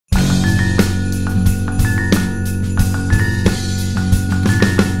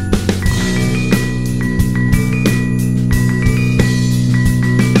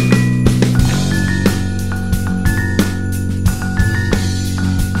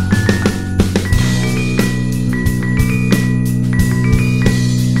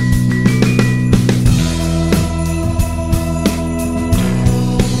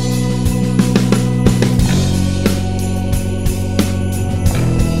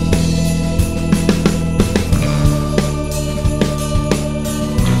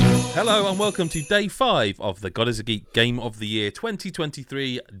Hello and welcome to day 5 of the God is a Geek Game of the Year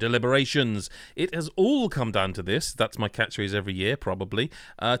 2023 deliberations. It has all come down to this. That's my catchphrase every year, probably.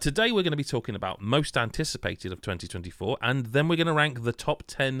 Today we're going to be talking about most anticipated of 2024, and then we're going to rank the top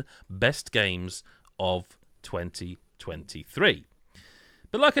 10 best games of 2023.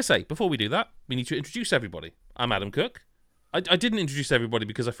 But like I say, before we do that, we need to introduce everybody. I'm Adam Cook. I didn't introduce everybody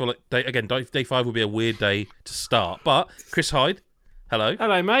because I feel like, day 5 will be a weird day to start. But Chris Hyde, hello.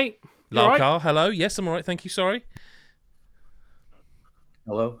 Hello, mate. Lyle Carr, hello. Yes, I'm all right. Thank you. Sorry.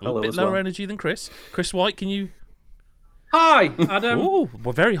 Hello. A bit lower energy than Chris. Chris White, can you... Hi, Adam. Oh,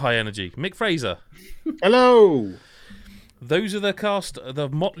 well, very high energy. Mick Fraser. Hello. Those are the cast, the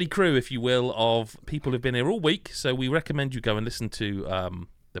motley crew, if you will, of people who've been here all week. So we recommend you go and listen to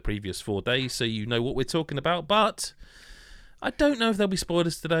the previous 4 days so you know what we're talking about. But I don't know if there'll be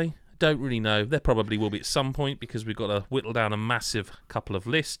spoilers today. Don't really know. There probably will be at some point because we've got to whittle down a massive couple of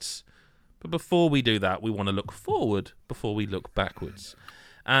lists. But before we do that, we want to look forward before we look backwards.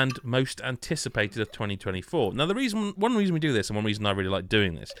 And most anticipated of 2024. Now, one reason we do this, and one reason I really like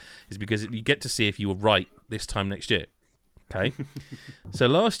doing this, is because you get to see if you were right this time next year. Okay? So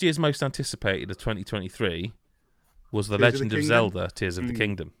last year's most anticipated of 2023 was The Legend of Zelda, Tears of the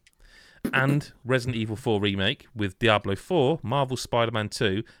Kingdom. And Resident Evil 4 Remake, with Diablo 4, Marvel Spider-Man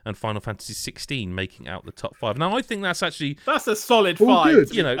 2, and Final Fantasy 16 making out the top 5. Now, I think that's actually... That's a solid 5.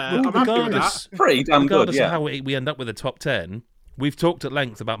 Good. You know, regardless Pretty damn good, of yeah. how we end up with the top 10, we've talked at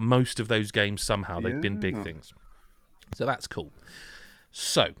length about most of those games somehow. They've been big things. So that's cool.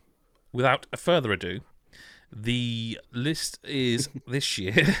 So, without further ado, the list is this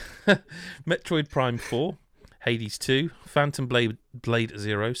year Metroid Prime 4, Hades 2, Phantom Blade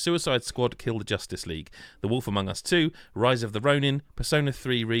 0, Suicide Squad Kill the Justice League, The Wolf Among Us 2, Rise of the Ronin, Persona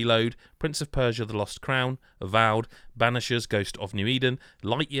 3 Reload, Prince of Persia The Lost Crown, Avowed, Banishers Ghost of New Eden,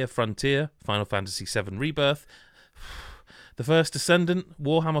 Lightyear Frontier, Final Fantasy 7 Rebirth, The First Descendant,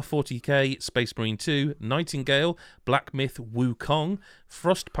 Warhammer 40k, Space Marine 2, Nightingale, Black Myth Wukong,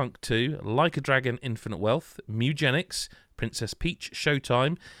 Frostpunk 2, Like a Dragon Infinite Wealth, Mugenics, Princess Peach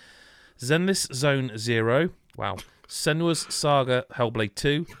Showtime, Zenless Zone 0, wow, Senua's Saga Hellblade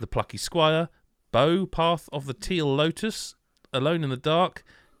 2, The Plucky Squire, Bow Path of the Teal Lotus, Alone in the Dark,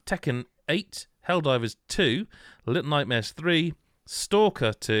 Tekken 8, Helldivers 2, Little Nightmares 3,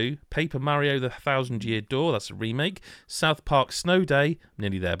 Stalker 2, Paper Mario The 1,000 Year Door, that's a remake, South Park Snow Day,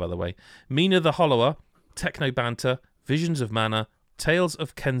 nearly there by the way, Mina the Hollower, Techno Banter, Visions of Mana, Tales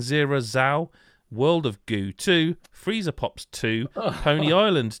of Kenzira Zhao, World of Goo 2, Freezer Pops 2, Pony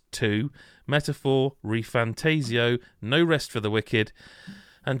Island 2, Metaphor, Refantasio, No Rest for the Wicked,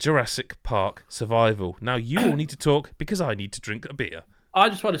 and Jurassic Park Survival. Now you all need to talk because I need to drink a beer. I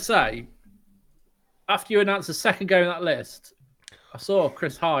just want to say, after you announced the second game on that list, I saw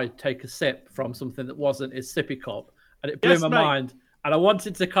Chris Hyde take a sip from something that wasn't his sippy cup, and it blew my mind. And I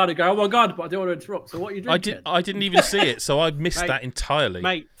wanted to kind of go, oh my God, but I didn't want to interrupt. So what are you drinking? I didn't even see it, so I missed that entirely.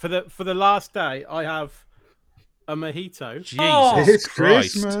 Mate, for the last day, I have a mojito. Jesus It's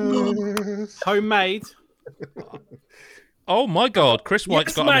Christ. Christmas. Homemade. Oh my God, Chris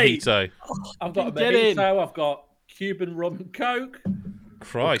White's got mate. a mojito. I've got a Get in. mojito, I've got Cuban rum and Coke,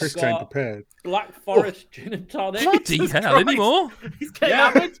 Christ. Chris came prepared. Black Forest gin and tonic, Bloody hell, any more? He's getting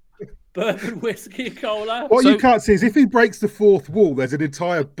hammered. bourbon whiskey cola. What So- you can't see is if he breaks the fourth wall, there's an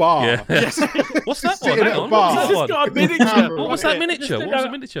entire bar. Yeah. What's that one? Sitting Hang at a on. bar. What's He's that one? got a miniature. What was that miniature? Just What was the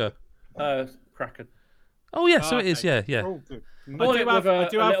a- miniature? Kraken. Oh, yeah, so it is, yeah. Oh, good. Bought it with I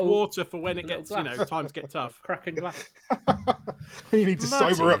do a have little- water for when it little gets, glass. times get tough. Kraken glass. You need to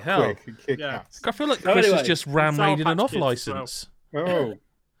Bloody sober up hell. quick and kick Yeah. ass. I feel like So Chris anyway, is just ram-raiding an Sour off Patch Kids as well. license.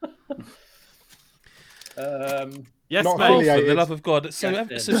 Oh, Yes, Not mate. For affiliated. the love of God. So,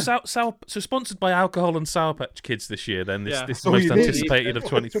 Yes, so sponsored by alcohol and Sour Patch Kids this year, then. This Yeah. this Oh, most you did. anticipated of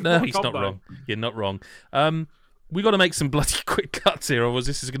 20... No, he's not Combo. wrong. You're not wrong. We got to make some bloody quick cuts here, or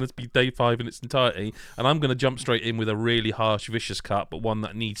this is going to be day 5 in its entirety, and I'm going to jump straight in with a really harsh, vicious cut, but one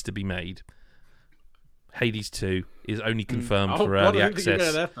that needs to be made. Hades 2 is only confirmed for early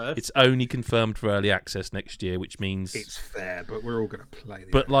access. It's only confirmed for early access next year, which means... it's fair, but we're all going to play.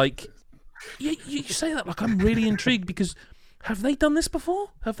 But, like, you say that like I'm really intrigued because have they done this before?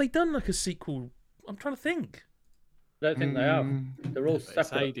 Have they done, like, a sequel? I'm trying to think. I don't think they have. They're all It's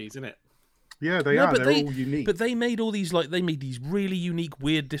separate. Hades, isn't it? yeah, they No, are. but They're all unique. But they made all these they made these really unique,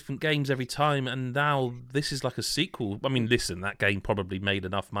 weird, different games every time, and now this is like a sequel. I mean, listen, that game probably made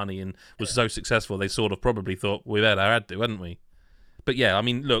enough money and was so successful they sort of probably thought we better had to, hadn't we? But yeah, I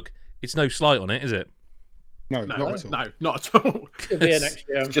mean, look, it's no slight on it, is it? No, not at all. No, not at all. It'll be an next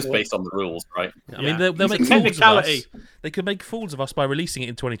year. It's just based on the rules, right? I mean, they'll make fools of us. They could make fools of us by releasing it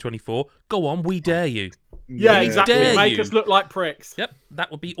in 2024. Go on, we dare you. Yeah, exactly. Dare Make you. us look like pricks. Yep,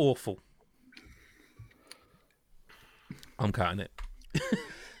 that would be awful. I'm cutting it.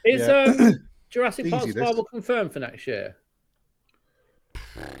 Is Jurassic Park Easy, this. Survival confirmed for next year?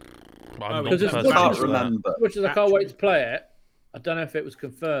 I'm Because not as personally can't sure. remember. As much as I can't wait to play it, I don't know if it was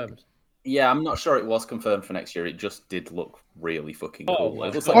confirmed. Yeah, I'm not sure it was confirmed for next year. It just did look really fucking Oh, cool. wow.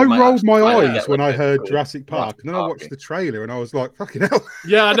 It looks like I we might rolled actually my finally eyes get, when like, I a heard cool Jurassic Park, and then I Park watched the trailer, and I was like, "Fucking hell!"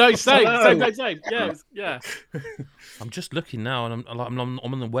 Yeah, I know. Same. Hello. Yeah. I'm just looking now, and I'm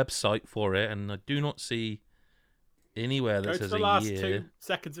on the website for it, and I do not see anywhere that Go to says the a last year. 2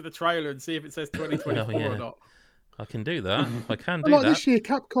 seconds of the trailer and see if it says 2024 yeah. or not. I can do that. I can But do like that. this year,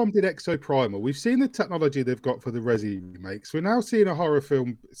 Capcom did Exoprimal. We've seen the technology they've got for the Resi remakes. We're now seeing a horror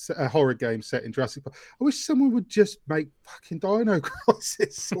game set in Jurassic Park. I wish someone would just make fucking Dino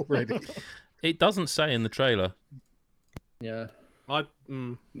Crisis already. It doesn't say in the trailer. Yeah.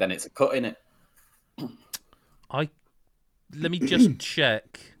 Then it's a cut in it. Let me just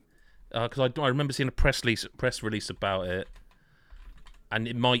check, because I remember seeing a press release about it, and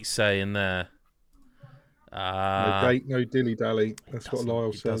it might say in there. No date, no dilly dally. That's what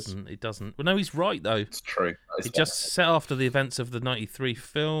Lyle says. It doesn't. Well, no, he's right though. It's true. It just set after the events of the '93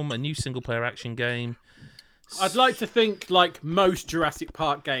 film, a new single-player action game. I'd like to think like most Jurassic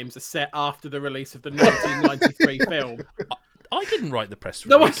Park games are set after the release of the 1993 film. I didn't write the press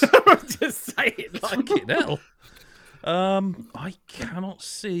No, release. I'm just saying. Like, Fucking hell. I cannot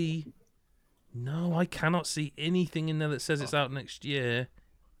see. No, I cannot see anything in there that says it's out next year.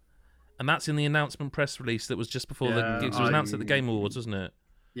 And that's in the announcement press release that was just before it was announced at the Game Awards, wasn't it?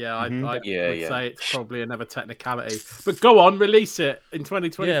 yeah, I would Yeah. say it's probably another technicality. But go on, release it in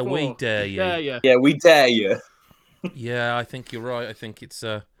 2024. Yeah, we dare you. Yeah. We dare you. Yeah, I think you're right. I think it's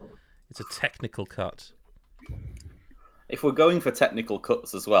a technical cut. If we're going for technical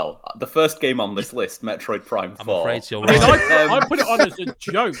cuts as well, the first game on this list, Metroid Prime 4. I'm afraid you're I mean, right. I put it on as a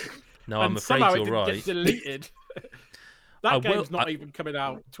joke. No, and I'm afraid somehow you're it didn't right. get deleted. That game's not even coming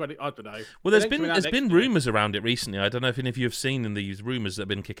out. I don't know. Well, there's been rumours around it recently. I don't know if any of you have seen these rumours that have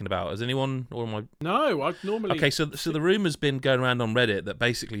been kicking about. Has anyone or am I? No, I've normally. Okay, so the rumour's been going around on Reddit that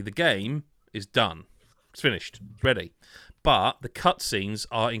basically the game is done, it's finished, it's ready, but the cutscenes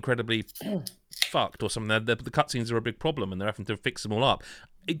are incredibly fucked or something. The cutscenes are a big problem, and they're having to fix them all up.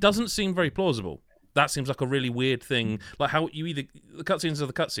 It doesn't seem very plausible. That seems like a really weird thing. Like how the cutscenes are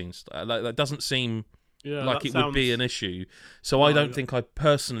the cutscenes. Like that doesn't seem. Yeah, like it would be an issue. So I don't think I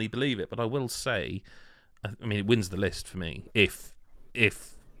personally believe it, but I will say, I mean, it wins the list for me if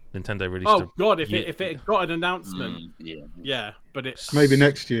Nintendo released Oh god, if it had got an announcement, yeah, but it's Maybe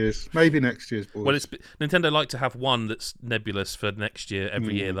next year's, boys. Well, Nintendo like to have one that's nebulous for next year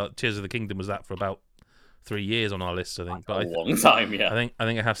every year. Like Tears of the Kingdom was that for about 3 years on our list, I think. But a long time, yeah. I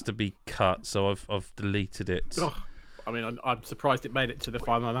think it has to be cut, so I've deleted it. Oh, I mean, I'm surprised it made it to the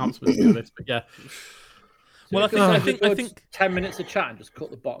final announcement of this, but yeah. Well, I think 10 minutes of chat and just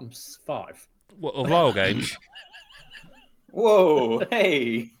cut the bottom 5. What, of Lyle games. Whoa,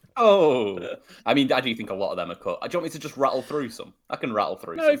 hey. Oh, I mean, I do think a lot of them are cut. Do you want me to just rattle through some? I can rattle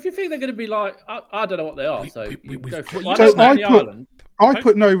through some. No, if you think they're going to be like, I don't know what they are, go for it. So Like Island. I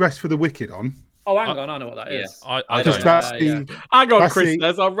put No Rest for the Wicked on. Oh, hang on, I know what that is. I Just don't. Hang on, that's Chris.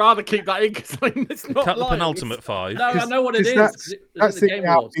 the- I'd rather keep that in because it's not Cut the live. penultimate 5. No, I know what it is. That's It's the Game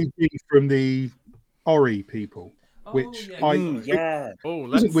Awards. RPG from the Ori people, which yeah. Oh,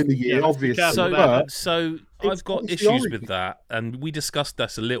 doesn't win the year, let's be obviously. careful there. but So it's I've got obviously issues Ori. with that, and we discussed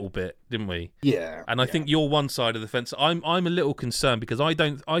this a little bit, didn't we? yeah, And I think you're one side of the fence. I'm a little concerned because I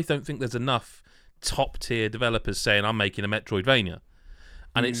don't think there's enough top tier developers saying I'm making a Metroidvania,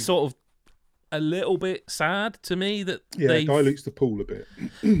 and it's sort of a little bit sad to me that they dilutes the pool a bit.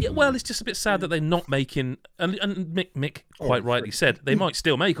 Yeah, well, it's just a bit sad that they're not making. And Mick quite rightly said they might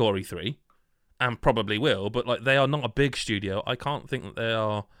still make Ori 3, and probably will, but like they are not a big studio. I can't think that they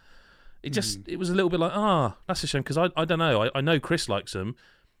are. It was a little bit like that's a shame because I don't know. I know Chris likes them.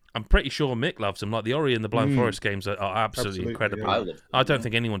 I'm pretty sure Mick loves them. Like the Ori and the Blind Forest games are absolutely incredible. Yeah. I don't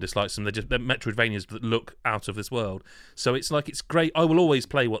think anyone dislikes them. They're Metroidvanias that look out of this world. So it's like it's great. I will always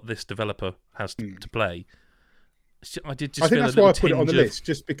play what this developer has to play. I think that's why I put it on the list,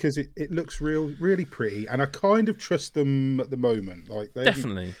 just because it looks really pretty, and I kind of trust them at the moment. Like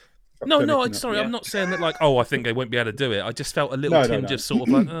definitely. No, sorry, I'm not saying that like I think they won't be able to do it. I just felt a little tinge of sort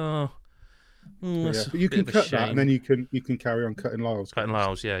of like but you can cut that, and then you can carry on cutting Lyle's.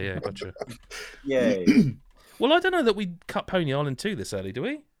 Yeah, gotcha. Yay. Well, I don't know that we cut Pony Island 2 this early, do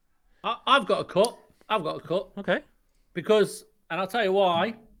we? I've got a cut. I've got a cut. Okay. Because, and I'll tell you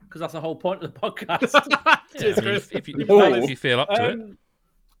why, because that's the whole point of the podcast. Cheers, I mean, Chris. if you feel up to it.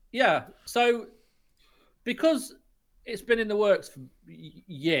 Yeah. So, because it's been in the works for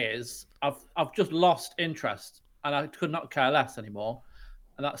years, I've just lost interest, and I could not care less anymore.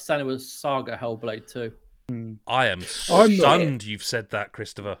 And that's Senua's Saga Hellblade 2. I am stunned you've said that,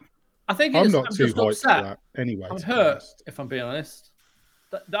 Christopher. I think I'm it's, not I'm too just hyped for upset. that anyway. I'm to be hurt, honest. if I'm being honest.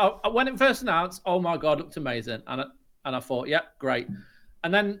 When it first announced, oh my God, looked amazing. And I thought, yeah, great.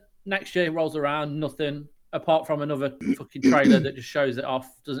 And then next year rolls around, nothing apart from another fucking trailer that just shows it off,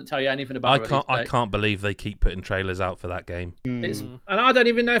 doesn't tell you anything about it. I can't believe they keep putting trailers out for that game. And I don't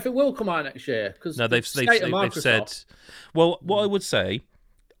even know if it will come out next year. No, they've said. Well, what I would say,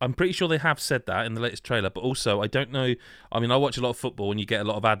 I'm pretty sure they have said that in the latest trailer, but also I don't know. I mean, I watch a lot of football, and you get a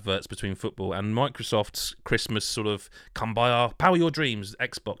lot of adverts between football, and Microsoft's Christmas sort of come by our Power Your Dreams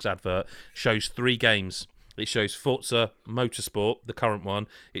Xbox advert shows 3 games. It shows Forza Motorsport, the current one.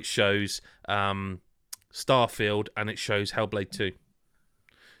 It shows Starfield, and it shows Hellblade 2.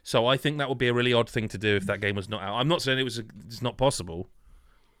 So I think that would be a really odd thing to do if that game was not out. I'm not saying it's not possible.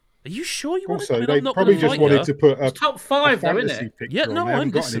 Are you sure you want Also, to? they probably just wanted to put a top 5 though, isn't it? Yeah, no, I'm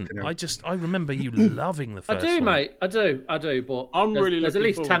listen. I remember you loving the first one. I do, mate. I do. But I'm there's at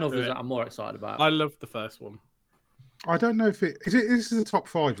least looking 10 forward to others it. that I'm more excited about. I love the first one. I don't know if it is. This is a top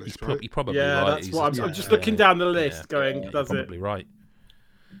 5 list, right? You're probably Yeah, right. that's what I'm just looking down the list, going, does it? Probably right.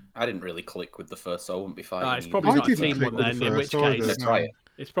 I didn't really click with the first, so I wouldn't be fighting. It's probably not a didn't team click one with then. the In which first either, case, Let's try it.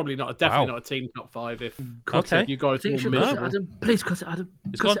 it's probably definitely not a team top 5. If Okay. you guys think will you should miss cut it. it, Adam. Please cut it, Adam.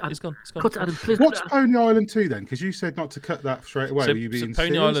 It's Cut gone. it, Adam. It's gone. Cut it, Adam. Please What's cut it, Adam. Pony Island 2 then? Because you said not to cut that straight away. Were you being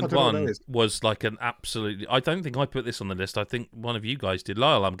Pony serious? Island I don't know what 1 that is. was like an absolutely. I don't think I put this on the list. I think one of you guys did.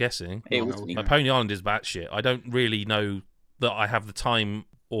 Lyle, I'm guessing. It was me. Pony Island is batshit. I don't really know that I have the time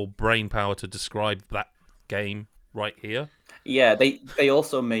or brain power to describe that game right here. Yeah, they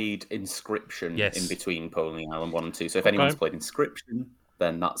also made Inscription Yes. in between Pony Island 1 and 2. So if anyone's played Inscription,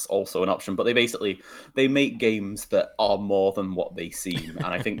 then that's also an option. But they make games that are more than what they seem. And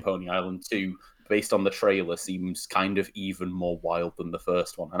I think Pony Island 2, based on the trailer, seems kind of even more wild than the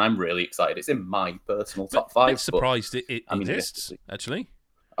first one. And I'm really excited. It's in my personal top 5. I'm surprised it mean, exists, actually.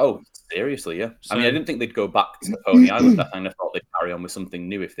 Oh, seriously, yeah. So- I mean, I didn't think they'd go back to Pony Island. I kind of thought they'd carry on with something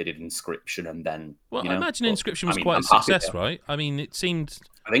new if they did Inscription and then. Well, you know, I imagine but, Inscription was I mean, quite a I'm happy success, there. right? I mean, it seemed.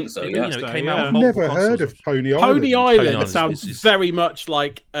 I think so, It, yeah. it So, came yeah. out. I've on multiple never heard consoles. of Pony Island. Pony Island Island sounds is- very much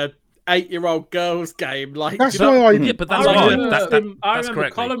like a 8-year-old girl's game. Like, That's do you know- why I. Yeah, but that's I right. remember, That's I that's remember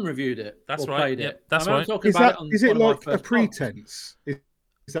correct. Colin reviewed it. That's or right. Played Yep, it. that's I remember right. talking Is about that it on is it one of my like a first pods. pretense?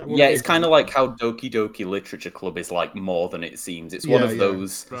 Is that what Yeah, it it's is? kind of like how Doki Doki Literature Club is like more than it seems. It's one Yeah, of yeah.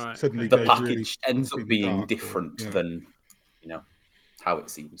 those. Right. Suddenly The goes package really ends up really being dark, or- different yeah. than, how it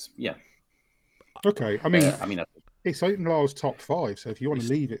seems. Yeah. Okay, I mean, I mean, it's in Lyle's top 5, so if you want to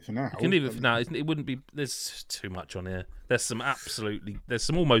leave it for now, You can leave it for now. It wouldn't be. There's too much on here. There's some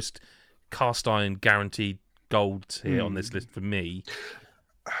almost cast iron guaranteed gold here on this list for me.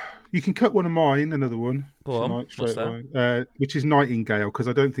 You can cut one of mine, another one, Go on, tonight, what's straight away, which is Nightingale, because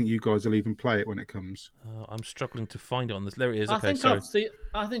I don't think you guys will even play it when it comes. I'm struggling to find it on this. There it is. I Okay, think sorry. I've seen.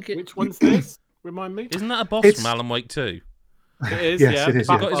 I think it. Which one's this? Remind me. Isn't that a boss It's- from Alan Wake 2? It is, Yes, yeah. it is, He's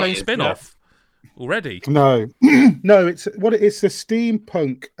yeah. got his own Yeah. spin-off already. No, no, it's a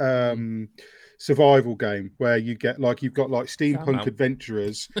steampunk survival game where you get you've got steampunk Wow.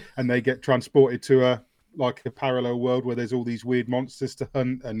 adventurers and they get transported to a parallel world where there's all these weird monsters to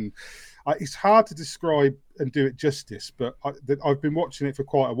hunt, and it's hard to describe and do it justice, but I've been watching it for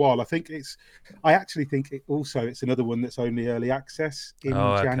quite a while. I actually think it's another one that's only early access in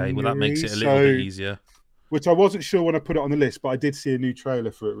January. Well, that makes it a little bit easier. Which I wasn't sure when I put it on the list, but I did see a new trailer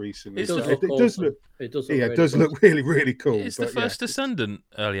for it recently. It So does it look does awesome. look, It does. yeah, it does look really, really cool. Is the but first yeah. Descendant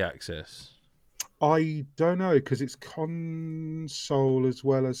early access? I don't know because it's console as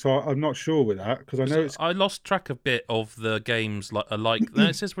well as, so I'm not sure with that because I know it's. I lost track a bit of the games no,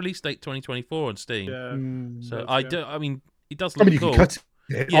 it says release date 2024 on Steam. Yeah. So Does, I yeah. do. I mean, it does I look mean, you cool. can cut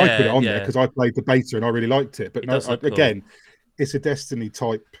it. I put it on Yeah, there yeah. because I played the beta and I really liked it. But It no, does look cool. again, it's a Destiny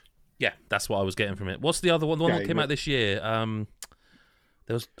type. Yeah, that's what I was getting from it. What's the other one? The one that Game, came yeah. out this year.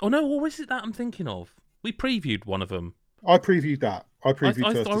 There was. Oh no, what was it that I'm thinking of? We previewed one of them. I previewed that. I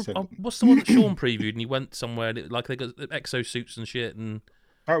previewed First Descendant. What's the one that Sean previewed and he went somewhere and they got exosuits and shit and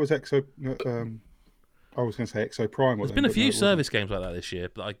That was Exo. I was going to say Exo Prime. there's been a few service games like that this year,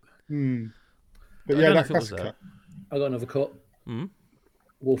 but But I yeah, don't know that's if it was a that. cut. I got another cut. Hmm?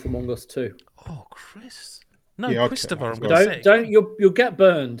 Wolf Among Us 2. Oh, Chris. No, Yeah, I'd Christopher, I'm say going to say. Don't you'll get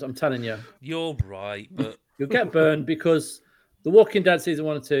burned. I'm telling you, You're right, but you'll get burned because The Walking Dead season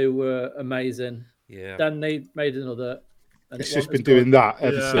 1 and 2 were amazing. Yeah. Then they made another. And It's just been doing that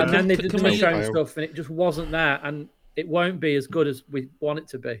ever Yeah. since. And then they did the Can we- Michonne stuff, and it just wasn't there, and it won't be as good as we want it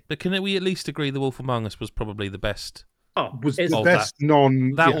to be. But can we at least agree The Wolf Among Us was probably the best? Oh, Was it's- the Of best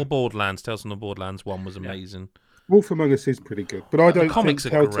non. That yeah. or Borderlands. Tales from the Borderlands 1 was amazing. Wolf Among Us is pretty good, but I don't comics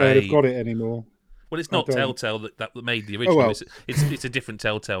think are Telltale have great. got it anymore. Well, it's not don't- Telltale that made the original. well. It's a different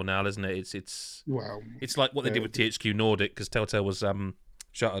Telltale now, isn't it? It's Well, like what they did yeah. with THQ Nordic because Telltale was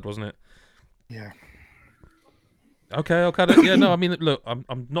shuttered, wasn't it? yeah. Okay, I'll cut it. Yeah, no, I mean, look,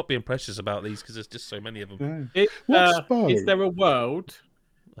 I'm not being precious about these because there's just so many of them. No. What's Spy? Is there a world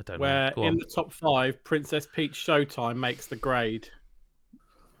I don't where know. Go in on. the top 5, Princess Peach Showtime makes the grade?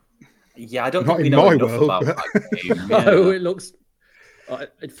 Yeah, I don't Not think we in know my enough world, about but- that game. No, Yeah. it looks.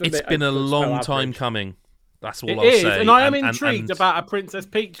 It's been a long time coming. That's all It I'll is, say. and I am intrigued and- about a Princess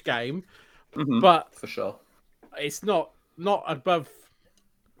Peach game, Mhm, but for sure. it's not above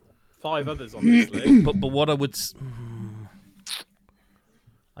 5 others on this list. But what I would,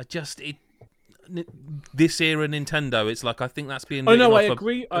 this era Nintendo, it's like I think that's being. Oh no, written I off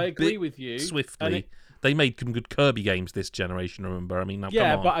agree. a I agree bit with you. Swiftly, And it- they made some good Kirby games this generation. Remember, I mean, now,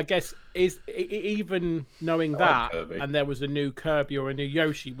 yeah, come on. but I guess even knowing I like that, Kirby. and there was a new Kirby or a new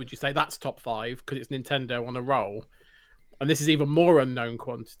Yoshi, would you say that's top 5 because it's Nintendo on a roll? And this is even more unknown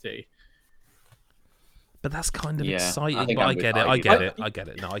quantity. But that's kind of Yeah, I exciting. think But I'm I with get it. I Heidi. get it. I get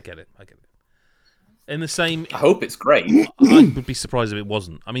it. No, I get it. I get it. In the same, I hope it's great. I would be surprised if it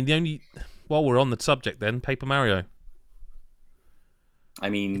wasn't. I mean, while we're on the subject, then Paper Mario. I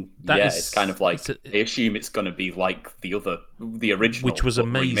mean, That yeah, is- it's kind of like it's a- they assume it's going to be like the original, Which was but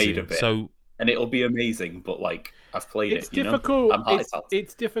remade amazing. of it. So And it'll be amazing. But like, I've played It's it. You difficult. know? I'm hyped.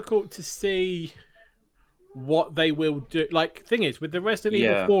 It's difficult to see what they will do. Like, thing is, with the Resident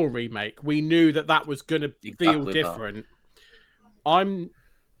Yeah. Evil 4 remake, we knew that was going to feel Exactly that. different.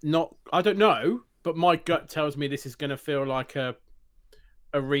 I don't know, but my gut tells me this is going to feel like a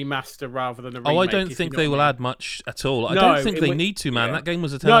remaster rather than a remake. I don't if think you know they what will I mean. add much at all. I No, don't think in they which- need to, man. yeah. That game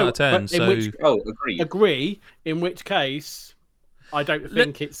was a 10 No, out of 10. but in So which- Oh, agreed. Agree. In which case, I don't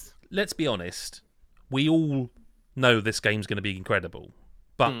think it's. let's be honest. We all know this game's going to be incredible,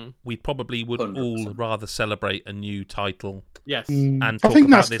 but we probably would 100%. all rather celebrate a new title Yes. and I talk think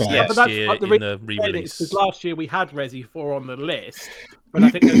about that's this fair. Yeah, but next that's year like the in reason the I said it is re-release. because last year we had Resi 4 on the list, but I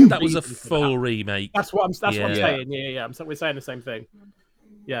think there's That was a reason for full that. remake. That's what I'm Yeah. saying. Yeah. We're saying the same thing.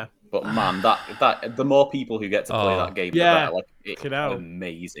 Yeah. But man, that the more people who get to play Oh. that game, Yeah. the better. Like, it's Fucking hell.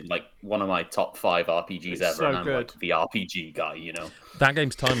 amazing. Like one of my top 5 RPGs It's ever, so and I'm good. like the RPG guy. You know. That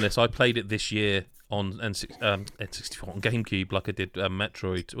game's timeless. I played it this year on N64 on GameCube, like I did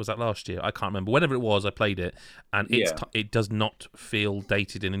Metroid. Was that last year? I can't remember. Whenever it was, I played it, and it does not feel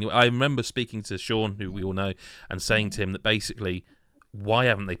dated in any way. I remember speaking to Sean, who we all know, and saying to him that basically, why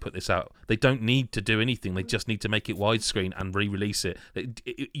haven't they put this out? They don't need to do anything. They just need to make it widescreen and re-release it.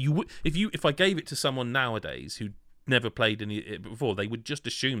 If I gave it to someone nowadays who never played it before, they would just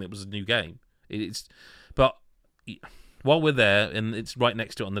assume it was a new game. But while we're there, and it's right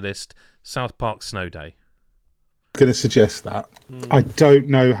next to it on the list, South Park Snow Day. Going to suggest that. I don't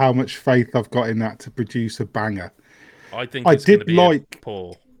know how much faith I've got in that to produce a banger. I think I it's going to did be like-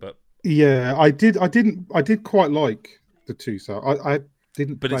 poor, but Yeah, I did quite like the two. So I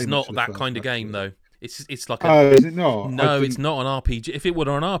didn't. but play it's much not of the that first, kind of game actually. though. It's like Oh, is it not? no, it's not an RPG. If it were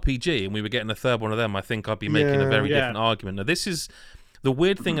an RPG and we were getting a third one of them, I think I'd be making a very different argument. Now, this is the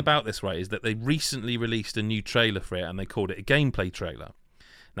weird thing about this, right? Is that they recently released a new trailer for it, and they called it a gameplay trailer.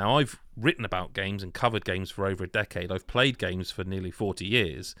 Now, I've written about games and covered games for over a decade. I've played games for nearly 40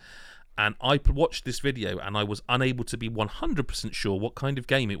 years. And I watched this video and I was unable to be 100% sure what kind of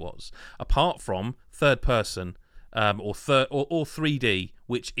game it was, apart from third person or 3D,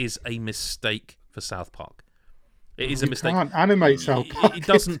 which is a mistake for South Park. It is a mistake. You can't animate South Park. It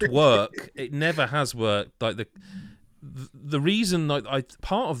doesn't work. It never has worked. Like the reason,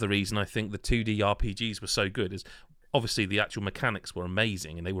 part of the reason I think the 2D RPGs were so good is obviously the actual mechanics were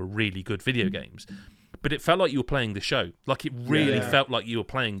amazing and they were really good video games. But it felt like you were playing the show. Like it really felt like you were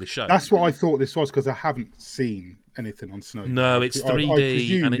playing the show. That's what I thought this was because I haven't seen anything on Snow. No, it's 3D I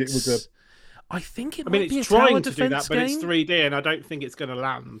presumed and it was it's. I think it I mean, might be a it's tower trying to do defense that, but game. it's 3D, and I don't think it's going to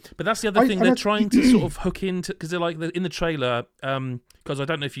land. But that's the other thing. and They're I- trying to sort of hook into because they're like in the trailer. Because I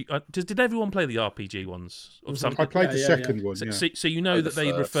don't know if you did everyone play the RPG ones of some. I played the Yeah, second one. So, Yeah. so you know Oh, that the they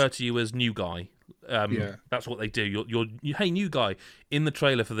first. refer to you as new guy. Yeah. That's what they do. You hey new guy in the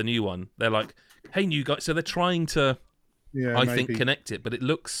trailer for the new one. They're like, hey new guy. So they're trying to, Yeah, I maybe. think, connect it, but it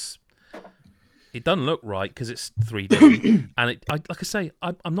doesn't look right because it's 3D. And like I say,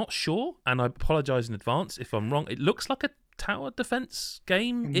 I'm not sure, and I apologise in advance if I'm wrong. It looks like a tower defense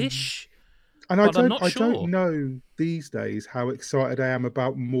game ish. And but I'm I not sure. don't know these days how excited I am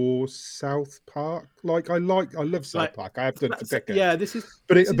about more South Park. Like I love South Park. I have done for decades. Yeah,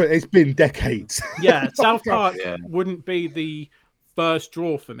 but it's been decades. Yeah, South Park Yeah. wouldn't be the first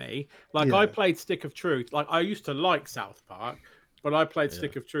draw for me. Like Yeah. I played Stick of Truth. Like I used to like South Park, but I played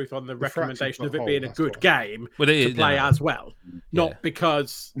Stick of Truth on the recommendation of it being a good game to play as well. Not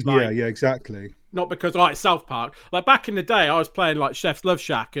because yeah, exactly. Not because it's South Park. Like back in the day, I was playing like Chef's Love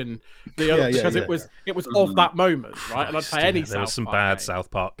Shack and the other because it was of that moment, right? And I'd play any. There was some bad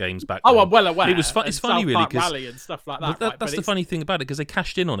South Park games back then. Oh, I'm well aware. It was it's funny really because Rally and stuff like that. That's the funny thing about it because they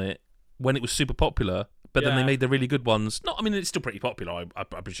cashed in on it when it was super popular, but then they made the really good ones. I mean, it's still pretty popular, I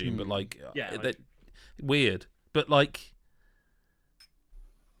presume, but like, weird. But like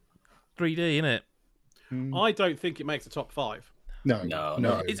 3D, innit? I don't think it makes the top 5. No.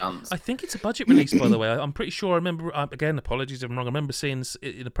 I think it's a budget release, by the way. I'm pretty sure. I remember again. Apologies if I'm wrong. I remember seeing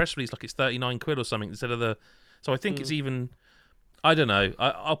in the press release like it's 39 quid or something instead of the. So I think it's even. I don't know.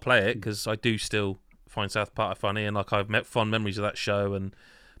 I'll play it because I do still find South Park funny and like I've met fond memories of that show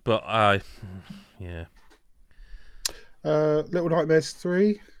but yeah. Little Nightmares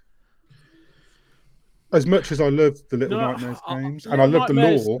 3. As much as I love the Little Nightmares games, and I love the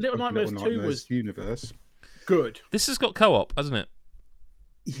lore Little Nightmares 2 was universe. Good. This has got co-op, hasn't it?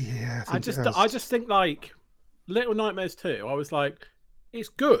 Yeah, I just think like Little Nightmares 2. I was like, it's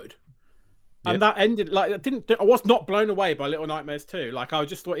good, and that ended like I was not blown away by Little Nightmares 2. Like I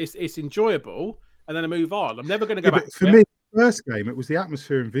just thought it's enjoyable, and then I move on. I'm never going to go back. For me, the first game, it was the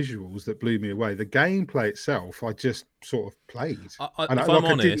atmosphere and visuals that blew me away. The gameplay itself, I just sort of played. If I'm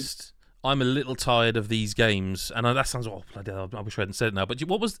honest, I'm a little tired of these games, and that sounds bloody hell, I wish I hadn't said it now. But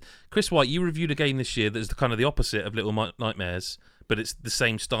what was Chris White? You reviewed a game this year that's kind of the opposite of Little Nightmares, but it's the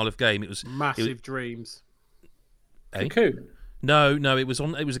same style of game. It was Massive Dreams. Cocoon. No, it was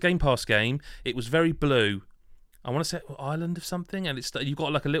a Game Pass game. It was very blue. I want to say Island of something, and you've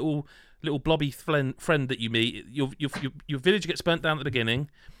got like a little blobby friend that you meet. Your village gets burnt down at the beginning,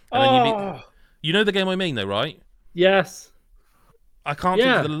 and then you meet. You know the game I mean, though, right? Yes. I can't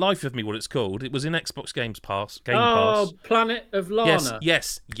think for the life of me what it's called. It was in Xbox Game Pass. Planet of Lana.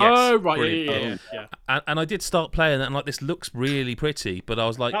 Yes. Oh, right, yeah. And I did start playing it, and like, this looks really pretty, but I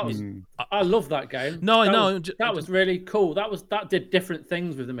was like... I love that game. No, I know. That was really cool. That did different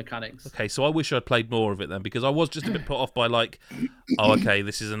things with the mechanics. Okay, so I wish I'd played more of it then, because I was just a bit put off by like, okay,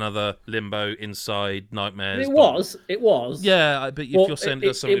 this is another Limbo Inside Nightmares. It was. Yeah, but if you're saying it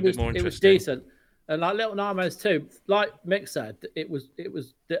does something a bit more interesting. It was decent. And like Little Nightmares 2, like Mick said, it was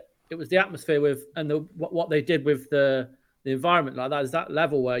the atmosphere with and what they did with the environment like that is that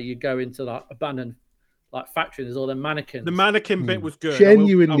level where you go into like abandoned like factories, there's all the mannequins. The mannequin bit was good.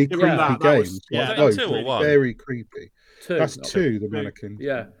 Genuinely creepy games. Very creepy. That's 2, the mannequin.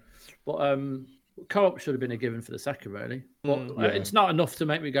 Yeah. But co-op should have been a given for the second, really. But it's not enough to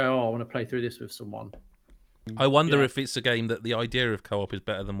make me go, I want to play through this with someone. I wonder if it's a game that the idea of co-op is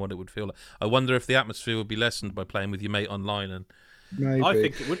better than what it would feel like. I wonder if the atmosphere would be lessened by playing with your mate online. And maybe. I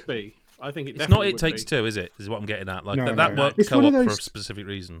think it would be. I think it's not. It Takes Two, is it? Is what I'm getting at. Like that works co-op for a specific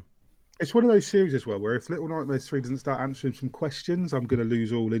reason. It's one of those series as well where if Little Nightmares 3 doesn't start answering some questions, I'm going to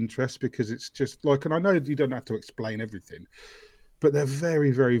lose all interest because it's just like, and I know you don't have to explain everything, but they're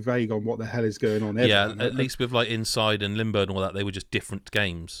very, very vague on what the hell is going on. Yeah, at least with like Inside and Limbo and all that, they were just different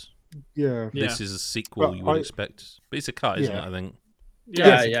games. Yeah. This is a sequel you would expect. But it's a cut, isn't it, I think?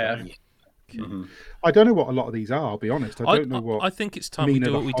 Yeah. Mm-hmm. I don't know what a lot of these are, I'll be honest. I don't know what. I think it's time we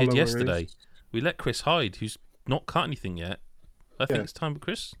do what we did yesterday. We let Chris hide, who's not cut anything yet. I think it's time for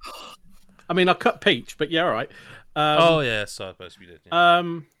Chris. I mean, I cut Peach, but yeah, all right. So I suppose we did. Yeah.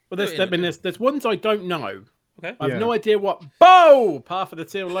 Well, there's ones I don't know. Okay. I have no idea what Path of the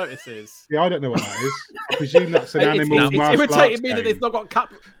Teal Lotus is. Yeah, I don't know what that is. I presume that's an animal. It's irritating me that it's not got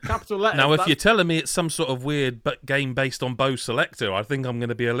capital letters. Now, if you're telling me it's some sort of weird game based on Bo Selector, I think I'm going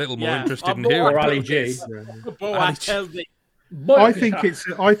to be a little more interested in hearing. Or Ali G. I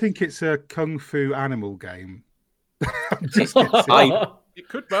think it's a kung fu animal game. It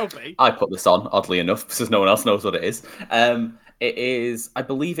could well be. I put this on, oddly enough, because no one else knows what it is. It is, I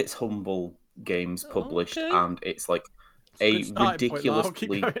believe it's Humble Games published, and it's like it's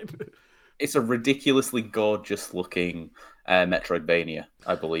a ridiculously gorgeous looking Metroidvania,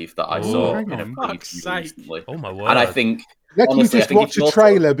 I believe, that I saw in a preview recently. Oh my word! And I think honestly, just watch a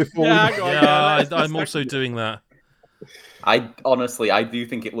trailer before. I'm also doing that. I do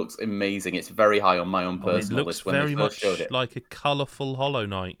think it looks amazing. It's very high on my own personal list when they first showed it. Like a colourful Hollow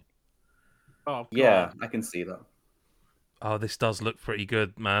Knight. Oh, God. Yeah, I can see that. Oh, this does look pretty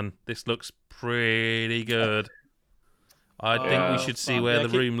good, man. This looks pretty good. I think we should see where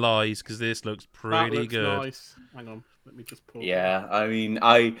the room lies because this looks pretty good. Nice. Hang on, let me just pull. Yeah, I mean,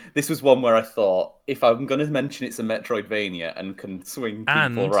 this was one where I thought if I'm going to mention it's a Metroidvania and can swing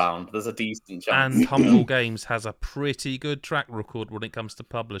people around, there's a decent chance. And Humble Games has a pretty good track record when it comes to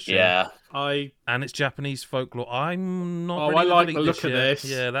publishing. Yeah, and it's Japanese folklore. I'm not. I like the look of this.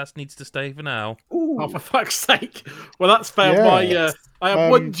 Yeah, that needs to stay for now. Ooh. Oh, for fuck's sake! Well, that's failed my. I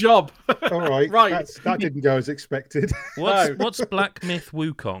have one job. All right, right. That didn't go as expected. What's Black Myth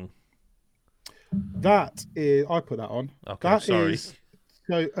Wukong? That is, I put that on. Okay, sorry.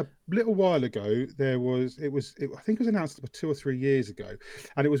 So a little while ago, I think it was announced about 2 or 3 years ago,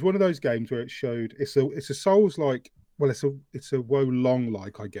 and it was one of those games where it showed it's a Souls-like. Well, it's a Wo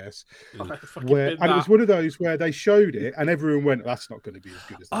Long-like, I guess. And it was one of those where they showed it, and everyone went, "That's not going to be as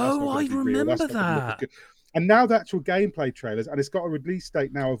good as that." I remember that. And now the actual gameplay trailers, and it's got a release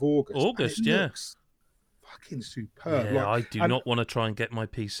date now of August. Looks fucking superb. Yeah, I do not want to try and get my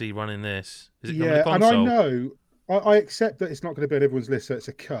PC running this. Is it coming to console? And I know, I accept that it's not going to be on everyone's list, so it's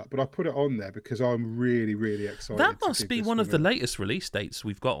a cut, but I put it on there because I'm really, really excited. That must be one of the latest release dates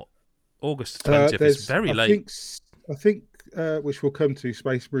we've got. August 20th. It's very late. I think which we'll come to,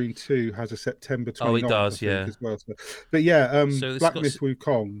 Space Marine 2 has a September 29th. Oh, it does, yeah. As well. But yeah, so Black Myth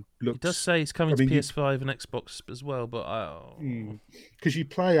Wukong looks... It does say it's coming to PS5 and Xbox as well, but... Because you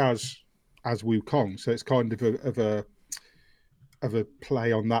play as Wukong, so it's kind of a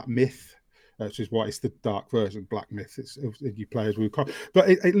play on that myth, which is why it's the dark version, Black Myth. You play as Wukong. But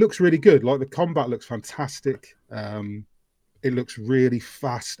it looks really good. Like, the combat looks fantastic. It looks really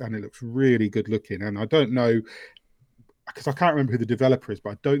fast, and it looks really good looking. And I don't know... because I can't remember who the developer is,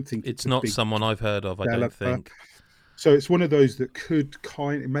 but I don't think it's not someone I've heard of. I don't think. So it's one of those that could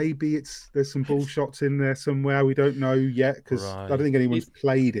maybe there's some bull shots in there somewhere. We don't know yet because I don't think anyone's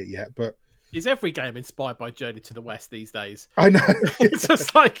played it yet. But is every game inspired by Journey to the West these days? I know. It's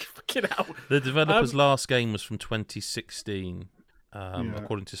just like fucking hell. The developer's last game was from 2016,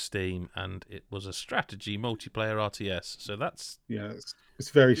 according to Steam, and it was a strategy multiplayer RTS. So that's it's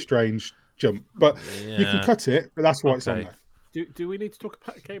very strange. Jump, but you can cut it. But that's why it's on there. Do we need to talk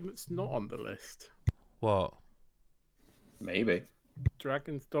about a game that's not on the list? What? Maybe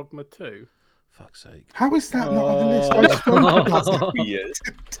Dragon's Dogma 2. Fuck's sake! How is that not on the list?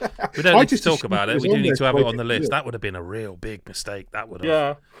 We don't need to talk about it. We do need to have it on the list. That would have been a real big mistake. That would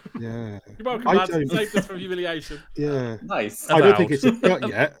have. Yeah. You're welcome, lads. Save this from humiliation. Yeah. Nice. I don't think it's a cut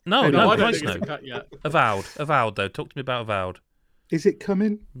yet. No, I don't Christ, think it's a cut yet. Avowed though. Talk to me about Avowed. Is it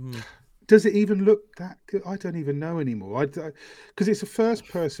coming? Does it even look that good? I don't even know anymore. Because it's a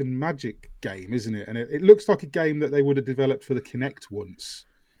first-person Magic game, isn't it? And it looks like a game that they would have developed for the Kinect once.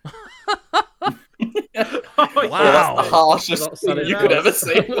 Wow, that's the harshest thing you could ever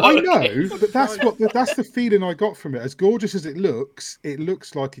say. I know, but that's the feeling I got from it. As gorgeous as it looks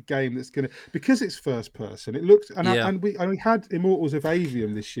like a game that's going to, because it's first-person. It looks, and we had Immortals of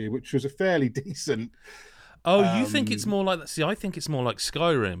Avium this year, which was a fairly decent. Oh, you think it's more like that? See, I think it's more like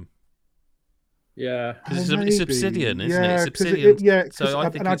Skyrim. Yeah, because it's Obsidian, isn't it? It's Obsidian. So I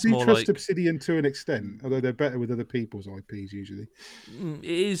think it's more trust Obsidian to an extent, although they're better with other people's IPs usually.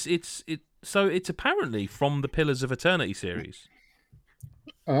 It is. So it's apparently from the Pillars of Eternity series.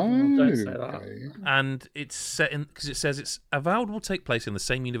 Oh, don't say that. And it's set in because it says it's Avowed will take place in the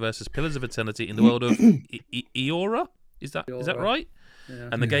same universe as Pillars of Eternity in the world of Eora. Is that right? Yeah.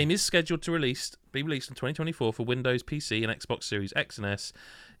 And the game is scheduled to be released in 2024 for Windows, PC, and Xbox Series X and S.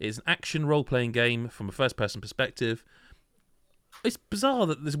 It is an action role-playing game from a first-person perspective. It's bizarre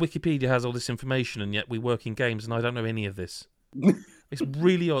that this Wikipedia has all this information, and yet we work in games, and I don't know any of this. It's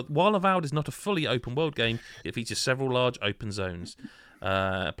really odd. While Avowed is not a fully open-world game, it features several large open zones.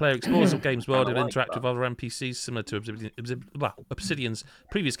 A player explores the game's world and interacts with other NPCs similar to Obsidian's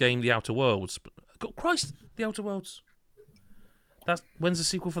previous game, The Outer Worlds. God, Christ, The Outer Worlds. When's the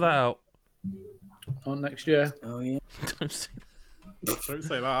sequel for that out? On next year. Oh yeah. Don't say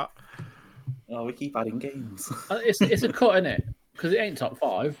that. Oh, we keep adding games. It's a cut, isn't it? Because it ain't top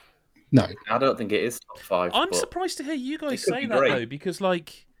 5. No, I don't think it is top 5. I'm surprised to hear you guys say that though, because you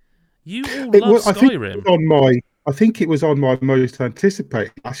all love Skyrim. I think it was on my most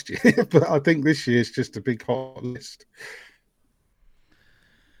anticipated last year, but I think this year's just a big hot list.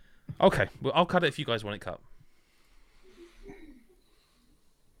 Okay, well I'll cut it if you guys want it cut.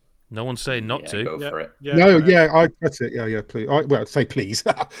 No one's saying not to. Go for it. I cut it. Yeah, please. I'd say please.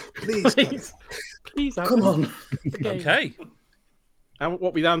 Please. Please, come on. Okay. And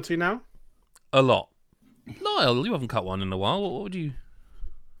what are we down to now? A lot. Niall, you haven't cut one in a while. What would you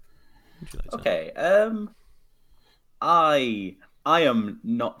like to say? Okay. I am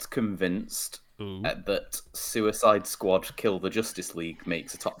not convinced that Suicide Squad Kill the Justice League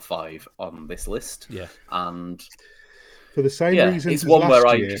makes a top 5 on this list. Yeah. And for the same reasons it's as one last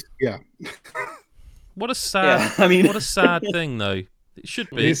where year. Yeah. What a sad what a sad thing though. It should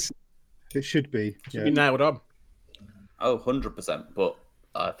be. It should be. Should be nailed on. Oh, 100%. But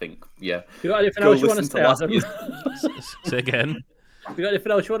I think, You got anything else you want to say, Adam? Say again. You got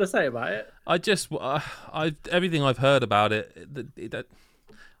anything else you want to say about it? Everything I've heard about it,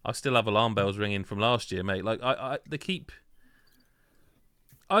 I still have alarm bells ringing from last year, mate. Like they keep.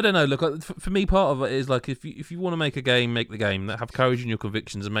 I don't know. Look, for me, part of it is like if you want to make a game, make the game. Have courage in your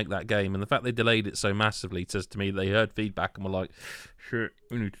convictions and make that game. And the fact they delayed it so massively says to me they heard feedback and were like, "Shit,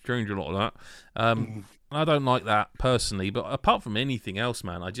 we need to change a lot of that." I don't like that personally, but apart from anything else,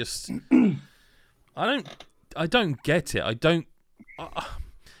 man, I just I don't get it. I don't.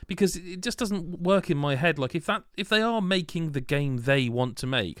 Because it just doesn't work in my head. Like if they are making the game they want to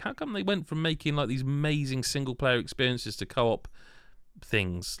make, how come they went from making like these amazing single player experiences to co-op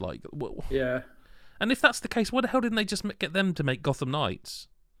things? Like yeah. And if that's the case, why the hell didn't they just get them to make Gotham Knights?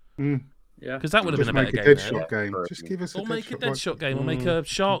 Yeah, because that would have been a better game. Deadshot game. Just give us or make a Deadshot game, or make a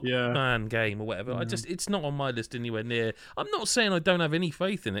Shark Yeah. Man game, or whatever. It's not on my list anywhere near. I'm not saying I don't have any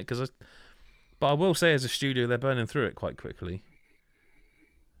faith in it, but I will say as a studio they're burning through it quite quickly.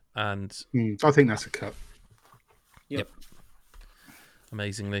 And I think that's a cut. Yep.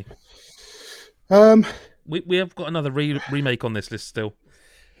 Amazingly. We have got another remake on this list still.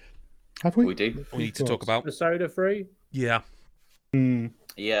 Have we? We do. We need to talk about Persona 3. Yeah.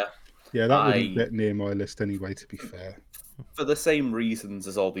 Yeah. Yeah, that wouldn't get near my list anyway, to be fair. For the same reasons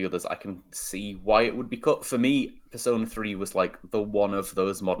as all the others, I can see why it would be cut. For me, Persona 3 was like the one of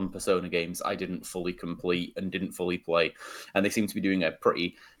those modern Persona games I didn't fully complete and didn't fully play. And they seem to be doing a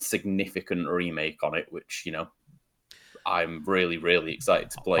pretty significant remake on it, which, I'm really, really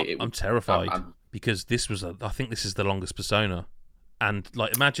excited to play. I'm terrified because I think this is the longest Persona. And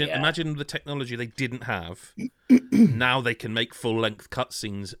like, imagine the technology they didn't have. Now they can make full-length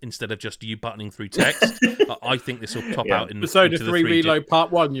cutscenes instead of just you buttoning through text. I think this will top out in Persona 3 Reload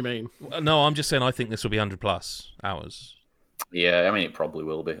Part 1, you mean? No, I'm just saying I think this will be 100+ hours. Yeah, I mean, it probably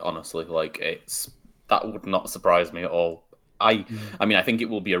will be, honestly. Like, that would not surprise me at all. I mean, I think it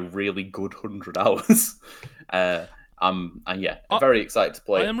will be a really good 100 hours. And yeah, I'm very excited to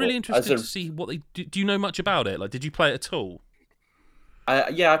play it. I am really interested to see what they do. Do you know much about it? Like, did you play it at all?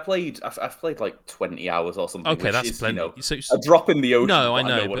 Yeah, I've played like 20 hours or something. Okay, that's plenty. So, a drop in the ocean. No, I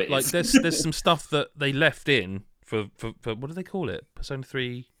know, but like, there's some stuff that they left in for what do they call it? Persona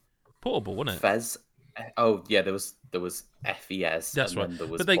 3 Portable, wasn't it? Fez. Oh yeah, there was FES. That's right. Then there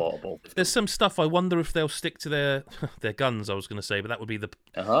was but Portable. There's some stuff. I wonder if they'll stick to their guns. I was going to say, but that would be the.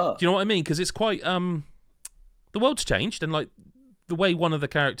 Do you know what I mean? Because it's quite the world's changed, and like the way one of the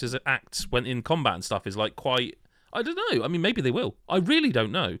characters acts when in combat and stuff is like quite. I don't know. I mean, maybe they will. I really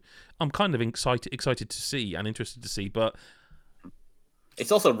don't know. I'm kind of excited to see and interested to see, but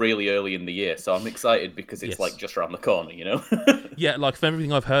it's also really early in the year, so I'm excited because it's like just around the corner, Yeah, like from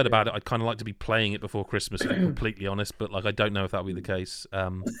everything I've heard about it, I'd kind of like to be playing it before Christmas, if I'm completely honest. But like, I don't know if that'll be the case.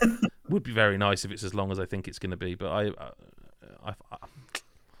 Would be very nice if it's as long as I think it's going to be, but I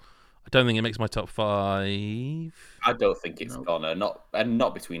don't think it makes my top 5. I don't think it's gonna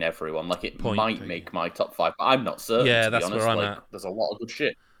not between everyone. Like it might make my top 5, but I'm not certain. Yeah, to that's be honest. where I'm like, at. There's a lot of good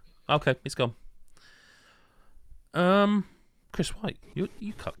shit. Okay, it's gone. Chris White,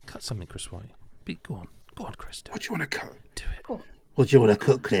 you cut something, Chris White. Go on, Chris. What do you want to cut? Do it. What do you want to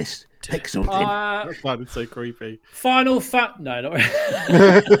cook, Chris? Pick something. That sounded so creepy. No, not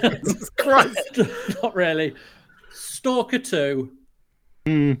really. Jesus Christ. Not really. Stalker 2.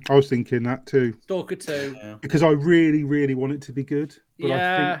 I was thinking that too. Stalker 2. Yeah. Because I really, really want it to be good. But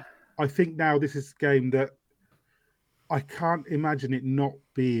Yeah. I think now this is a game that I can't imagine it not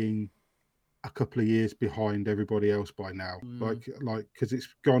being a couple of years behind everybody else by now. Like because it's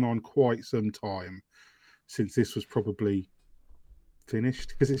gone on quite some time since this was probably finished,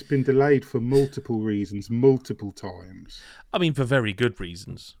 because it's been delayed for multiple reasons, multiple times. I mean, for very good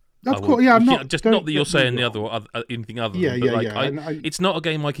reasons. Of course, yeah. I'm not just not that you're saying anything other. Yeah, than, yeah, but yeah. It's not a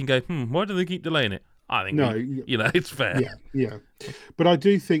game I can go. Why do they keep delaying it? I think it's fair. Yeah. But I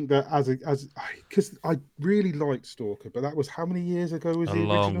do think that because I really liked Stalker, but that was how many years ago? Was a the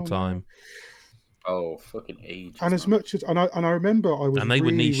long original time. Oh, fucking ages. And as much as I remember, I was and they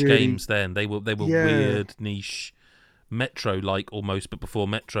were niche really, games then. They were weird niche. Metro-like almost, but before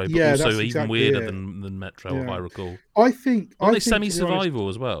Metro, but Yeah, also that's even exactly weirder it. than Metro, if I recall. I think Aren't they to be honest, semi-survival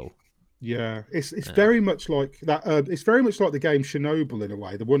as well? Yeah, it's very much like that. It's very much like the game Chernobyl in a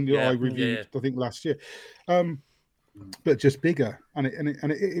way, the one that I reviewed, I think last year. but just bigger.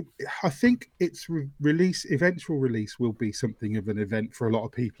 I think its eventual release will be something of an event for a lot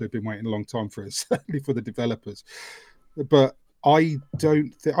of people who've been waiting a long time for it, certainly for the developers. But I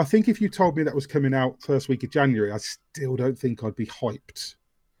think if you told me that was coming out first week of January, I still don't think I'd be hyped.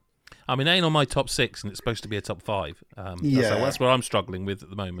 I mean, it ain't on my top 6, and it's supposed to be a top 5. That's where I'm struggling with at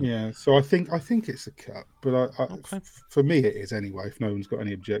the moment. Yeah, so I think it's a cut, but for me it is anyway. If no one's got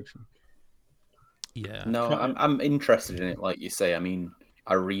any objection. Yeah. No, I'm interested in it, like you say. I mean,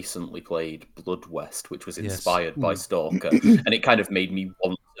 I recently played Blood West, which was inspired by Stalker, and it kind of made me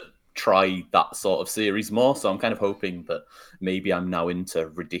want to try that sort of series more. So I'm kind of hoping that maybe I'm now into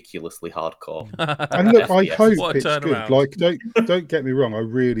ridiculously hardcore. And look, I hope it's good. Turnaround. Like, don't get me wrong. I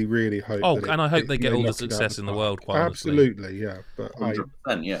really, really hope. And I hope they get all the success in the world. Quite absolutely, yeah. But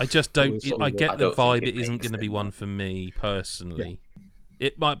 100%, I just don't. I get the vibe. It isn't going to be it. one for me personally. Yeah.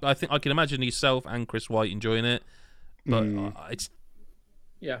 It might. I think I can imagine yourself and Chris White enjoying it, but it's.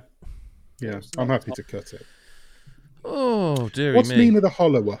 Yeah. I'm happy to cut it. Oh dearie What's me! Nina the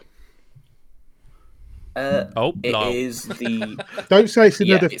Hollower? It is the. Don't say it's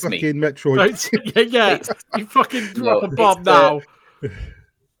another it's fucking Metroid. You fucking drop a bomb now.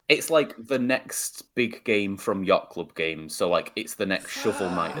 It's like the next big game from Yacht Club Games, so like it's the next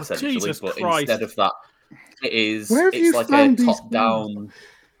Shovel Knight essentially. Jesus but Christ. instead of that, it is. Where have It's you like found a these top-down.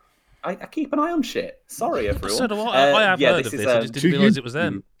 I keep an eye on shit. Sorry, everyone. So do I. I have heard of this. I just didn't realise it was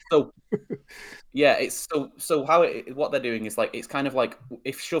them. So, yeah, it's so how what they're doing is like it's kind of like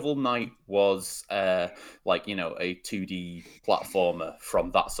if Shovel Knight was like a 2D platformer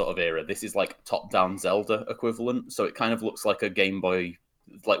from that sort of era. This is like top-down Zelda equivalent. So it kind of looks like a Game Boy,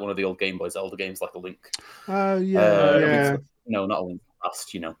 like one of the old Game Boy Zelda games, like a Link. Oh yeah. No, not a Link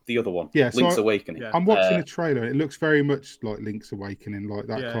Past. The other one. Yeah, Link's Awakening. I'm watching a trailer. It looks very much like Link's Awakening, like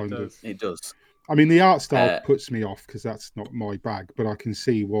that kind of. It does. I mean, the art style puts me off because that's not my bag, but I can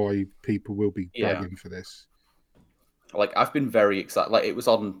see why people will be begging for this. Like, I've been very excited. Like, it was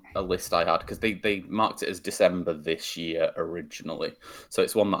on a list I had because they marked it as December this year originally. So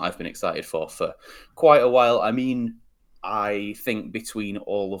it's one that I've been excited for quite a while. I mean, I think between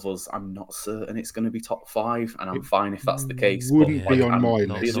all of us, I'm not certain it's going to be top 5, and I'm fine if that's the case. Wouldn't be on my list.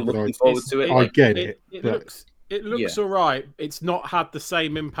 list. Really looking forward to it. I get it. It looks all right. It's not had the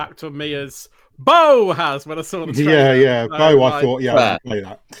same impact on me as Bo has when I saw the trailer. Yeah. Bo, I thought, I'll play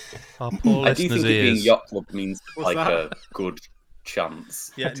that. Our poor I do think it being Yacht Club means like a good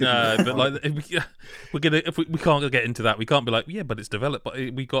chance. Yeah, no, but like if we can't get into that, we can't be like, but it's developed, but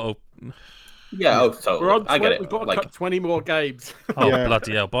we got to. Yeah, totally. I get it. We've got to cut 20 more games.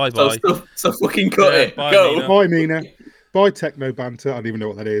 Bloody hell! Bye. So fucking cut it. Bye, Go. Mina. Bye, Mina. Bye, Techno Banter. I don't even know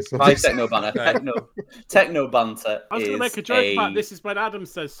what that is. Bye, Techno Banter. Techno Banter. I was going to make a joke about this. Is when Adam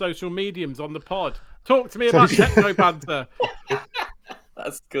says social mediums on the pod. Talk to me about Techno Banter.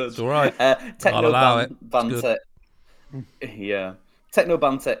 That's good. It's all right. Techno Banter. Yeah. Techno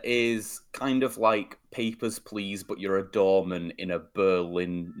Banter is kind of like Papers, Please, but you're a doorman in a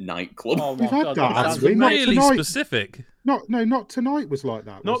Berlin nightclub. Oh We've my had God, that, That's actually. Not really tonight. specific. Not tonight was like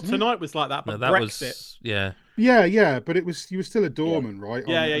that. Not wasn't tonight was like that, but No, that Brexit. was yeah. Yeah, but it was you were still a doorman, right?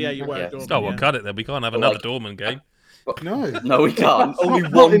 Yeah, you were a doorman. Oh, well, cut it then. We can't have another doorman game. No, we can't. Only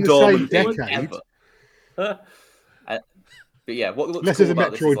not one in the doorman same game decade. ever. But yeah, what looks Unless cool there's a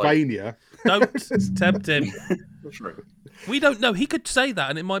about this is like, Metroidvania. Don't tempt him. True. We don't know. He could say that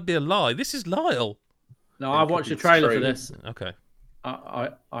and it might be a lie. This is Lyle. No, I've watched the trailer for this. Okay. I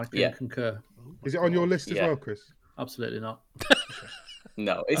can concur. Is it on your list as well, Chris? Absolutely not.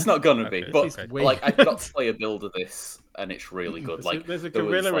 No, it's not gonna be. Okay, But okay. like, I've got to play a build of this, and it's really good. Like, There's a there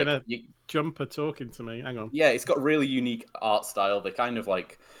was, gorilla in like, a jumper talking to me. Hang on. Yeah, it's got really unique art style. They kind of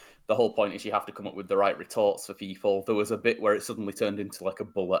like the whole point is you have to come up with the right retorts for people. There was a bit where it suddenly turned into like a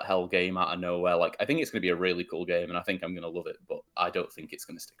bullet hell game out of nowhere. Like, I think it's going to be a really cool game, and I think I'm going to love it. But I don't think it's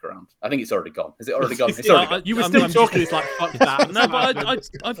going to stick around. I think it's already gone. Is it already gone? It's already gone. You were still talking. It's like fuck that. No,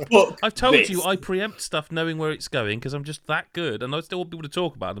 but I've told you I preempt stuff knowing where it's going because I'm just that good, and I still want people to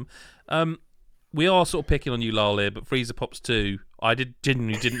talk about them. We are sort of picking on you, Lyle, here, but Freezer Pops 2, I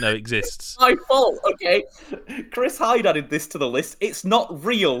genuinely didn't know exists. My fault, okay? Chris Hyde added this to the list. It's not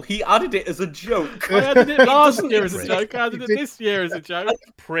real. He added it as a joke. I added it last year as a joke. I added it this year as a joke.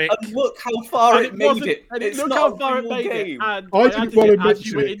 Prick. And look how far it made it. And It's look not how a far it real made game. it. And I didn't want to as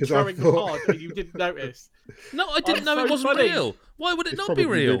you were mention it 'cause I introing the thought- pod and you didn't notice. No, I didn't I'm know so it wasn't funny. real. Why would it It's not be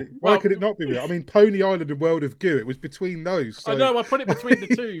probably real? really- Why could it not be real? I mean, Pony Island and World of Goo, it was between those. So... I know, I put it between the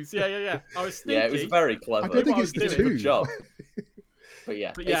twos. Yeah. I was sneaky. Yeah, it was very clever. I don't think it's the He did a good two. job. But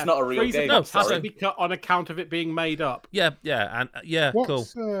yeah, it's not a real game. No, has to be cut on account of it being made up. Yeah, and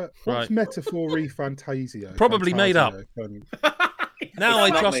what's, cool. What's Metaphor Fantasio? Probably made up. Now I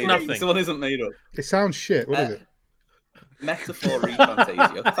trust nothing. This one isn't made up. It sounds shit. What is it? Metaphor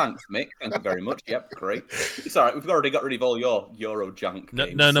Fantasio. Thanks, Mick. Thank you very much. Yep, great. It's all right. We've already got rid of all your Euro junk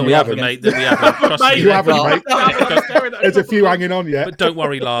games. No, we haven't, mate. We haven't. Trust me. You haven't, mate. There's a few hanging on yet. But don't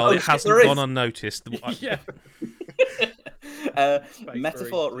worry, Lyle. It hasn't gone unnoticed. Yeah.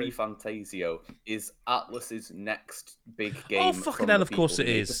 Metaphor Fantasio is Atlas's next big game. Oh, fucking hell, of course it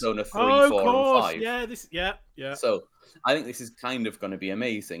is. Persona 3, Oh, 4, of course. and 5. Yeah. So I think this is kind of going to be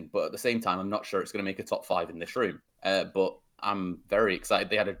amazing, but at the same time, I'm not sure it's going to make a top 5 in this room. But I'm very excited.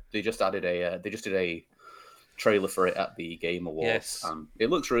 They just did a trailer for it at the Game Awards. Yes. It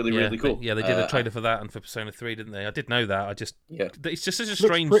looks really cool. Yeah, they did a trailer for that and for Persona 3, didn't they? I did know that. It's just such a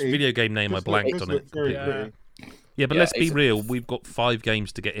strange video game name. I blanked on it. Yeah, but let's be real. We've got 5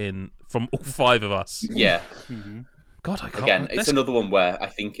 games to get in from all 5 of us. Yeah. God, I can't. Again, it's another one where I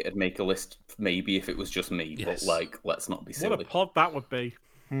think it'd make a list maybe if it was just me. Yes. But let's not be silly. What a pod that would be.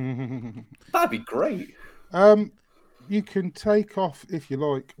 That'd be great. You can take off, if you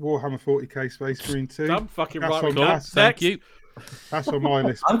like, Warhammer 40k Space Marine 2. I'm fucking That's right on with Cool. that. Thank you. That's on my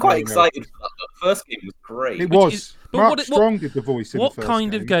list. I'm quite excited for that. The first game was great. It was. But Mark Strong did the voice in the What first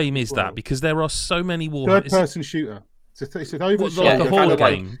kind of game is as well. that? Because there are so many Warhammer. Third-person shooter. It's an over Like a horde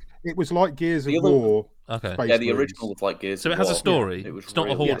game. It was like Gears of The other- War. Okay. Space Yeah, the Marines. original was like Gears. So it of has a War. story. It was It's not a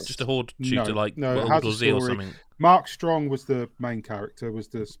really horde, good. it's just a horde shooter like no, it World has War a Z or story. something. Mark Strong was the main character. Was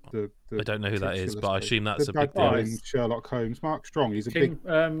the I don't know who that is, titular but I space- assume that's the a big bad guy deal. in Sherlock Holmes. Mark Strong. He's a big.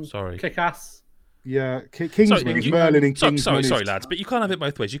 Sorry. Kick-ass. Yeah, Kingsman. He's you- Merlin in Kingsman. Sorry, lads, but you can't have it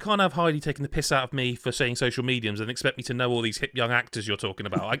both ways. You can't have Heidi taking the piss out of me for saying social mediums and expect me to know all these hip young actors you're talking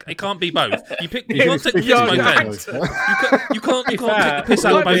about. It can't be both. You can't take the piss young both ends. You can't take the piss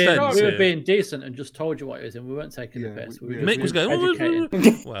out of both ends. We were here. being decent and just told you what it is, and we weren't taking the piss. We were Mick was going.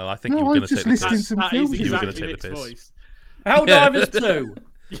 educated. Well, I think No, you were I'm going to just take the listening piss. some That films. is You were gonna exactly take the Mick's piss. voice. Helldivers 2.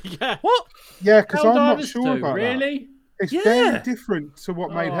 Yeah. What? Yeah, because I'm not Helldivers sure 2, about that. really? It's Yeah. very different to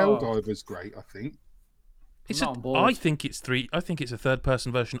what made Oh. Helldivers great, I think. It's I'm not on board. I think it's a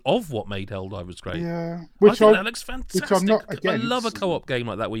third-person version of what made Helldivers great. Yeah, I think that looks fantastic. I'm not I against. love a co-op game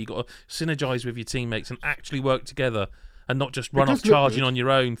like that where you got to synergize with your teammates and actually work together and not just run does off look charging good. on your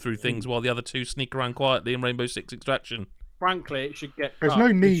own through things while the other two sneak around quietly in Rainbow Six Extraction. Frankly, it should get. There's cut no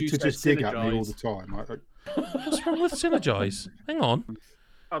because need you to said just dig at me all the synergise. time. What's wrong with synergize? Hang on.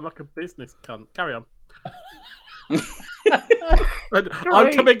 I'm like a business cunt. Carry on.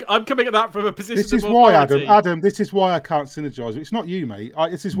 I'm coming at that from a position. This is of why, authority. Adam. This is why I can't synergize. It's not you, mate.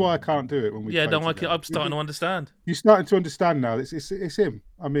 This is why I can't do it when we. Yeah, play no, together. I'm starting to understand. You're starting to understand now. It's him.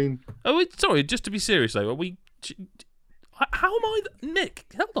 I mean, Sorry, just to be serious though, are we? How am I, Nick?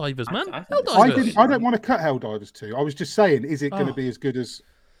 Helldivers, man. I think Helldivers. I don't want to cut Helldivers 2. I was just saying, is it going to Oh. be as good as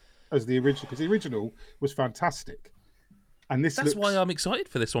the original? Because the original was fantastic, and this. That's looks, why I'm excited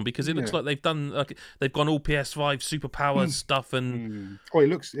for this one because it looks Yeah. like they've gone all PS5 superpower stuff and Oh, it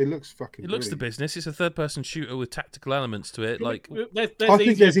looks fucking. it looks the brilliant. business. It's a third-person shooter with tactical elements to it. Like I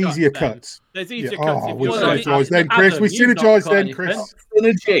think there's easier then. cuts. There's easier Yeah. cuts. Oh, if we you Well, want to- synergise then, Chris. Adam, We you've not synergise got then, anything. Chris.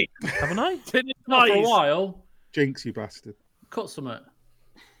 Synergy. haven't I? Not for a Nice. while. Jinx, you bastard. Cut some it.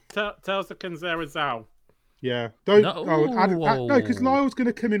 Tells the Kanzera Zhao. Yeah, don't. No, No, because Lyle's going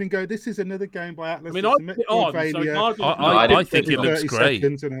to come in and go. This is another game by Atlas. I mean, it's I a put it on, so Metroidvania." Margaret- I I didn't think it think looks 30 great.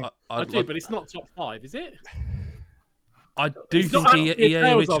 seconds, innit? I do, but it's not top 5, is it? I do It's not think actually a EA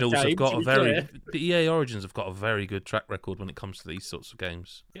Tales of Originals have game, got to a be very clear. the EA Origins have got a very good track record when it comes to these sorts of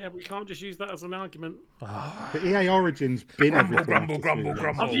games. Yeah, but we can't just use that as an argument. The EA Origins bin everything. grumble, after grumble, 3 years.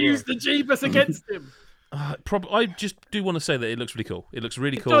 grumble. I've used the Jeebus against him. I just do want to say that it looks really cool. It looks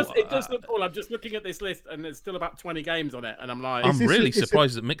really It cool. does look cool. I'm just looking at this list, and there's still about 20 games on it, and I'm like, I'm this really it's a-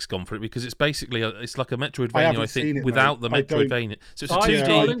 surprised that Mick's gone for it because it's basically it's like a Metroidvania. haven't I seen think it, without mate. the I don't- Metroidvania. So it's a Side 2D.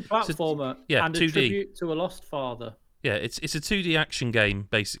 scrolling it's a- platformer yeah, and 2D. a tribute to a lost father. Yeah, it's a 2D action game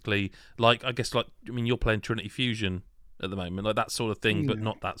basically. Like I guess you're playing Trinity Fusion at the moment, like that sort of thing, but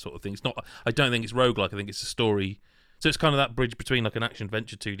not that sort of thing. It's not. I don't think it's roguelike. I think it's a story. So it's kind of that bridge between like an action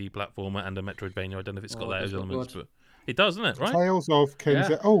adventure 2D platformer and a Metroidvania. I don't know if it's got those does look elements, good. but it does, doesn't it? Right? Tales of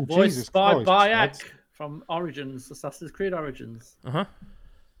Kenza. Yeah. Oh, Voiced Jesus by Christ. Bayek from Origins, Assassin's Creed Origins. Uh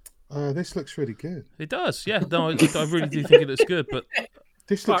huh. This looks really good. It does. Yeah. No, I really do think it looks good, but.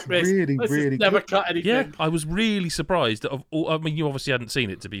 This fuck looks this. really, Let's just really never good. cut anything. Yeah, I was really surprised. I mean, you obviously hadn't seen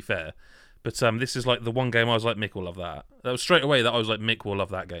it, to be fair, but this is like the one game I was like, Mick will love that. That was straight away that I was like, Mick will love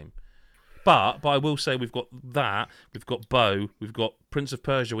that game. But I will say we've got that, we've got Bow, we've got Prince of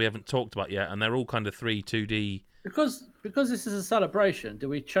Persia we haven't talked about yet, and they're all kind of 2D Because this is a celebration, do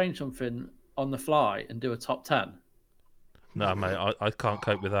we change something on the fly and do a top 10? No, mate, I can't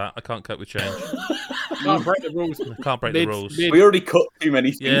cope with that. I can't cope with change. Can't break the rules. I can't break the rules. We already cut too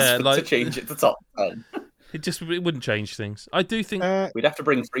many things Yeah, to change it to top 10. It wouldn't change things. I do think we'd have to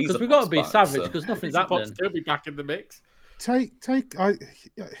bring freezer. Because we've got to be back, savage so. because nothing's Pops happening. still be back in the mix.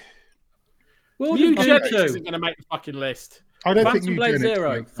 We'll do Eugenics 2. isn't going to make the fucking list. I don't Phantom think Blade eugenics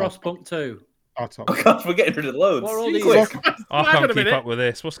 0, make that. Frostpunk 2. Oh gosh, we're getting rid of loads. What are all these? Quick. I Hang on can't a keep minute. up with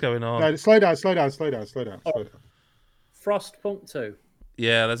this. What's going on? No, slow down. Frostpunk 2.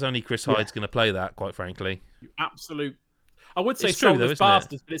 Yeah, there's only Chris Hyde's going to play that, quite frankly. You absolute. I would say It's true, though, soulless isn't it?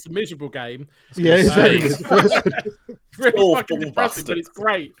 bastards, but it's a miserable game. Yeah, say. exactly. It's the first one. It's really Oh, fucking full depressing, but bastards. it's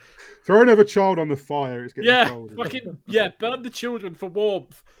great. Throw another child on the fire. It's getting Yeah, cold. burn the children for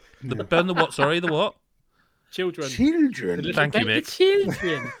warmth. Burn the what? Sorry, the what? Children. Children. Thank you, Mick. The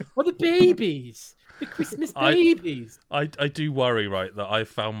children. Or the babies. The Christmas babies. I do worry, right, that I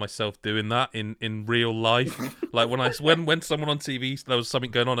found myself doing that in real life. Like when someone on TV, there was something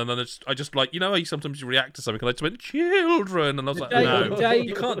going on, and then I just like, you know how you sometimes react to something, and I just went, children, and I was like, no,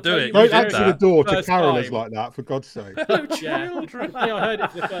 you can't do it. You Don't did answer the that. door to First carolers time. like that, for God's sake. Children. I heard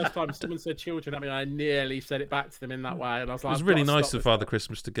it for the first time. Someone said children. I mean, I nearly said it back to them in that way, and I was It like, was I've really got to nice stop of this Father now.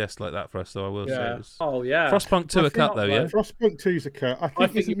 Christmas to guest like that for us, though, I will say. Yeah. It was... Oh, yeah. Frostpunk 2 a cut, though, yeah? Frostpunk 2's a cut. I I think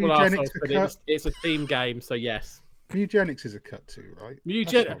think isn't you will eugenics arsehole, a but cut? it's a team game, so yes. Eugenics is a cut too, right?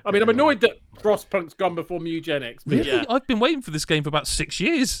 I mean, I'm annoyed that Frostpunk's gone before Eugenics, but Really? yeah. I've been waiting for this game for about 6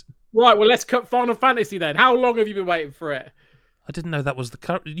 years. Right, well, let's cut Final Fantasy then. How long have you been waiting for it? I didn't know that was the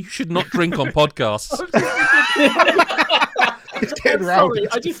cut. You should not drink on podcasts. It's getting Sorry, rowdy.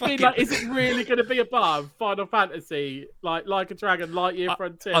 I just mean, like, is it really going to be above Final Fantasy, like a Dragon, Lightyear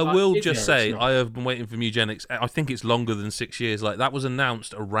Frontier? I Like, will is just it? say, not. I have been waiting for Eugenics. I think it's longer than 6 years. Like, that was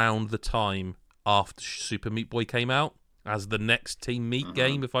announced around the time after Super Meat Boy came out as the next Team Meat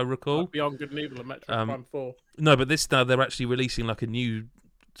game, if I recall. Beyond Good and Evil and Metroid Prime 4. No, but this now they're actually releasing like a new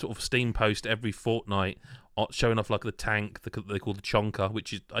sort of Steam post every fortnight, showing off like the tank they call the Chonka,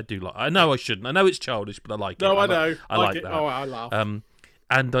 which is I do like. I know I shouldn't. I know it's childish, but I like it. No, I know. I like it. that. Oh, I laugh.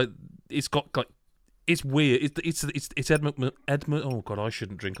 And it's got like it's weird. It's Edmund. Oh God, I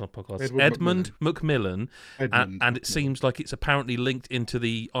shouldn't drink on podcasts. Edmund Macmillan, and it seems like it's apparently linked into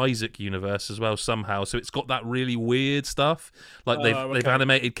the Isaac universe as well somehow. So it's got that really weird stuff. Like they've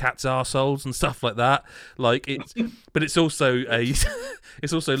animated cats' arseholes and stuff like that. Like it's, but it's also a.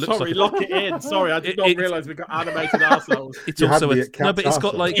 It's also looks Sorry, like lock it in. Sorry, I did not realise we got animated assholes. It's also had no, but it's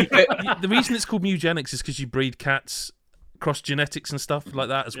got arsehole. like the reason it's called Eugenics is because you breed cats, cross genetics and stuff like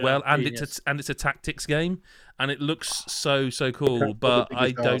that as well, and it's a tactics game, and it looks so cool. But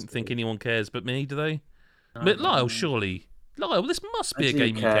I don't think anyone cares. But me, do they? But Lyle, surely, this must be a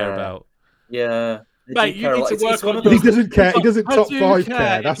game you care about. Yeah. Mate, you need to work on But he doesn't care. He doesn't I top do five care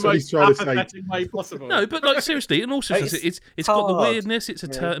care. in That's the what he's most trying to say. apathetic way possible. No, but like seriously, and also it's got the hard. weirdness. It's a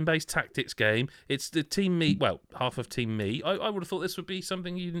turn-based tactics game. It's the Team Meat. Well, half of Team Meat. I would have thought this would be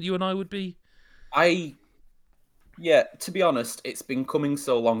something you and I would be. Yeah, to be honest, it's been coming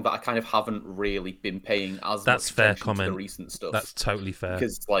so long that I kind of haven't really been paying as That's much fair attention comment. to the recent stuff. That's totally fair.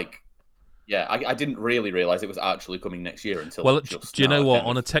 Because, like, yeah, I didn't really realise it was actually coming next year until. Well, just do you now, know what? kind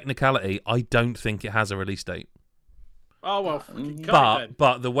On a of. technicality, I don't think it has a release date. Oh well, fucking cut it then.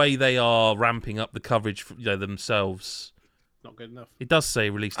 But the way they are ramping up the coverage, themselves, Not good enough. it does say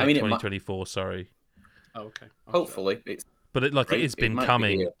release date I mean, 2024. Sorry, Oh, okay. I'm Hopefully, it's. but it Right, has it been might be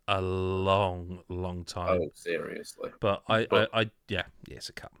coming here. a long time. Oh, seriously. But I yeah, it's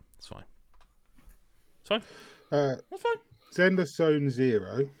a cut. It's fine. It's fine. It's fine. Zender Zone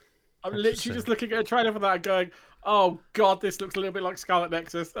Zero. I'm literally just looking at a trailer for that and going, "Oh God, this looks a little bit like Scarlet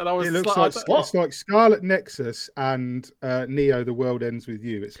Nexus." And I was It looks it's like Scarlet Nexus and Neo: The World Ends with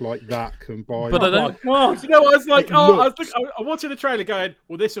You. It's like that combined. But I don't. God, you know, I was like, It looks- I'm watching the trailer going,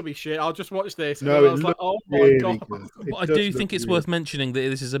 "Well, this will be shit. I'll just watch this." And No, then I it was like, looks "Oh my really God." good. But I do think it's worth mentioning that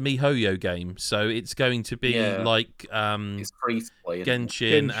this is a MiHoYo game, so it's going to be like It's free to play. isn't it?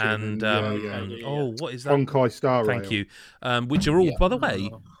 Genshin Genshin and and, oh, what is that? Honkai Star Rail. Thank you. Which are all, by the way,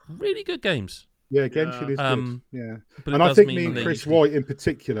 really good games. Yeah, Genshin is Um, good. Yeah, But and it I does think mean me and that Chris you can- White in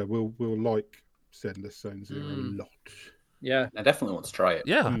particular will like Zender Zone Zero a lot. Yeah. I definitely want to try it.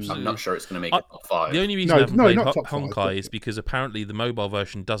 Yeah, I'm absolutely. not sure it's going to make it top 5. The only reason No, I haven't no, played not top five, Honkai but- is because apparently the mobile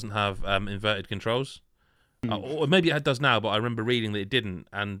version doesn't have inverted controls. Or maybe it does now, but I remember reading that it didn't,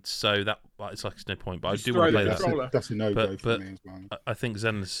 and so it's like it's no point. But I do want to play the that. controller. That's a no-go But- for me as well. I think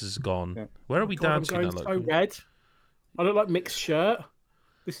Zenless is gone. Yeah. Where are we God, I'm dancing now? going so Look? red. I look like mixed shirt.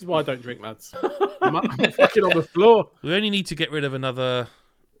 This is why I don't drink, lads. I'm fucking on the floor. We only need to get rid of another,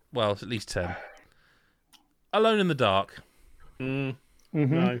 well, at least 10. Alone in the Dark. No.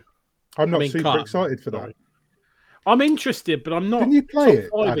 I'm not super excited for that. I'm interested, but I'm not. Didn't you play it,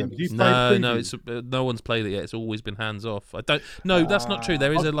 Adam? Did you play no, it's no one's played it yet. It's always been hands off. I don't. No, that's not true.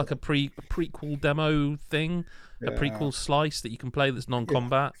 There is a prequel demo thing, a prequel slice that you can play that's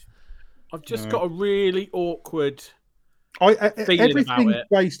non-combat. I've just got a really awkward. Everything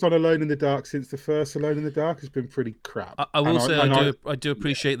based on Alone in the Dark since the first Alone in the Dark has been pretty crap. I will say I do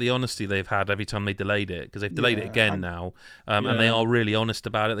appreciate the honesty they've had every time they delayed it, because they've delayed it again now, and they are really honest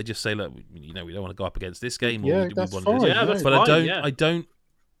about it. They just say, look, we don't want to go up against this game. That's fine. But I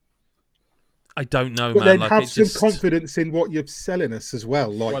don't know, but man. Then have some confidence in what you're selling us as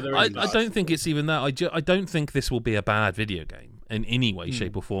well. I don't think it's even that. I don't think this will be a bad video game in any way,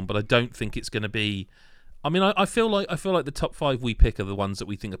 shape, or form. But I don't think it's going to be. I mean, I feel like the top 5 we pick are the ones that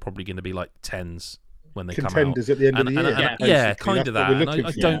we think are probably going to be like 10s when they come out. Contenders at the end of the year. Yeah, kind of that. And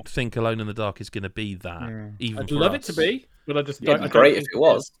I don't think Alone in the Dark is going to be that. Yeah. Even I'd love it to be, but I just don't. It'd be great if it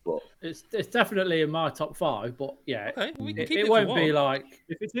was. But... It's definitely in my top 5, but yeah, okay, it won't be like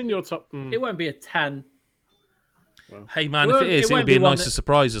if it's in your top. It won't be a 10. Well, hey man, if it is, it'll be a nicer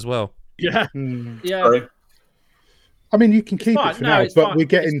surprise as well. Yeah, yeah. Sorry. I mean, you can keep it for now, but we're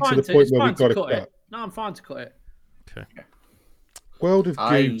getting to the point where we've got to cut it. No, I'm fine to cut it. Okay. World of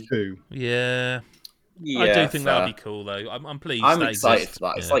Goo 2. Yeah, I do think that would be cool though. I'm pleased. I'm excited for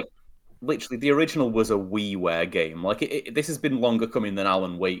that. It's like literally the original was a WiiWare game. Like this has been longer coming than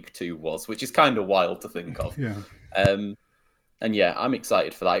Alan Wake 2 was, which is kind of wild to think of. Yeah. And yeah, I'm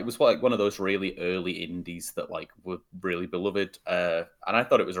excited for that. It was like one of those really early indies that like were really beloved, and I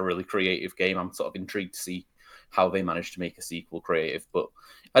thought it was a really creative game. I'm sort of intrigued to see how they managed to make a sequel creative, but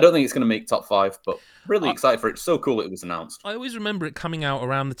I don't think it's going to make top 5, but really excited for it. It's so cool it was announced. I always remember it coming out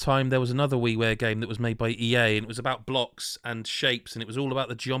around the time there was another WiiWare game that was made by EA, and it was about blocks and shapes, and it was all about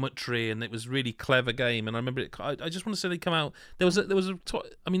the geometry, and it was a really clever game. And I remember it. I just want to say they come out.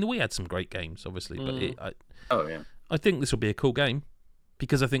 I mean, we had some great games, obviously, but I think this will be a cool game.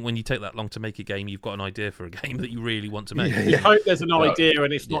 Because I think when you take that long to make a game, you've got an idea for a game that you really want to make. You hope there's an idea,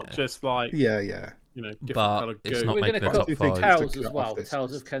 and it's not just like different but it's not making the top 5. Tales as well.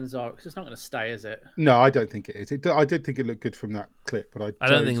 Tales of Kenzar, because it's not going to stay, is it? No, I don't think it is. I did think it looked good from that clip, but I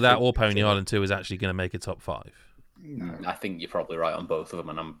don't think that or Pony Island 2 is actually going to make a top 5. No. I think you're probably right on both of them,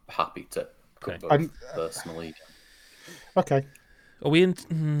 and I'm happy to cut both personally. Okay. Are we in?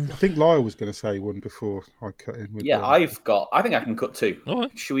 I think Lyle was going to say one before I cut in. With I think I can cut 2. All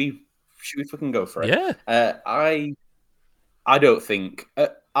right. Should we fucking go for it? Yeah. I don't think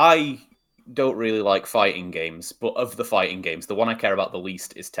I don't really like fighting games, but of the fighting games, the one I care about the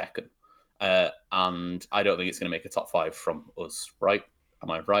least is Tekken, and I don't think it's going to make a top 5 from us. Right? Am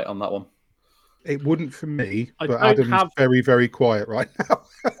I right on that one? It wouldn't for me, but Adam is very, very quiet right now.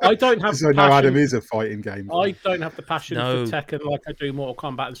 I don't have. I know Adam is a fighting game. I don't have the passion for Tekken like I do Mortal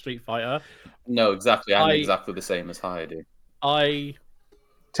Kombat and Street Fighter. No, exactly. I'm exactly the same as Heidi. I'm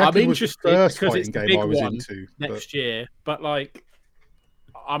interested because it's the game big I was one into next year, but like,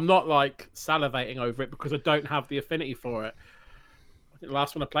 I'm not like salivating over it because I don't have the affinity for it. I think the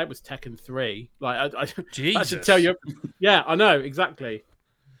last one I played was Tekken 3. Like, I should tell you. Yeah, I know exactly.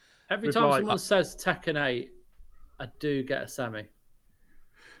 Every time someone says Tekken 8, I do get a semi.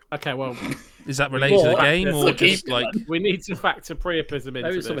 Okay, well, is that related to the game or just like we need to factor priapism into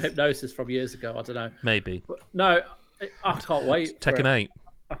maybe some hypnosis from years ago? I don't know. Maybe. But no, I can't wait. Tekken 8.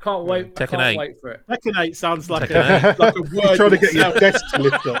 I can't wait. Tekken 8. I can't wait for it. Tekken 8 sounds like Tekken a word. You're trying to get your desk to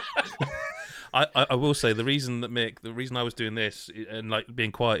lift up. I will say the reason I was doing this and like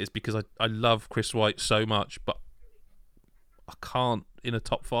being quiet is because I love Chris White so much, but I can't in a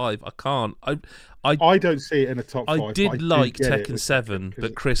top 5. I can't. I don't see it in a top 5. I did like Tekken 7,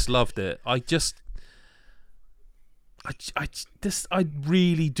 but Chris loved it. I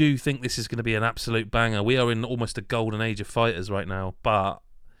really do think this is going to be an absolute banger. We are in almost a golden age of fighters right now, but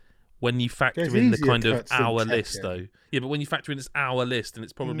when you factor in the kind of hour list, though, but when you factor in this hour list, and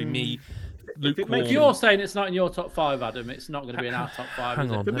it's probably me. If you're saying it's not in your top 5, Adam, it's not going to be in our top 5.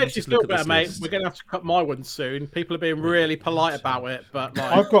 Hang on, it makes you feel better, mate. We're going to have to cut my one soon. People are being really polite about it, but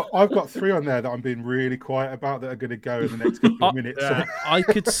like... I've got 3 on there that I'm being really quiet about that are going to go in the next couple of minutes. Yeah. I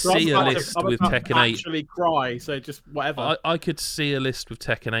could see a list with Tekken 8. Actually, cry. So just whatever. I could see a list with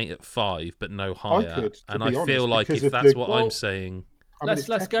Tekken 8 at 5, but no higher. I feel like if that's that's what I'm saying, let's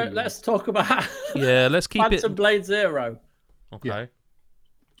go. Let's talk about. Let's keep Phantom Blade Zero. Okay. Yeah.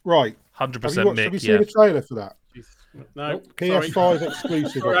 Right. 100% Mick. Have you seen the trailer for that? No. PS5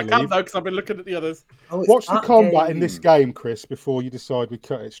 exclusive. I can't though because I've been looking at the others. Watch the combat in this game, Chris, before you decide we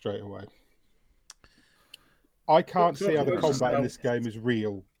cut it straight away. I can't see how the combat in this game is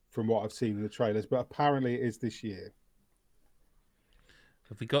real from what I've seen in the trailers, but apparently it is this year.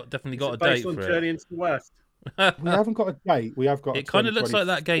 Have we definitely got a date based on for Journey it? into the West? We haven't got a date. We have got. It kind of looks like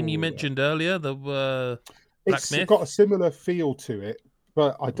that game you 2024 mentioned earlier, the Black It's Myth. got a similar feel to it,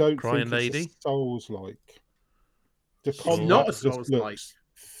 but I don't Crying think Lady? it's Souls-like. The It's combat not a just Souls-like. looks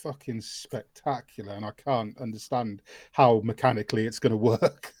fucking spectacular, and I can't understand how mechanically it's going to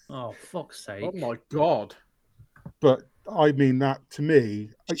work. Oh, fuck's sake. Oh my god. But I mean, that to me,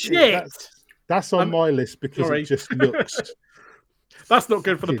 Shit! that's on my list because sorry. it just looks. That's not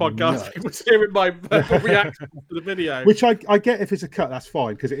good for the Fucking podcast. nuts. People's hearing my reaction to the video. Which I get if it's a cut, that's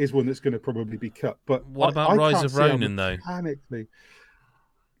fine because it is one that's going to probably be cut. But What about I Rise can't of see how Ronin, though? mechanically.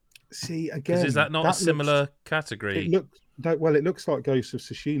 See again, Because is that not a looks- similar It category? looks like Ghost of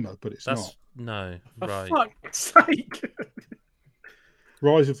Tsushima, but it's That's not. no, For right. fuck's sake.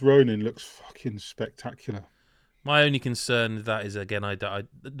 Rise of Ronin looks fucking spectacular. My only concern with that is again, I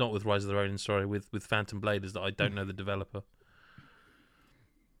not with Rise of the Ronin, sorry, with Phantom Blade is that I don't know the developer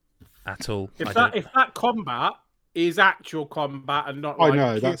at all. If that combat is actual combat and not like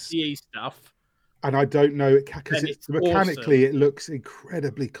QTE stuff, and I don't know it because it's mechanically awesome. it looks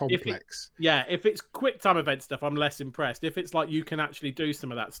incredibly complex, if it's quick time event stuff, I'm less impressed. If it's like you can actually do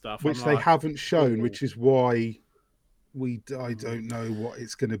some of that stuff, which I'm they like, haven't shown, ooh. which is why I don't know what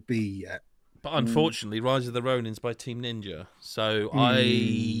it's going to be yet. But unfortunately, Rise of the Ronin's by Team Ninja, so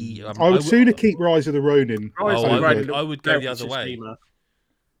I would sooner keep Rise of the Ronin. I would go the other way. Tsushima.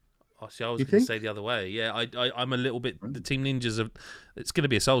 Oh, see, I was going to say the other way. Yeah, I'm a little bit. The Team Ninjas of. It's going to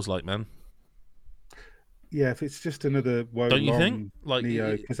be a Souls-like, man. Yeah, if it's just another don't you think? Like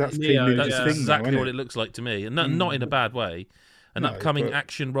Neo, because that's Neo, Team Ninja's that's thing exactly now, what it looks like to me, and not in a bad way. An upcoming but-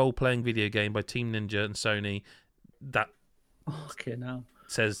 action role-playing video game by Team Ninja and Sony that Okay, now.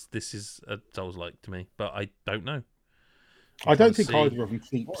 says this is a Souls-like to me, but I don't know. I don't can't think see. either of them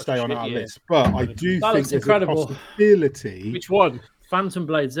stay on shit our year. list, but I do That think looks there's incredible. a possibility. Which one? Phantom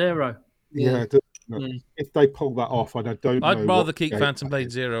Blade Zero. Yeah, if they pull that off, I don't know. I'd rather what keep game Phantom that Blade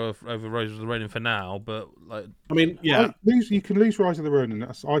is. Zero over Rise of the Ronin for now, but like, I mean, yeah. You can lose Rise of the Ronin.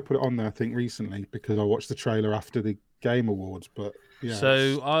 I put it on there, I think, recently because I watched the trailer after the Game Awards. But yeah,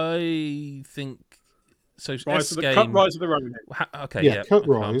 so I think so. Rise of the Ronin. Okay, Yeah, cut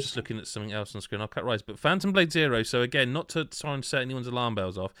okay, I'm Rise. just looking at something else on the screen. I'll cut Rise, but Phantom Blade Zero. So again, not to try and set anyone's alarm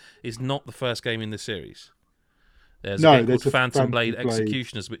bells off, is not the first game in the series. There's a game called Phantom Blade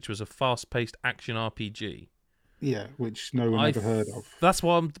Executioners, which was a fast-paced action RPG. Yeah, which no one ever heard of. That's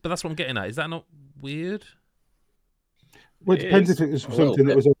what I'm getting at. Is that not weird? Well, it depends if it was something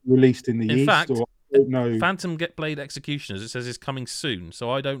that was released in the In East fact, or I don't know. Phantom Blade Executioners, it says it's coming soon, so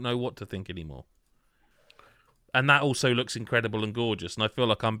I don't know what to think anymore. And that also looks incredible and gorgeous, and I feel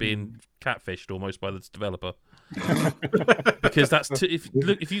like I'm being catfished almost by the developer. Because that's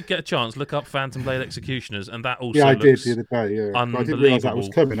if you get a chance, look up Phantom Blade Executioners, and that also I did looks the other day. Yeah, I didn't unbelievable. realize that was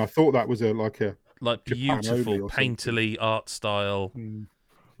coming. I thought that was like beautiful, Japan only or painterly art style.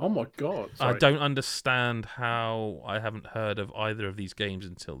 Oh my god! I don't understand how I haven't heard of either of these games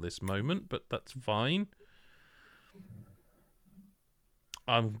until this moment, but that's fine.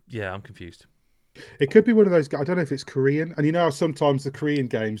 I'm confused. It could be one of those. I don't know if it's Korean, and you know how sometimes the Korean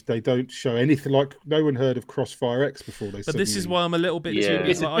games they don't show anything. Like no one heard of Crossfire X before they. But this is why I'm a little bit. Yeah.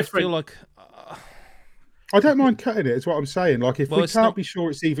 Too, I feel like. I don't mind cutting it. Is what I'm saying. Like if we it's can't not- be sure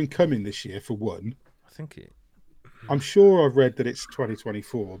it's even coming this year for one, I think it. I'm sure I've read that it's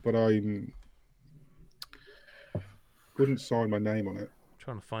 2024, but I wouldn't sign my name on it. I'm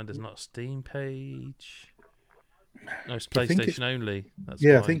trying to find. There's not a Steam page. No, it's I think PlayStation only. That's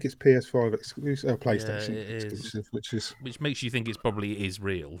Yeah, fine. I think it's PS5 exclusive, PlayStation it is. exclusive, Which makes you think it's probably is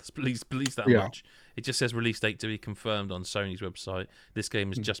real. At least that Yeah. much. It just says release date to be confirmed on Sony's website. This game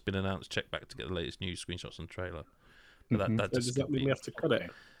has just been announced. Check back to get the latest news, screenshots, and trailer. But that Does just that could mean be. we have to cut it?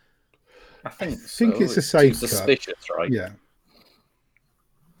 I think it's a It's safe too cut. suspicious, right? Yeah.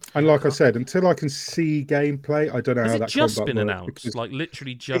 And like I said, until I can see gameplay, I don't know Has how it that just combat been works, announced? because- Like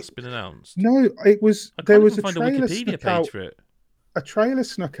literally just been announced? No, it was. I There can't was even a find a trailer Wikipedia snuck page out. for it. A trailer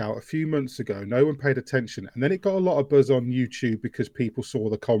snuck out a few months ago. No one paid attention, and then it got a lot of buzz on YouTube because people saw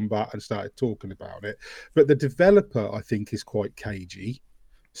the combat and started talking about it. But the developer, I think, is quite cagey.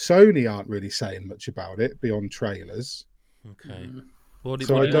 Sony aren't really saying much about it beyond trailers. Okay. What do,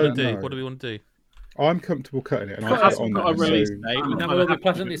 So what I do you want don't to do? know. What do we want to do? I'm comfortable cutting it, and It I'll put it hasn't on got there. a release So date. And we'll be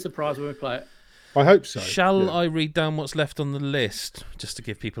pleasantly surprised when we play it. I hope so. Shall yeah. I read down what's left on the list just to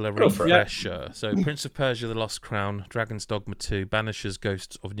give people a Go for it. refresher? So, Prince of Persia: The Lost Crown, Dragon's Dogma 2, Banisher's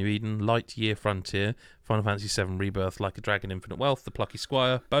Ghosts of New Eden, Lightyear Frontier, Final Fantasy VII Rebirth, Like a Dragon, Infinite Wealth, The Plucky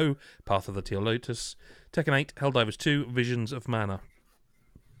Squire, Bow, Path of the Teal Lotus, Tekken 8, Helldivers 2, Visions of Mana.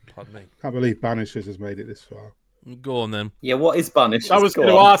 Pardon me. Can't believe Banishers has made it this far. Go on then. Yeah, what is Banished? I was going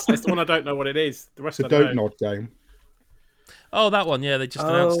to ask. It's the one I don't know what it is. The rest It's a I Don't know. Nod game. Oh, that one. Yeah, they just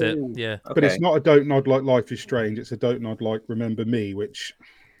announced it. Yeah. Okay. But it's not a Don't Nod like Life is Strange. It's a Don't Nod like Remember Me, which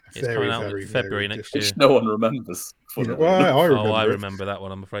It's coming out in February next year. Which no one remembers. Yeah, well, I remember. I it. remember that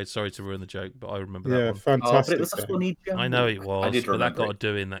one. I'm afraid. Sorry to ruin the joke, but I remember that one. Fantastic. But it was a game. funny game. I know it was, I did but that remember got a it.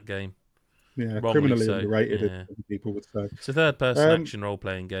 do in that game. Yeah, Wrongly criminally so, underrated, yeah. as people would say. It's a third-person action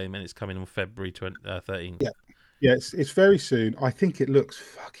role-playing game, and it's coming on February 13th. Yeah. Yeah, it's very soon. I think it looks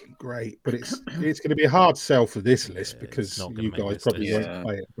fucking great, but it's going to be a hard sell for this list because not gonna you make guys this probably list. won't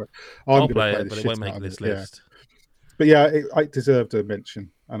play it. But I'll I'm going to play play it, the but it shit won't make out of this it, yeah. list. But yeah, it deserved a mention,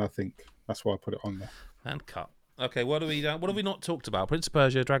 and I think that's why I put it on there. And cut. Okay, what have we not talked about? Prince of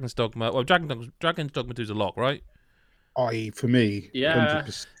Persia, Dragon's Dogma. Well, Dragon's Dogma 2 is a lock, right? For me, Yeah.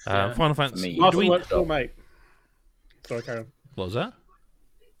 100%. Final Fantasy. me. Masterworks all, mate. Sorry, Karen. What was that?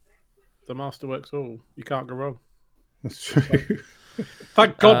 The Masterworks all. You can't go wrong. That's true.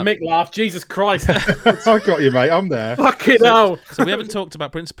 Thank God Mick laughed. Jesus Christ. I got you, mate. I'm there. Fucking hell. So we haven't talked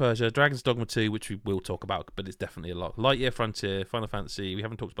about Prince of Persia, Dragon's Dogma 2, which we will talk about, but it's definitely a lock. Lightyear Frontier, Final Fantasy. We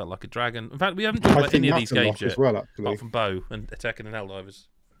haven't talked about Like a Dragon. In fact, we haven't talked I about think any of that's these a games lock yet, as well, actually. apart from Bow and Tekken and Helldivers.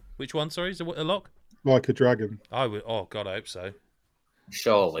 Which one? Sorry, is it a lock? Like a Dragon. I would. Oh God, I hope so.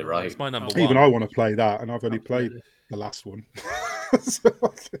 Surely, right? It's my number Even one. I want to play that, and I've only played the last one. So,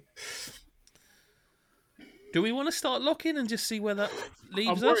 Do we want to start locking and just see where that I'm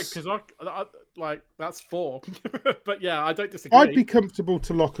leaves worried us? because that's 4. But yeah, I don't disagree. I'd be comfortable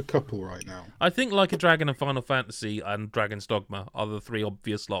to lock a couple right now. I think Like a Dragon and Final Fantasy and Dragon's Dogma are the three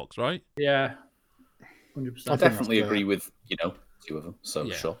obvious locks, right? Yeah. 100%. I think definitely that's agree with, 2 of them, so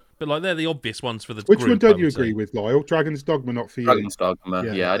Yeah. sure. But like they're the obvious ones for the Which group, one don't I you would say. agree with, Lyle? Dragon's Dogma, not for you. Dragon's Dogma,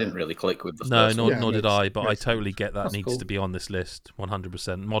 Yeah. I didn't really click with the No, first nor, one. Yeah, nor did makes- I, but I makes totally get that That's needs cool. to be on this list,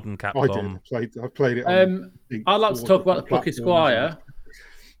 100%. Modern I Capcom. did. I've played it. On, I'd like to talk about the Plucky platforms. Squire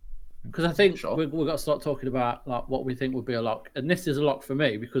because I think Sure. we've got to start talking about like what we think would be a lock, and this is a lock for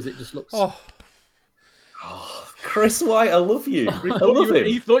me because it just looks. Oh, Oh, Chris White, I love you. I love You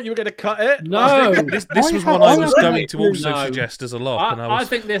him. thought you were going to cut it? No, this was one I was going to also suggest as a lock, and I I was.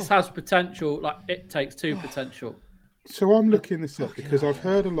 think this has potential. Like It Takes Two potential. So I'm looking this up because I've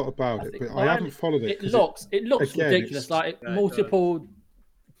heard a lot about it, think but I haven't followed it. It 'cause looks again, ridiculous. it's- Like Yeah, it multiple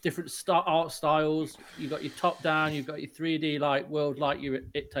different art styles. You got your top down. You've got your 3D like world like your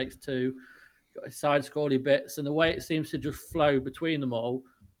It Takes Two. You've got your side scrolly bits, and the way it seems to just flow between them all,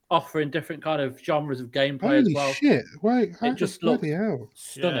 offering different kind of genres of gameplay as Holy well. shit! Wait, It just looks bloody hell.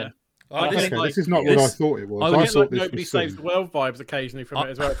 stunning. Oh, I this- think, Okay, like, this is not this- what I thought it was. I I get thought like this Nobody was Saves soon. the World vibes occasionally from it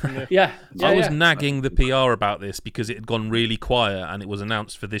as well. From the... Yeah, I was yeah. nagging the PR about this because it had gone really quiet and it was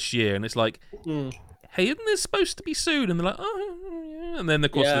announced for this year, and it's like, hey, isn't this supposed to be soon? And they're like, oh, yeah. And then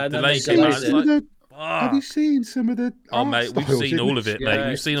of course Yeah, the and then delay they came delayed out. It's it. like, Have you seen some of the? oh art mate, we've styles seen in all of this? it, mate. Yeah,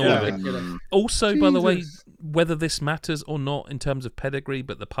 We've seen it's all of it. ridiculous. Also, by the way, Jesus. whether this matters or not in terms of pedigree,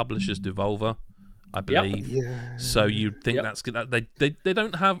 but the publisher's Devolver, I believe. Yeah. So you'd think Yep. that's good. They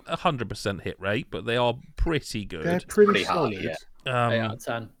don't have 100% hit rate, but they are pretty good. They're pretty Pretty high, solid. yeah. 8 out of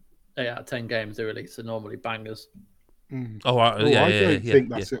 10. 8 out of 10 games they release are normally bangers. Mm. Oh, Oh, yeah, I yeah, don't yeah, think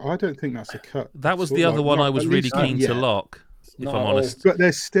yeah. that's. I don't think that's a cut. That was Sort the of other like, one not- I was at really least not keen to yet. lock, if Not I'm at honest. But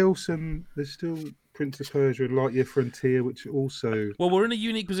there's still Prince of Persia and Lightyear Frontier, which also. Well, we're in a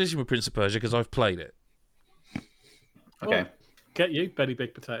unique position with Prince of Persia because I've played it. Okay. Get you, Benny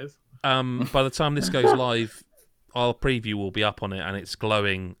Big Potatoes. By the time this goes live, our preview will be up on it, and it's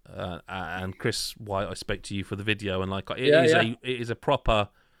glowing. And Chris White, I spoke to you for the video, and like it is a proper.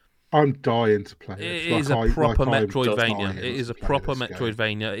 I'm dying to play it. It is a proper Metroidvania. It is a proper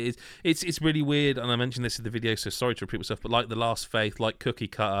Metroidvania. Metroidvania. It's really weird, and I mentioned this in the video, so sorry to repeat myself. But like The Last Faith, like Cookie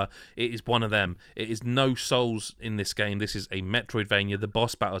Cutter, it is one of them. It is no souls in this game. This is a Metroidvania. The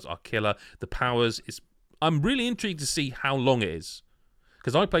boss battles are killer. The powers is. I'm really intrigued to see how long it is,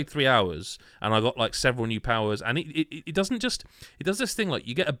 because I played 3 hours and I got like several new powers, and it doesn't just it does this thing like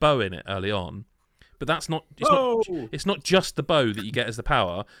you get a bow in it early on. But that's not it's not just the bow that you get as the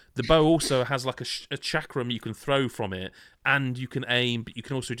power. The bow also has like a chakram you can throw from it, and you can aim, but you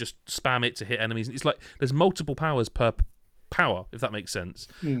can also just spam it to hit enemies. It's like there's multiple powers per power, if that makes sense.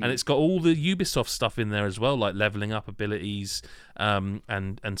 And it's got all the Ubisoft stuff in there as well, like leveling up abilities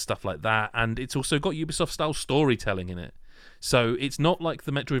and stuff like that. And it's also got Ubisoft style storytelling in it. So it's not like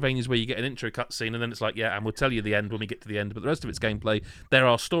the Metroidvanias where you get an intro cutscene and then it's like, yeah, and we'll tell you the end when we get to the end. But the rest of it's gameplay. There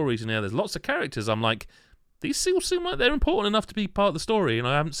are stories in there. There's lots of characters. I'm like, these all seem like they're important enough to be part of the story, and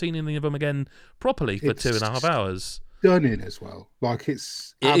I haven't seen any of them again properly for It's 2.5 hours. Stunning as well. Like it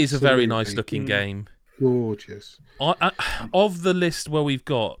is a very nice looking game. gorgeous. Of the list where we've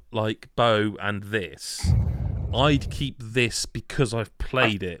got like Bow and this, I'd keep this because I've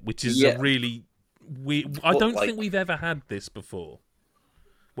played it, which is a really weird. I don't think we've ever had this before,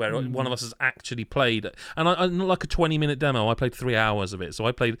 where one of us has actually played it. And not like a 20-minute demo. I played 3 hours of it, so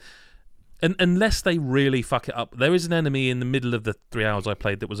I played. And unless they really fuck it up, there is an enemy in the middle of the 3 hours I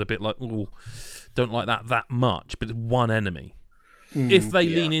played that was a bit like, oh, don't like that much, but it's one enemy. If they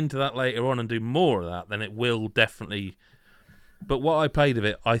lean into that later on and do more of that, then it will definitely. But what I played of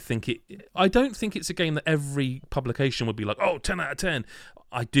it, I don't think it's a game that every publication would be like, oh, 10 out of 10.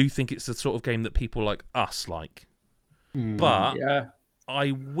 I do think it's the sort of game that people like us like. But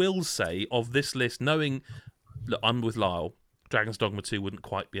I will say, of this list, knowing, look, I'm with Lyle, Dragon's Dogma 2 wouldn't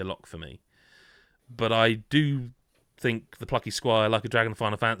quite be a lock for me. But I do think the Plucky Squire, like a Dragon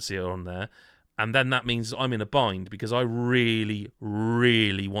Final Fantasy, are on there. And then that means I'm in a bind because I really,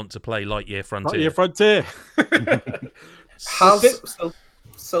 really want to play Lightyear Frontier. Lightyear Frontier.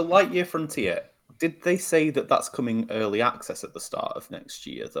 So Lightyear Frontier, did they say that that's coming early access at the start of next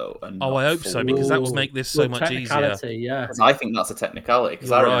year, though? And I hope so, because that will make this so much easier. Yeah. I think that's a technicality,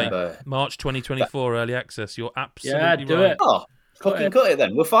 because I remember... March 2024 early access, you're absolutely right. It. Oh, cut it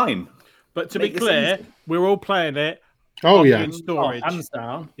then, we're fine. But to be clear, we're all playing it. Oh, yeah. In storage. Hands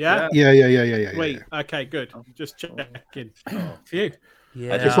down. Yeah? Yeah. Wait, okay, good. Just checking. Phew.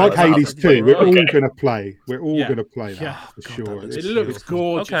 Yeah, it's like Hades 2. We're all going to play. We're all going to play that for sure. It looks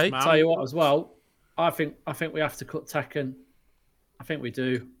gorgeous, okay. man. Tell you what, as well, I think we have to cut Tekken. I think we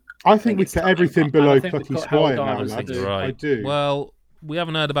do. I think we cut everything below Plucky Squire now, Helldivers lads. Right. I do. Well, we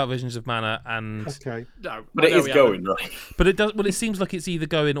haven't heard about Visions of Mana, and No, but it is going, right? but it does. Well, it seems like it's either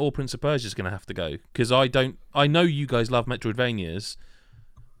going or Prince of Persia's going to have to go, because I know you guys love Metroidvanias.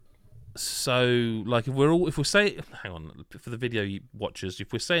 So, like, if we're saying, hang on, for the video watchers,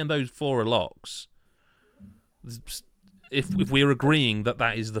 if we're saying those 4 are locks, if we're agreeing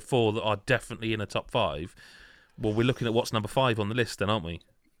that is the 4 that are definitely in a top 5, well, we're looking at what's number 5 on the list, then, aren't we?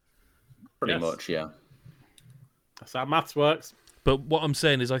 Pretty much, yeah. That's how maths works. But what I'm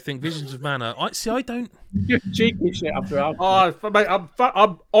saying is, I think Visions of Mana. I don't. You're cheeky shit after all. Oh, mate,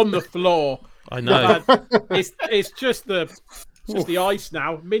 I'm on the floor. I know. It's just the ice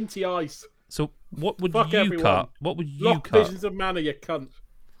now, minty ice. So what would Fuck you everyone. cut? What would you Lock cut? Visions of Mana, you cunt.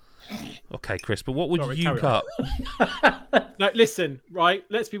 Okay, Chris, but what would you carry cut? No, listen, right?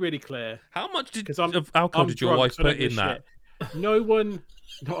 Let's be really clear. How much I'm of alcohol did your drunk, wife so I don't put in give a that? shit. No one,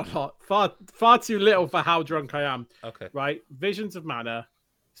 not a lot. Far too little for how drunk I am. Okay. Right? Visions of Mana.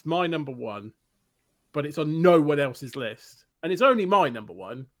 It's my number 1, but it's on no one else's list. And it's only my number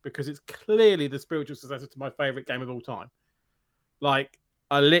 1 because it's clearly the spiritual successor to my favorite game of all time. Like,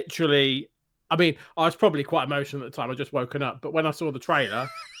 I was probably quite emotional at the time. I just woken up. But when I saw the trailer,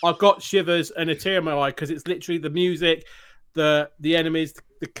 I got shivers and a tear in my eye because it's literally the music, the enemies,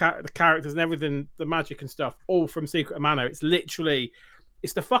 the characters and everything, the magic and stuff, all from Secret of Mana. It's literally,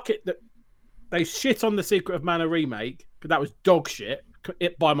 it's the fuck it that they shit on the Secret of Mana remake, but that was dog shit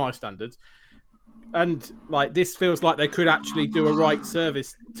by my standards. And like, this feels like they could actually do a right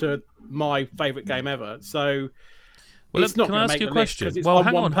service to my favorite game ever. So, well, it's not can I ask you a question? Well,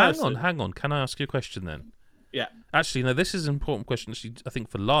 hang on. Can I ask you a question then? Yeah. Actually, no, this is an important question, actually, I think,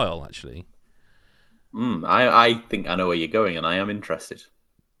 for Lyle, actually. I think I know where you're going, and I am interested.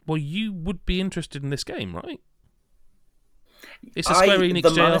 Well, you would be interested in this game, right? It's a Square Enix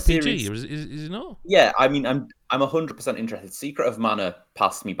JRPG, is it not? Yeah, I mean, I'm 100% interested. Secret of Mana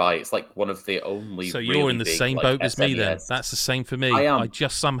passed me by. It's like one of the only. So you're in the same boat as me, then. That's the same for me. I am. I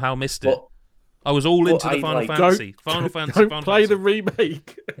just somehow missed it. I was all into the Final Fantasy. Don't play the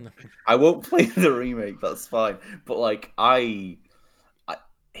remake. I won't play the remake. That's fine. But like,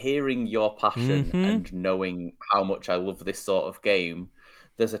 hearing your passion and knowing how much I love this sort of game,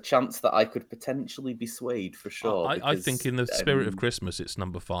 there's a chance that I could potentially be swayed for sure. I think in the spirit of Christmas, it's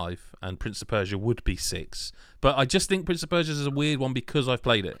number 5, and Prince of Persia would be 6. But I just think Prince of Persia is a weird one because I've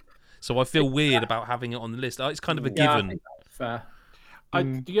played it. So I feel weird about having it on the list. It's kind of a given. I think that's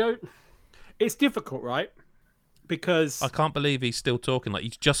fair. It's difficult, right? Because I can't believe he's still talking. Like,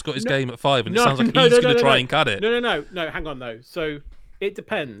 he's just got his game at 5, and it sounds like he's going to try and cut it. No. Hang on, though. So it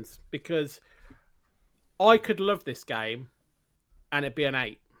depends, because I could love this game, and it'd be an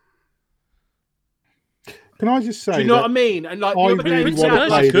 8. Can I just say? Do you know what I mean? And like, I really Prince of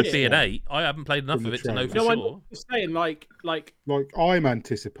Persia could be an 8. I haven't played enough of it to know for sure. I'm just saying, like I'm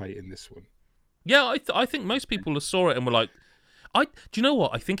anticipating this one. Yeah, I think most people saw it and were like, do you know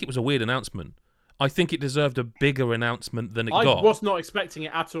what? I think it was a weird announcement. I think it deserved a bigger announcement than it got. I was not expecting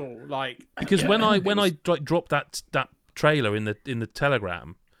it at all. Like, because when I dropped that trailer in the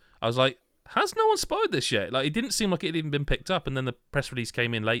Telegram, I was like, has no one spotted this yet? Like, it didn't seem like it had even been picked up, and then the press release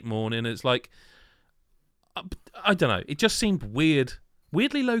came in late morning. It's like, I don't know. It just seemed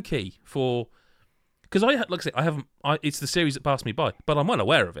weirdly low key for, because like I say, it's the series that passed me by, but I'm well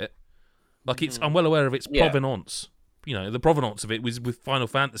aware of it. Like, I'm well aware of its provenance. You know, the provenance of it was with Final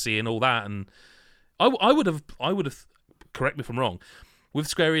Fantasy and all that, and I would have. Correct me if I'm wrong. With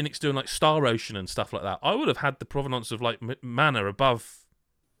Square Enix doing like Star Ocean and stuff like that, I would have had the provenance of like Mana above.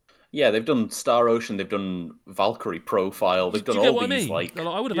 Yeah, they've done Star Ocean, they've done Valkyrie Profile, they've done all these like.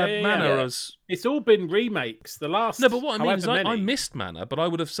 I would have had Mana as. It's all been remakes. The last. No, but what I mean is, I missed Mana, but I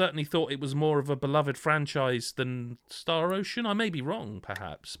would have certainly thought it was more of a beloved franchise than Star Ocean. I may be wrong,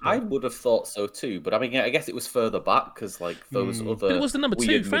 perhaps. But... I would have thought so too, but I mean, I guess it was further back because like those other. But it was the number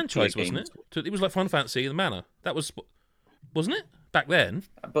 2 franchise, wasn't it? It was like Final Fantasy and Mana. That was, wasn't it? Back then,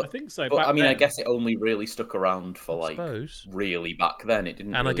 but I think so. But I mean, I guess it only really stuck around for like really back then. It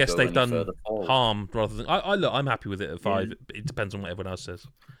didn't. And really I guess they've done harm rather than. I'm happy with it at 5. Yeah. It depends on what everyone else says.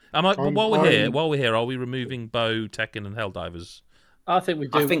 While we're here, are we removing Bow, Tekken, and Helldivers? I think we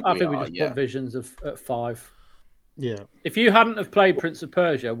do. I think we just put Visions at 5. Yeah. If you hadn't have played Prince of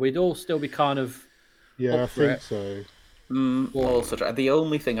Persia, we'd all still be kind of. Yeah, I think so. Also, the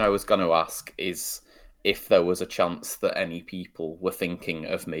only thing I was going to ask is if there was a chance that any people were thinking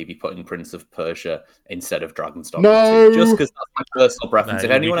of maybe putting Prince of Persia instead of Dragon's Dogma 2, just because that's my personal preference.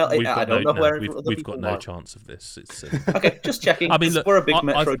 If anyone else, I don't know where we've got no chance of this. It's okay, just checking. I mean, look, we're a big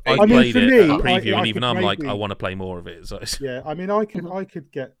Metroid. I played it at a preview, and even I'm like, I want to play more of it. So. Yeah, I mean, I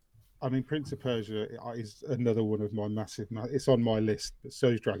could get. I mean, Prince of Persia is another one of my massive. It's on my list, but so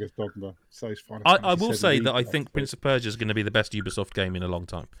is Dragon's Dogma. So is Final Fantasy. I will say that I think Prince of Persia is going to be the best Ubisoft game in a long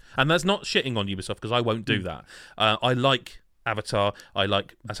time, and that's not shitting on Ubisoft because I won't do that. I like Avatar, I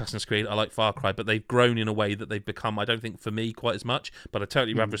like Assassin's Creed, I like Far Cry, but they've grown in a way that they've become. I don't think for me quite as much, but I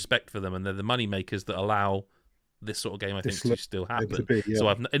totally have respect for them, and they're the money makers that allow this sort of game, I think, to still happen.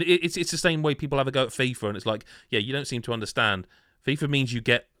 So it's the same way people have a go at FIFA, and it's like, yeah, you don't seem to understand. FIFA means you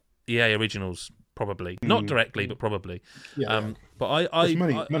get EA originals, probably not directly, but probably. Yeah. But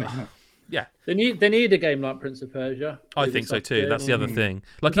money. Yeah, they need a game like Prince of Persia. I think so too. That's the other thing.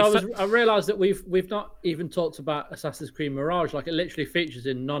 Like, I realised that we've not even talked about Assassin's Creed Mirage. Like, it literally features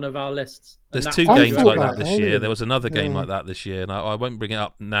in none of our lists. There's 2 games like that this year. There was another game like that this year, and I won't bring it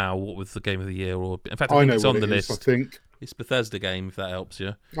up now. What was the game of the year? Or in fact, I think it's on the list. I think it's Bethesda game, if that helps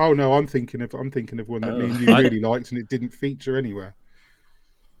you. Oh no, I'm thinking of one that me and you really liked, and it didn't feature anywhere.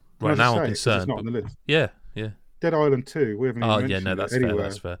 Right now, I'm concerned. It's not on the list. Yeah. Dead Island 2. We haven't even mentioned that's it fair.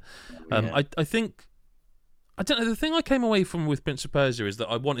 That's fair. I think, I don't know. The thing I came away from with Prince of Persia is that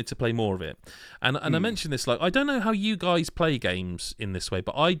I wanted to play more of it, and I mentioned this. Like, I don't know how you guys play games in this way,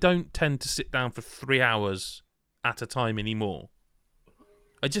 but I don't tend to sit down for 3 hours at a time anymore.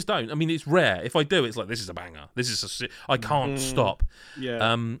 I just don't. I mean, it's rare. If I do, it's like, this is a banger. I can't stop. Yeah.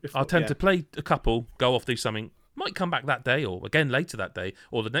 I'll tend to play a couple, go off, do something. Might come back that day, or again later that day,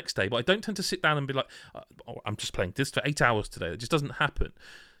 or the next day. But I don't tend to sit down and be like, I'm just playing this for 8 hours today. It just doesn't happen.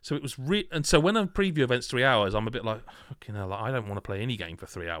 So it was and so when a preview event's 3 hours, I'm a bit like, fucking hell, I don't want to play any game for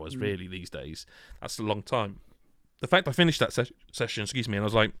 3 hours really these days. That's a long time. The fact I finished that session, and I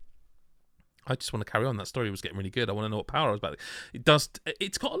was like, I just want to carry on. That story was getting really good. I want to know what power I was about.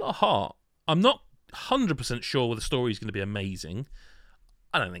 It's got a lot of heart. I'm not 100% sure whether the story is going to be amazing.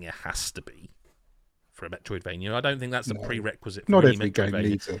 I don't think it has to be for a Metroidvania. I don't think that's a prerequisite for any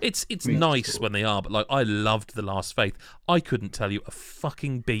Metroidvania. It's nice when they are, but like, I loved The Last Faith. I couldn't tell you a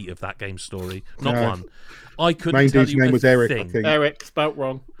fucking beat of that game's story. Not one. I couldn't tell you name was Eric, I thing. think. Eric, spelt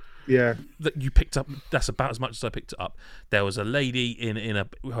wrong. Yeah. That you picked up. That's about as much as I picked it up. There was a lady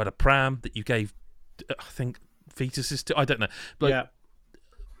who had a pram that you gave, I think, fetuses to. I don't know. But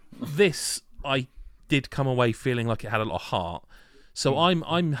this, I did come away feeling like it had a lot of heart. So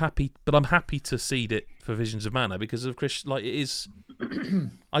I'm happy, but I'm happy to seed it for Visions of Mana because of Chris. Like, it is.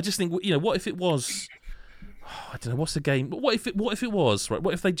 I just think, what if it was? I don't know. What's the game? But what if it was right?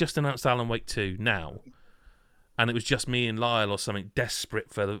 What if they just announced Alan Wake 2 now, and it was just me and Lyle or something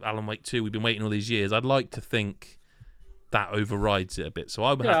desperate for Alan Wake 2? We've been waiting all these years. I'd like to think that overrides it a bit. So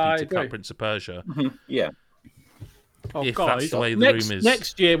I'm happy to cut Prince of Persia. Yeah. Oh, if guys, that's the way the room is.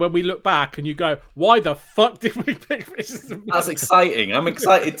 Next year, when we look back and you go, why the fuck did we pick this? That's exciting. I'm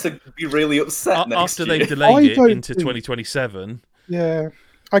excited to be really upset next after year. they've delayed it into 2027. Yeah.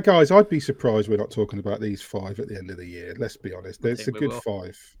 Guys, I'd be surprised we're not talking about these 5 at the end of the year. Let's be honest. It's a good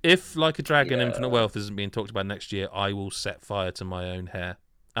 5. If Like a Dragon Infinite Wealth isn't being talked about next year, I will set fire to my own hair.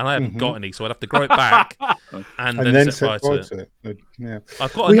 And I haven't got any, so I'd have to grow it back and then set fire to it. Yeah.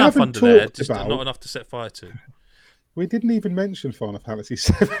 I've got enough under there, just not enough to set fire to. We didn't even mention Final Fantasy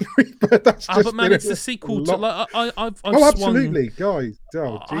VII Rebirth. That's just but man, it's the sequel to. Like, I've swung... absolutely, guys.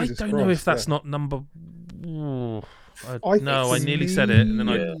 I don't know if that's not number. I nearly said it, and then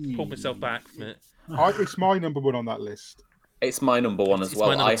I pulled myself back from it. It's my number one on that list. It's my number one as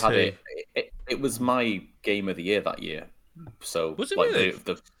well. I had it. It was my game of the year that year. So was it like really?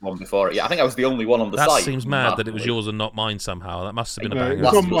 the one before it? Yeah, I think I was the only one on the site. That seems mad that it was yours and not mine somehow. That must have been a banger. It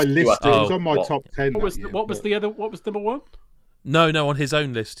was on my list. It was on my top 10. What was the other? What was number one? No, on his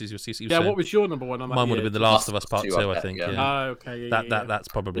own list. Is your what was your number one on that? Mine would have been The Last of Us Part 2, I think. Yeah. Oh, okay. That's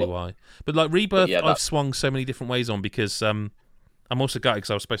probably why. But like Rebirth, I've swung so many different ways on because I'm also gutted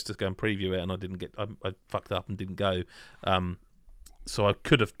because I was supposed to go and preview it and I didn't get. I fucked up and didn't go. So I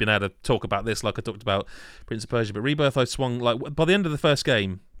could have been able to talk about this like I talked about Prince of Persia. But Rebirth, I swung like by the end of the first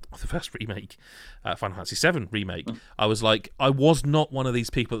game, the first remake, Final Fantasy VII remake. I was like, I was not one of these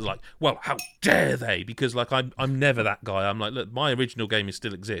people that's like, well, how dare they? Because like I'm never that guy. I'm like, look, my original game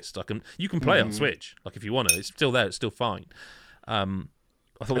still exists. You can play it on Switch, like if you want to. It's still there. It's still fine. I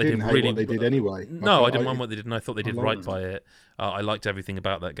thought they did really. What they did anyway. No, I didn't mind what they did, and I thought they did right by it. I liked everything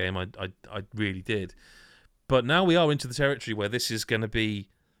about that game. I really did. But now we are into the territory where this is going to be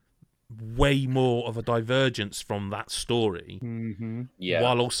way more of a divergence from that story,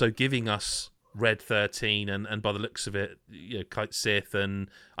 while also giving us Red 13 and by the looks of it, Kite Sith and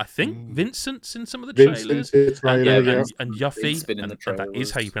I think Vincent's in some of the trailers, and Yuffie, and that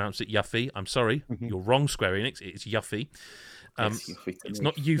is how you pronounce it, Yuffie. I'm sorry, you're wrong, Square Enix. It's Yuffie. It's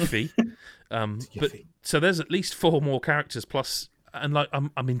not Yuffie. But so there's at least 4 more characters plus, and like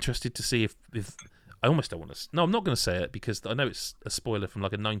I'm interested to see if I almost don't want to. No, I'm not going to say it because I know it's a spoiler from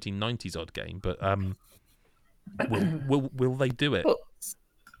like a 1990s odd game. But will they do it?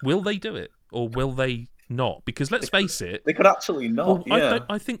 Will they do it, or will they not? Because let's face it, they could actually not.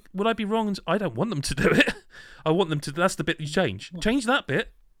 I think would I be wrong? I don't want them to do it. I want them to. That's the bit you change. Change that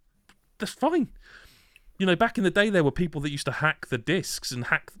bit. That's fine. Back in the day, there were people that used to hack the discs and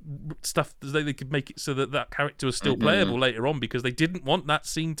hack stuff so they could make it so that character was still playable later on because they didn't want that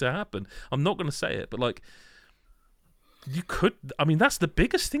scene to happen. I'm not going to say it, but like, you could. I mean, that's the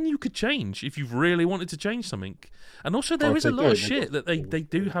biggest thing you could change if you really wanted to change something. And also, there is a lot of shit that they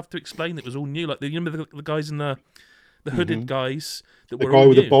do have to explain that was all new. Like the guys in the hooded guys that were all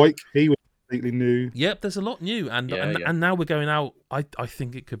new. The guy with the bike, he was completely new. Yep, there's a lot new, and now we're going out. I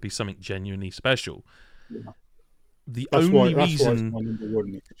think it could be something genuinely special. The only reason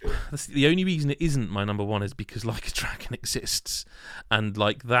it isn't my number one is because Like a Dragon exists, and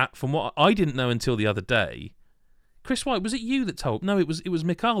like that, from what I didn't know until the other day. Chris White, was it you that told? No, it was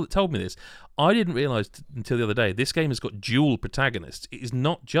Mikhail that told me this. I didn't realise until the other day. This game has got dual protagonists. It is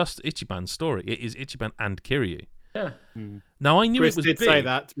not just Ichiban's story. It is Ichiban and Kiryu. Yeah. Now I knew Chris it was did big. say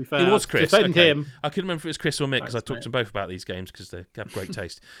that. To be fair, it was Chris. Defend him. I couldn't remember if it was Chris or Mick because I talked to them both about these games because they have great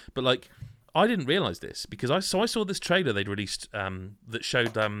taste. But like, I didn't realise this because I saw this trailer they'd released that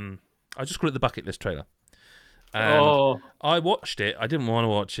showed I just call it the bucket list trailer. And I watched it. I didn't want to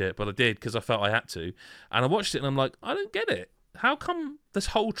watch it, but I did because I felt I had to. And I watched it and I'm like, I don't get it. How come this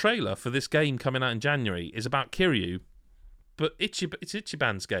whole trailer for this game coming out in January is about Kiryu, but it's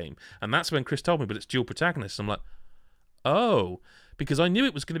Ichiban's game? And that's when Chris told me, but it's dual protagonists. I'm like, oh, because I knew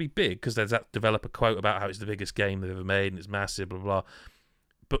it was going to be big because there's that developer quote about how it's the biggest game they've ever made and it's massive, blah, blah, blah.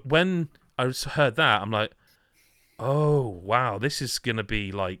 But when I heard that, I'm like, oh, wow, this is going to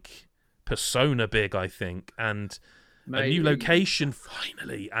be like Persona big, I think, and a new location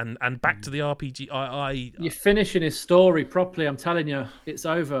finally, and back to the RPG. You're finishing his story properly, I'm telling you. It's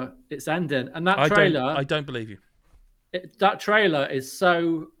over. It's ending. And that trailer... I don't believe you. That trailer is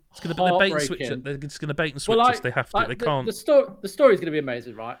so it's going to bait and switch it. They're just going to bait and switch us. They have to. They can't. The story is going to be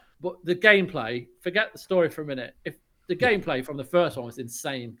amazing, right? But the gameplay, forget the story for a minute. If the gameplay from the first one was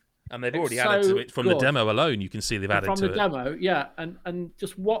insane. And they've already added to it from the demo alone. You can see they've added to it. From the demo, yeah. And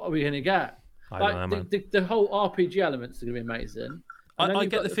just what are we going to get? I don't know, man. The whole RPG elements are going to be amazing. I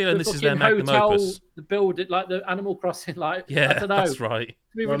get the feeling this is their magnum opus. The build, like the Animal Crossing, like yeah, I don't know. That's right. It'd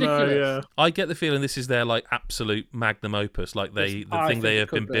be ridiculous. I get the feeling this is their like absolute magnum opus, like the thing they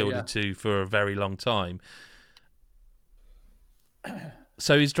have been building to for a very long time.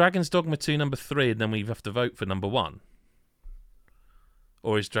 So is Dragon's Dogma 2 number 3, and then we have to vote for number 1?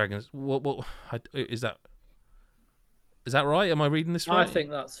 Or is Dragon's... What is that? Is that right? Am I reading this right? I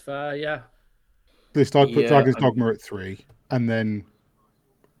think that's fair, yeah. I'd put Dragon's Dogma at 3, and then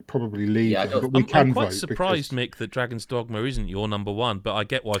probably leave it, but we can vote. I'm quite surprised, Mick, that Dragon's Dogma isn't your number 1, but I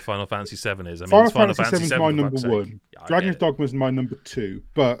get why Final Fantasy 7 is. I mean, Final Fantasy 7 is my number 1. Yeah, Dragon's Dogma is my number 2,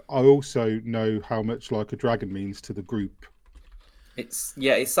 but I also know how much Like a Dragon means to the group.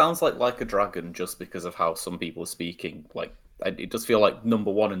 It sounds like a Dragon just because of how some people are speaking. Like, it does feel like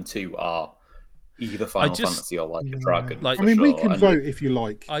number 1 and 2 are either Final Fantasy or Like a Dragon. I mean, we can vote if you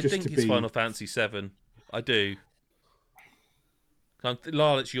like. I think it's Final Fantasy 7. I do.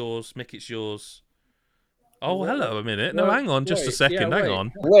 Lyle, it's yours. Mick, it's yours. Oh, hello a minute. No, hang on, just a second. Hang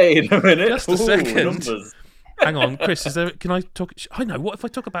on. Wait a minute. Just a second. Hang on, Chris. Can I talk? I know. What if I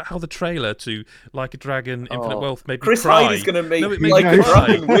talk about how the trailer to Like a Dragon, Infinite Wealth made me Chris cry? Hyde is going to make Like a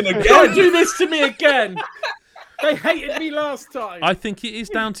Dragon win again. Don't do this to me again. They hated me last time. I think it is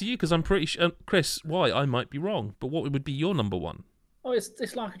down to you because I'm pretty sure, Chris. Why? I might be wrong, but what would be your number 1? Oh,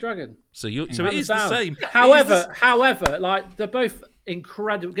 it's Like a Dragon. So it is the same. However, like they're both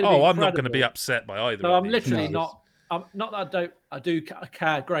incredible. I'm not going to be upset by either. So I'm literally not. I'm not that I do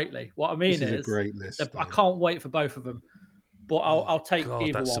care greatly. What I mean is, a great list, I can't wait for both of them. But I'll take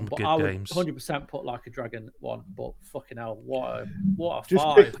either one. But I would games. 100% put Like a Dragon one. But fucking hell, what a Just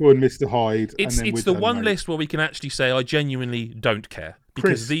 5. pick one, Mr. Hyde. It's the one list where we can actually say I genuinely don't care.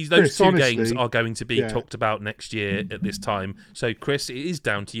 Because Chris, those two honestly, games are going to be talked about next year at this time. So, Chris, it is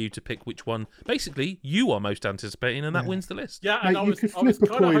down to you to pick which one. Basically, you are most anticipating, and that wins the list. Yeah, Mate, you could flip a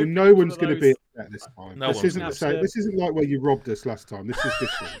coin, and no one's going to be upset this time. This isn't like where you robbed us last time. This is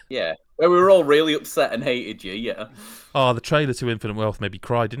different. Yeah, where we were all really upset and hated you. Yeah. Oh, the trailer to Infinite Wealth made me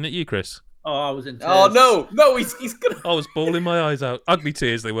cry, didn't it? You, Chris? Oh, I was in tears. Oh no, he's gonna. I was bawling my eyes out. Ugly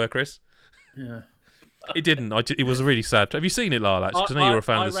tears they were, Chris. Yeah. It didn't. It was really sad. Have you seen it, Lyle? Actually, because I know you're a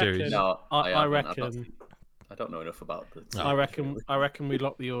fan of the series. No, I reckon. I don't know enough about it. I reckon we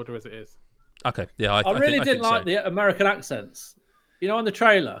lock the order as it is. Okay. Yeah, I really didn't like the American accents. You know, on the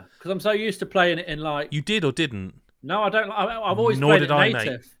trailer, because I'm so used to playing it in like. You did or didn't? No, I don't. I've always played it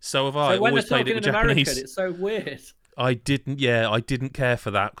native. Mate. So have I. So when always they're played it talking with in Japanese. American, it's so weird. I didn't care for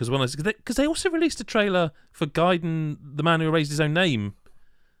that because they also released a trailer for Gaiden, the man who erased his own name,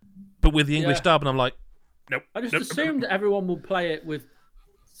 but with the English dub, and I'm like, nope. I just assumed everyone would play it with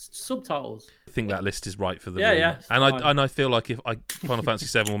subtitles. I think that list is right for the and I feel like if Final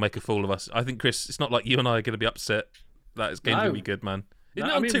Fantasy VII will make a fool of us. I think, Chris, it's not like you and I are going to be upset. That game's going to be good, man. Isn't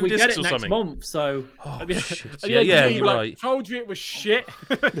it on 2 we discs get it or next something? month, so. Oh, shit. Yeah, you're right. Told you it was shit.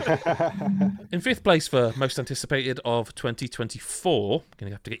 In 5th place for most anticipated of 2024, going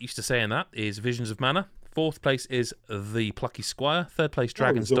to have to get used to saying that, is Visions of Mana. 4th place is The Plucky Squire. 3rd place,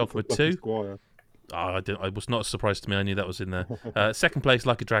 Dragon's Dogma 2. I was not surprised to me. I knew that was in there. 2nd place,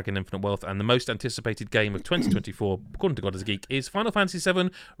 Like a Dragon, Infinite Wealth. And the most anticipated game of 2024, according to God as a Geek, is Final Fantasy VII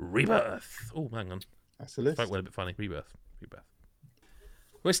Rebirth. Oh, hang on. That's the list. That went a bit funny. Rebirth.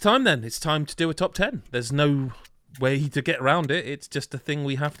 Well, it's time then. It's time to do a top 10. There's no way to get around it. It's just a thing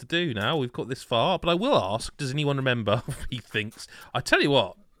we have to do now. We've got this far. But I will ask, does anyone remember what he thinks? I tell you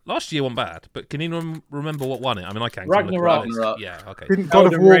what, last year wasn't bad, but can anyone remember what won it? I mean, I can't. Ragnarok. Yeah, okay. Didn't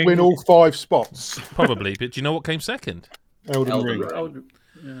God of War win all 5 spots? Probably, but do you know what came second? Elden Ring.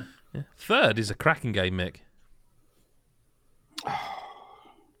 Yeah. 3rd is a cracking game, Mick.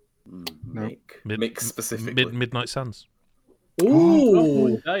 Mick specifically. Midnight Suns.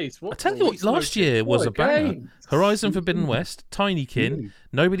 Ooh! I tell you what, last year was a banger. Horizon Forbidden West, Tinykin,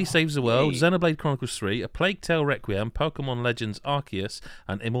 Nobody Saves the World, Xenoblade Chronicles 3, A Plague Tale Requiem, Pokemon Legends Arceus,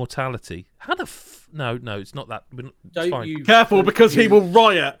 and Immortality. How the No, it's not that. It's fine. Careful, because he will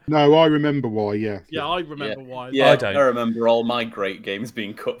riot. No, I remember why, yeah. Yeah, I remember why. Yeah, I don't. I remember all my great games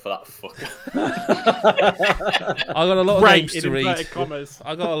being cut for that fucker. I got a lot of games to read.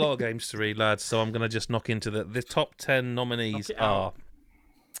 I got a lot of games to read, lads, so I'm going to just knock into the top 10 nominees are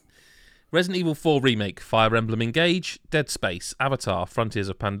Resident Evil 4 Remake, Fire Emblem Engage, Dead Space, Avatar, Frontiers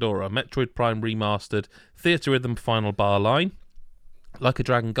of Pandora, Metroid Prime Remastered, Theatre Rhythm Final Bar Line, Like a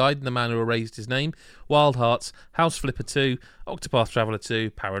Dragon Gaiden, The Man Who Erased His Name, Wild Hearts, House Flipper 2, Octopath Traveler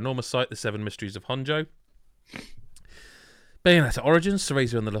 2, Paranormal Sight, The Seven Mysteries of Honjo, Bayonetta Origins,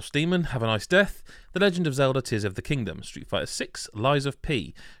 Cereza and the Lost Demon, Have a Nice Death, The Legend of Zelda Tears of the Kingdom, Street Fighter 6, Lies of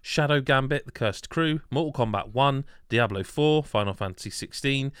P, Shadow Gambit, The Cursed Crew, Mortal Kombat 1, Diablo 4, Final Fantasy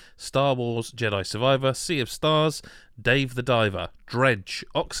 16, Star Wars Jedi Survivor, Sea of Stars, Dave the Diver, Dredge,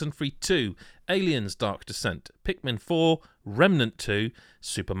 Oxenfree 2, Aliens Dark Descent, Pikmin 4, Remnant 2,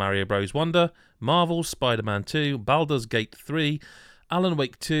 Super Mario Bros. Wonder, Marvel's Spider-Man 2, Baldur's Gate 3, Alan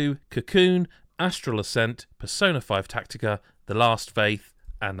Wake 2, Cocoon, Astral Ascent, Persona 5 Tactica, The Last Faith,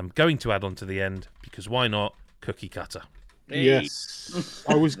 and I'm going to add on to the end, because why not, Cookie Cutter. Yes.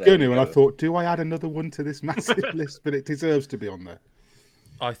 I was going to, and I thought, do I add another one to this massive list? But it deserves to be on there.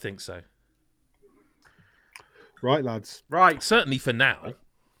 I think so. Right, lads. Right. Certainly for now.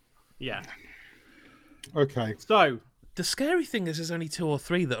 Yeah. Okay. So, the scary thing is there's only 2 or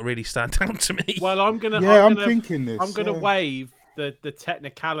 3 that really stand out to me. well, I'm thinking this. I'm gonna waive the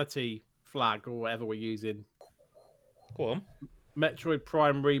technicality flag or whatever we're using. Go on. Metroid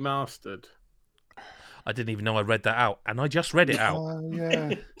Prime Remastered. I didn't even know I read that out, and I just read it out.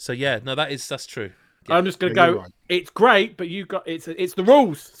 Yeah. So yeah, no, that's true. Yeah. I'm just gonna Yeah, go. you're right. It's great, but it's the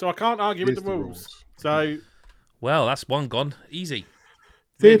rules, so I can't argue with It's the the rules. So Well, that's one gone. Easy.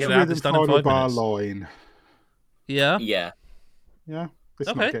 Theatre Get out Rhythm this done in Final 5 Bar minutes. Line. Yeah. Yeah. Yeah. It's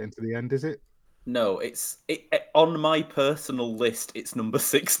Okay. not getting to the end, is it? No, it's on my personal list. It's number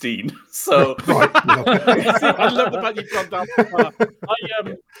 16. So Right. I love the fact you've gone down so far.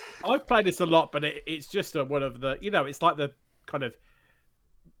 I've played this a lot, but it's just one of the, it's like the kind of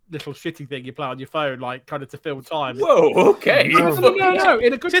little shitty thing you play on your phone, like kind of to fill time. whoa, okay. No,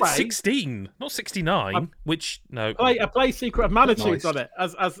 in a good It's way. 16, not 69. Which no. I play Secret of Manitudes Nice. on it,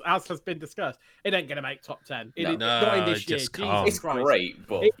 as has been discussed. It ain't gonna make top 10. No. Not in this it year. just Jesus can't. It's Christ. great,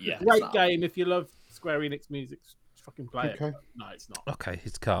 but It's yeah, a great it's not. game if you love Square Enix music. Fucking play it. Okay. No, it's not. Okay,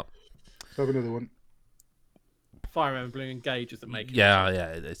 it's cut. Let's have another one. Fire Emblem Engage doesn't make it. Yeah,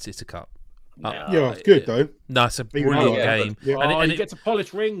 it's a cut. Yeah, it's good though. No, it's a Even brilliant though- game. Yeah. Oh, And you get to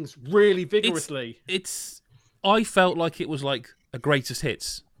polish rings really vigorously. I felt like it was like a greatest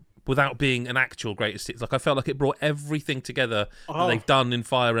hits without being an actual greatest hits. Like I felt like it brought everything together that they've done in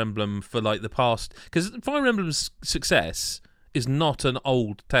Fire Emblem for like the past. Because Fire Emblem's success is not an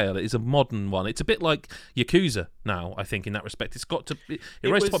old tale; it is a modern one. It's a bit like Yakuza now, I think, in that respect. It's got to it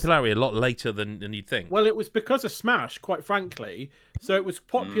rose to popularity a lot later than you'd think. Well, it was because of Smash, quite frankly. So it was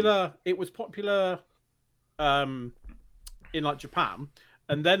popular. It was popular in like Japan,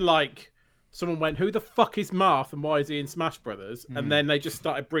 and then like someone went, "Who the fuck is Marth and why is he in Smash Brothers?" And then they just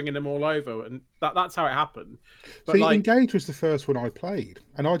started bringing them all over, and that's how it happened. But See, like, Engage was the first one I played,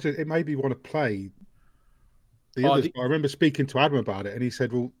 and it made me want to play the others. But I remember speaking to Adam about it, and he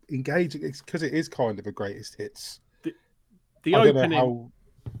said, "Well, Engage, it's because it is kind of a greatest hits." the I don't know opening,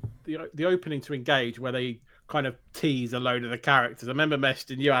 how. the opening to Engage, where they kind of tease a load of the characters. I remember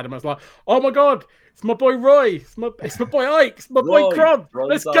messaging you, Adam. I was like, "Oh my god, it's my boy Roy, it's my boy Ike, it's my boy Roy, Cron. Roy's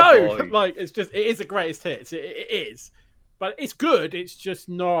Let's our go!" boy. Like it is a greatest hits. It is, but it's good. It's just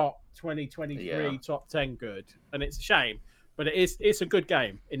not 2023 top 10 good, and it's a shame. But it's a good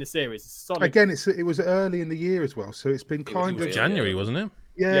game in the series. It's solid. Again, it was early in the year as well, so it's been kind was of January, wasn't it?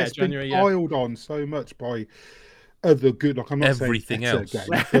 it's January, been piled on so much by other good. Like I'm not Everything saying else.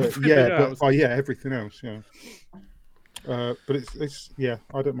 better games, but everything else. Yeah. But it's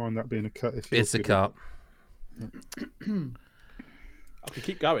I don't mind that being a cut. If It's a cut. I can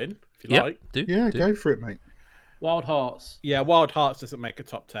keep going if you Yep, like. do. Go for it, mate. Wild Hearts. Yeah, Wild Hearts doesn't make a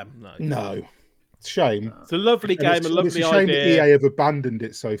top 10. No, it's a shame. It's a lovely game, It's a lovely a shame that idea. EA have abandoned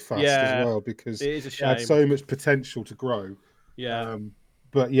it so fast Yeah, as well, because it is a it had shame. so much potential to grow. Yeah.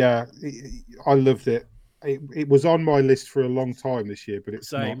 But yeah, I loved it. It was on my list for a long time this year, but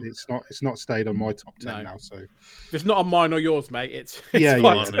it's not stayed on my top 10 now. So It's not on mine or yours, mate. It's Yeah,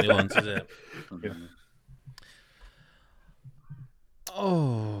 fine. Not on anyone's, is it? Yeah.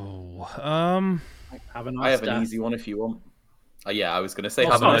 Oh, Have a nice I have death. an easy one if you want. I was going to say,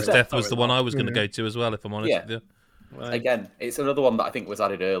 Have have a a Nice nice Death was the one I was going to go to as well, if I'm honest Yeah. with you. Again, it's another one that I think was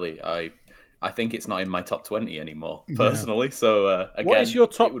added early. I think it's not in my top 20 anymore, personally. So again, What is your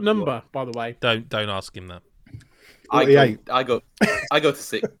it top would- number, by the way? Don't ask him that. I 48. go to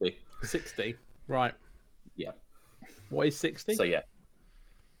 60. 60. Right. Yeah. What is 60? So yeah.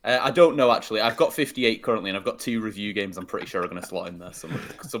 I don't know actually. I've got 58 currently, and I've got 2 review games. I'm pretty sure are going to slot in there somewhere.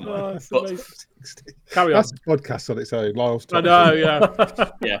 Oh, it's But amazing. Carry on. that's a podcast on its own. Lyle's I top know,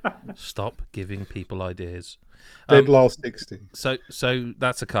 yeah. yeah, Stop giving people ideas. Dead Last 60. So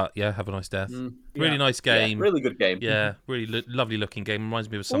that's a cut. Yeah, Have a Nice Death. Really Yeah. nice yeah, game. really good game. Yeah, really lovely looking game. Reminds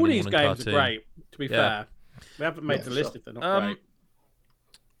me of All something these on a games cartoon. are great, to be Yeah. fair. They haven't made Yeah, the list sure. if they're not great.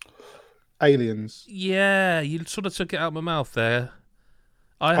 Aliens. Yeah, you sort of took it out of my mouth there.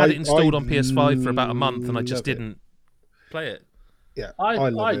 I had it installed on PS5 for about a month, and I just love it. didn't play it. Yeah, I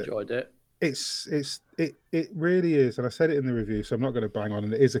love it. enjoyed it. It really is, and I said it in the review, so I'm not going to bang on,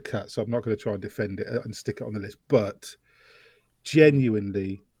 and it is a cut, so I'm not going to try and defend it and stick it on the list. But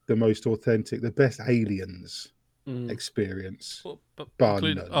genuinely, the most authentic, the best Aliens experience. But Bar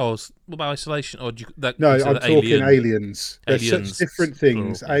include, none. what about Isolation? Or do you, that, No, consider I'm talking Aliens. There's Aliens, such different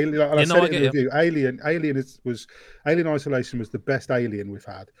things. plural. Alien, and I Yeah, no, said I it in get the review. Alien Isolation was the best Alien we've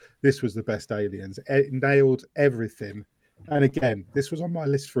had. This was the best Aliens. It nailed everything. And again, this was on my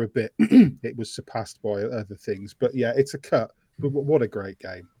list for a bit. It was surpassed by other things, but yeah, it's a cut. But what a great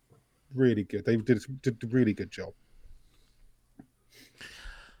game! Really good. They did a really good job.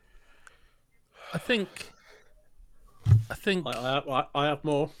 I think. I have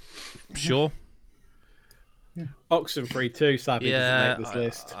more. Sure. Oxenfree 2 sadly doesn't make this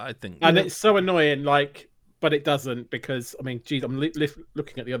list. I think, and it's so annoying. But it doesn't, because I mean, geez, I'm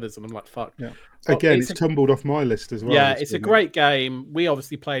looking at the others and I'm like, fuck. Yeah. Again, it's tumbled off my list as well. Yeah, it's a great game. We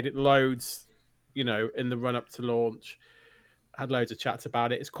obviously played it loads, in the run up to launch. Had loads of chats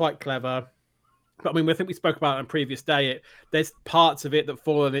about it. It's quite clever. But I mean, I think we spoke about it on previous day. There's parts of it that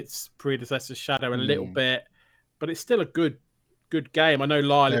fall on its predecessor's shadow a little bit, but it's still a good game. I know,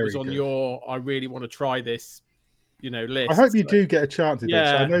 Lyle, it was on your I really want to try this, list. I hope you do get a chance to do it.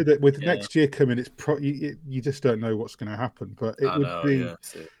 So I know that with next year coming, it's you just don't know what's going to happen, but it would be. Yeah,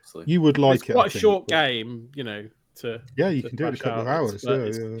 you would like it. Quite a short game, you can do it in a couple of hours.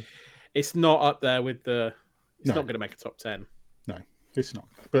 It's not up there with the. It's not going to make a top 10. No, it's not.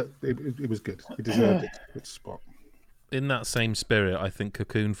 But it was good. It deserved its spot. In that same spirit, I think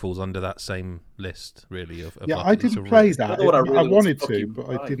Cocoon falls under that same list, really. I didn't play that. I wanted to, but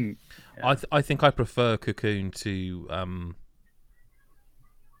I didn't. Yeah. I think I prefer Cocoon to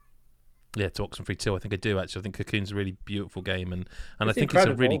to Oxenfree 2. I think I do, actually. I think Cocoon's a really beautiful game, and I think it's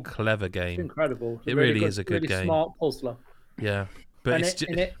a really clever game. It's incredible. It really is a good game. Smart puzzler. Yeah. But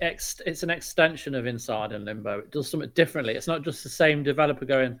it's an extension of Inside and Limbo. It does something differently. It's not just the same developer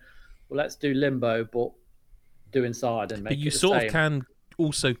going, well, let's do Limbo, but do Inside and make it the same. But you sort of can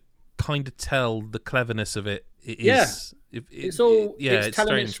also kind of tell the cleverness of it. It's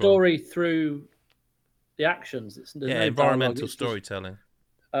telling its story through the actions. It's environmental storytelling.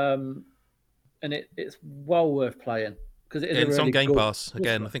 And it's well worth playing. It's on Game Pass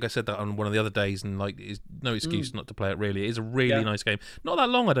again. I think I said that on one of the other days, and it's no excuse not to play it. Really, it is a really nice game. Not that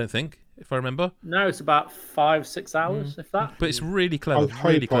long, I don't think, if I remember. No, it's about 5-6 hours, if that. But it's really clever.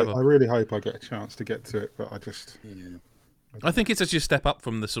 I really hope I get a chance to get to it, but I just. I think it's actually a step up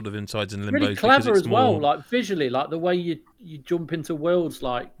from the sort of Insides and Limbos. Really clever as well, like visually, like the way you jump into worlds,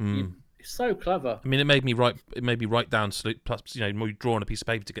 like. It's so clever. I mean, it made me write down plus, we draw on a piece of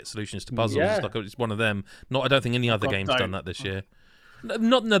paper to get solutions to puzzles. Yeah. It's one of them. I don't think any other game's done that this year.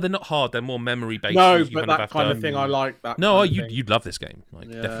 No, they're not hard. They're more memory based. No, but that kind of thing, I like that. No, you'd love this game,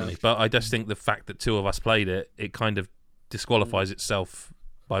 definitely. But I just think the fact that two of us played it, it kind of disqualifies itself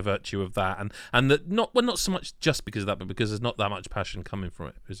by virtue of that, and that not so much just because of that, but because there's not that much passion coming from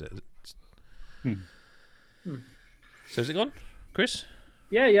it, is it? So is it gone, Chris?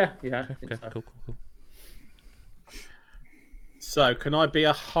 Yeah. Okay, cool. So, can I be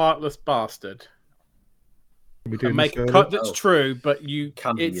a heartless bastard? And make a cut that's true, but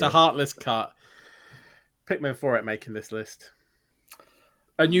it's a heartless cut. Pikmin 4 ain't making this list.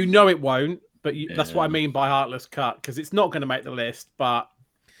 And it won't, but that's what I mean by heartless cut, because it's not going to make the list, but...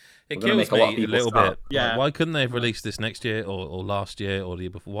 It kills me a little bit. Yeah. Why couldn't they have released this next year or last year or the year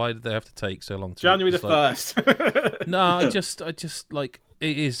before? Why did they have to take so long? January the 1st. No, I just like,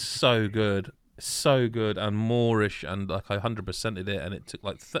 it is so good and Moorish, and like I 100%ed it, and it took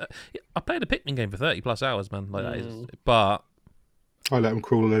like I played a Pikmin game for 30 plus hours, man. Like that is, but I let them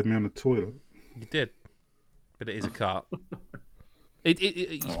crawl over me on the toilet. You did, but it is a cut.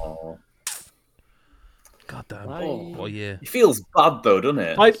 God damn. Oh, yeah. It feels bad though, doesn't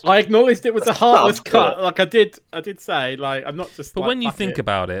it? I acknowledged it was a heartless cut. Like I did say, like I'm not just. But when you think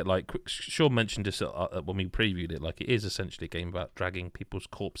about it, like Sean mentioned this when we previewed it, like it is essentially a game about dragging people's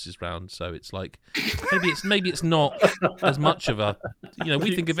corpses around. So it's like maybe it's not as much of a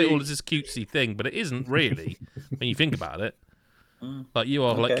we think of it all as this cutesy thing, but it isn't really when you think about it. Like you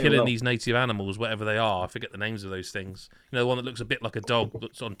are killing these native animals, whatever they are. I forget the names of those things. The one that looks a bit like a dog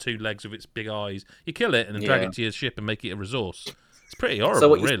that's on two legs with its big eyes. You kill it and then drag it to your ship and make it a resource. It's pretty horrible. So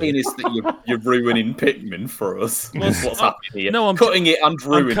what you're really saying is that you're ruining Pikmin for us. What's happening here? No, I'm cutting it and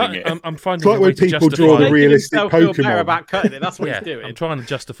ruining it. I'm finding it's like when people draw the realistic Pokemon. Feel better about cutting it. That's what he's doing. I'm trying to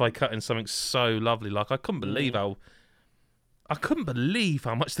justify cutting something so lovely. Like I couldn't believe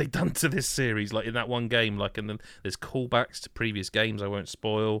how much they've done to this series, like in that one game. Like, and then there's callbacks to previous games I won't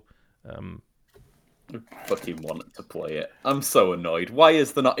spoil. I fucking wanted to play it. I'm so annoyed. Why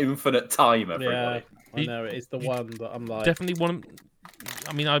is there not infinite time, everybody? Yeah, I know, it is the one that I'm like... Definitely want to...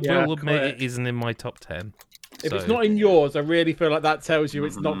 I mean, I will admit it isn't in my top 10. If it's not in yours, I really feel like that tells you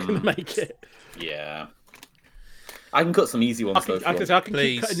it's not going to make it. Yeah. I can cut some easy ones. I can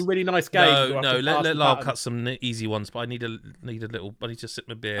keep cutting really nice games. No, let Lyle cut some easy ones, but I need a little. I need to sip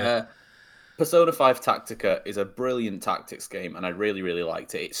my beer. Persona 5 Tactica is a brilliant tactics game, and I really, really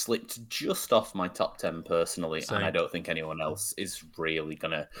liked it. It slipped just off my top 10 personally, and I don't think anyone else is really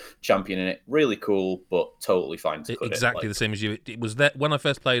going to champion it. Really cool, but totally fine to cut exactly the same as you. It was there when I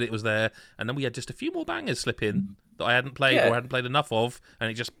first played. It was there, and then we had just a few more bangers slip in that I hadn't played or hadn't played enough of,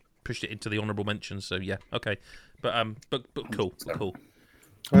 and it just pushed it into the honourable mentions. So yeah, okay. But cool.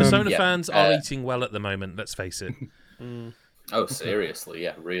 Persona fans are eating well at the moment. Let's face it. Oh, seriously,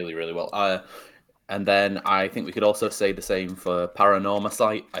 yeah, really, really well. And then I think we could also say the same for Paranorma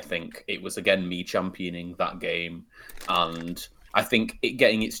Site. I think it was, again, me championing that game. And I think it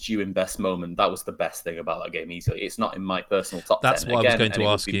getting its due in best moment, that was the best thing about that game easily. It's not in my personal top 10. That's what I was going to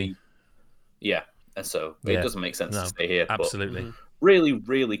ask you. Yeah, and so it doesn't make sense to stay here. Absolutely. But really,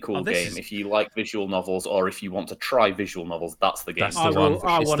 really cool game. If you like visual novels or if you want to try visual novels, that's the game. That's the one.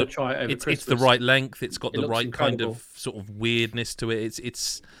 I want to try it over Christmas. It's the right length. It's got the right incredible. kind of sort of weirdness to it.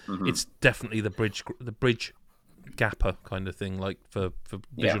 It's definitely the bridge gapper kind of thing, like for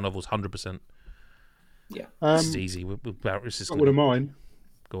visual novels, 100%. Yeah. It's easy. This is one of mine.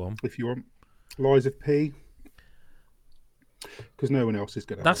 Go on. If you want. Lies of P. Because no one else is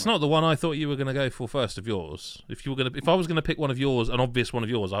going to. That's not the one I thought you were going to go for first of yours. If I was going to pick one of yours, an obvious one of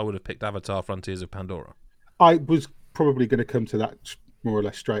yours, I would have picked Avatar: Frontiers of Pandora. I was probably going to come to that more or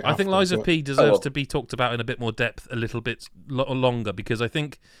less straight. I think Lies of P deserves to be talked about in a bit more depth, a little bit longer, because I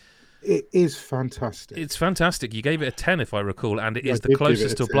think it is fantastic. It's fantastic. You gave it a 10, if I recall, and it is the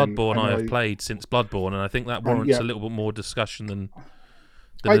closest to Bloodborne I have played since Bloodborne, and I think that warrants a little bit more discussion than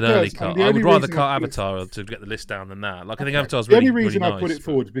an early cut. I would rather cut Avatar to get the list down than that. Like, I think Avatar's really, the only reason really I put it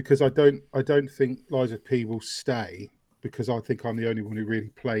forward is because I don't think Lies of P will stay, because I think I'm the only one who really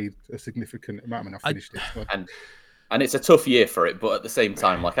played a significant amount, and I finished it. So. And it's a tough year for it, but at the same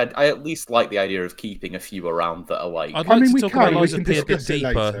time, like I at least like the idea of keeping a few around that are like. I'd like to talk about Lies of P a bit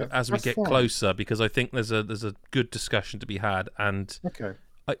deeper as we get closer, because I think there's a good discussion to be had. And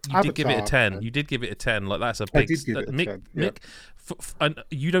you did give it a 10. You did give it a 10. Like, that's a big. I did give it a 10. Mick, and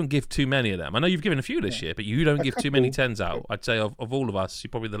you don't give too many of them. I know you've given a few this year, but you don't give too many 10s out. I'd say of all of us, you're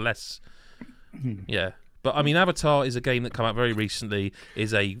probably the less. Yeah. But I mean, Avatar is a game that came out very recently.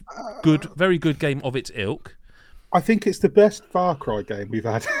 Is a very good game of its ilk. I think it's the best Far Cry game we've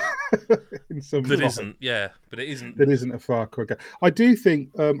had. in some That isn't, but it isn't. That isn't a Far Cry game. I do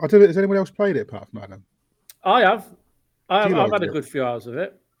think. I don't know. Has anyone else played it apart from Adam? I have. I've had a good few hours of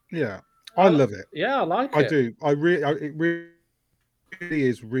it. Yeah, I love it. Yeah, I like it. I do. It really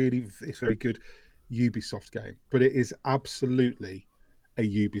is. It's a very good Ubisoft game, but it is absolutely a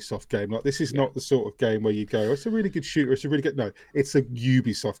Ubisoft game. Like, this is not the sort of game where you go, it's a really good shooter, it's a really good. No, it's a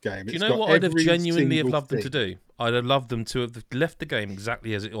Ubisoft game. Do you know what I'd have genuinely loved them to do? I'd have loved them to have left the game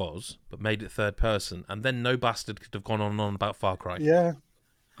exactly as it was, but made it third person, and then no bastard could have gone on and on about Far Cry.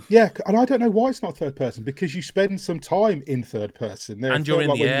 Yeah, and I don't know why it's not third person, because you spend some time in third person. There, and you're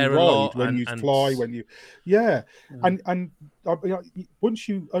in the air a lot, when you fly, when you, and once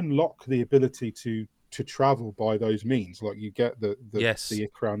you unlock the ability to travel by those means, like you get the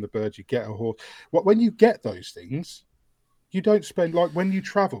ikra and the birds, you get a horse. When you get those things, you don't spend, like, when you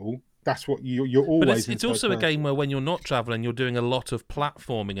travel. That's what you're always. But it's also a game where, when you're not traveling, you're doing a lot of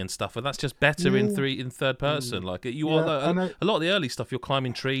platforming and stuff, and that's just better in third person. Like, a lot of the early stuff, you're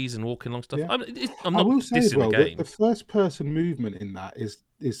climbing trees and walking along stuff. Yeah. I'm not dissing the game. The first person movement in that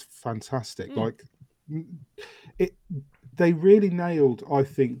is fantastic. Like, they really nailed, I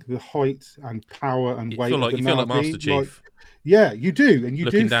think, the height and power and weight. You feel like Master Chief. Yeah, you do, and you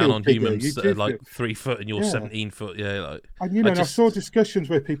looking do down feel on bigger. humans that are like 3 foot and you're 17 foot. Yeah, and I saw discussions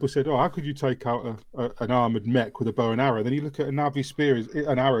where people said, "Oh, how could you take out an armored mech with a bow and arrow?" Then you look at a Navi spear;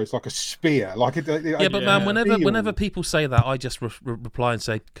 an arrow is like a spear. Like man, whenever people say that, I just reply and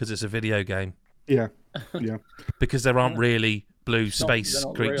say, because it's a video game. Yeah. Because there aren't really blue space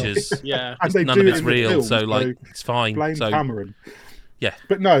creatures. Yeah, and none of it's real, so it's fine. Blame Cameron. Yeah,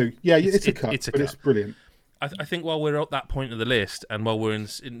 but no, it's a cut. But it's brilliant. I think while we're at that point of the list, and while we're in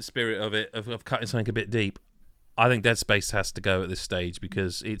the spirit of it, of cutting something a bit deep, I think Dead Space has to go at this stage,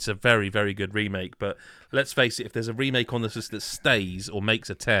 because it's a very, very good remake. But let's face it, if there's a remake on this list that stays or makes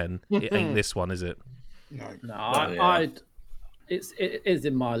a 10, it ain't this one, is it? No, it is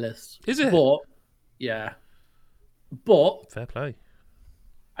in my list. Is it? But fair play.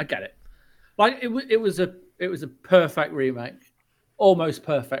 I get it. Like, it was a perfect remake, almost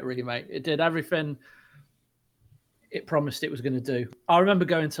perfect remake. It did everything it promised it was going to do. I remember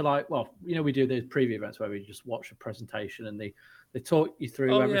going to, we do these preview events where we just watch a presentation and they talk you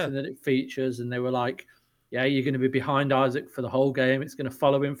through everything that it features, and they were like, yeah, you're going to be behind Isaac for the whole game. It's going to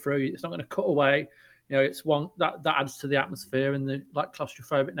follow him through. It's not going to cut away. It's one that adds to the atmosphere and the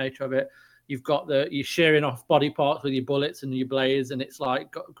claustrophobic nature of it. You've got you're shearing off body parts with your bullets and your blades, and it's like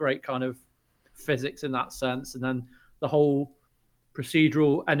got great kind of physics in that sense. And then the whole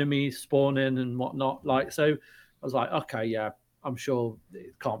procedural enemies spawning and whatnot. So I was like, okay, yeah, I'm sure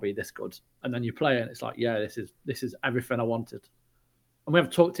it can't be this good. And then you play it, and it's like, yeah, this is everything I wanted. And we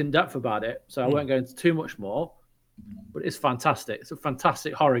haven't talked in depth about it, so I won't go into too much more. but it's fantastic. It's a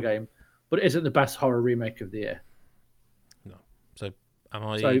fantastic horror game, but it isn't the best horror remake of the year. No. So am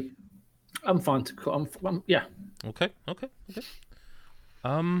I? So I'm fine to cut. Yeah. Okay.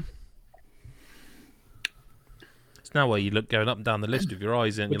 It's now where you look going up and down the list with your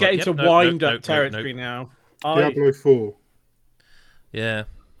eyes in. We're getting to wind-up territory now. Diablo 4. Yeah,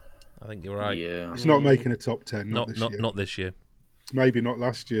 I think you're right. Yeah. It's not making a top 10. Not this year. Maybe not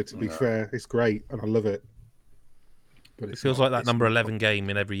last year, to be fair. It's great, and I love it. But It feels like that number 11 game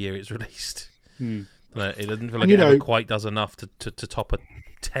in every year it's released. It doesn't feel like And, it ever quite does enough to top a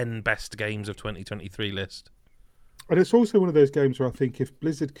 10 best games of 2023 list. And it's also one of those games where I think if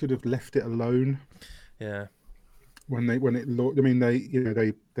Blizzard could have left it alone, Yeah. they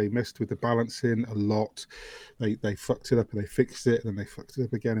messed with the balancing a lot. They fucked it up and they fixed it, and then they fucked it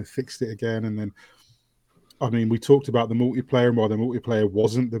up again and fixed it again, and then we talked about the multiplayer and why the multiplayer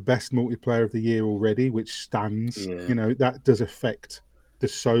wasn't the best multiplayer of the year already, which stands. Yeah. That does affect the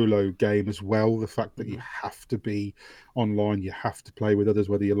solo game as well. The fact that you have to be online, you have to play with others,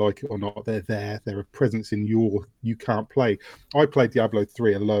 whether you like it or not. They're a presence in you can't play. I played Diablo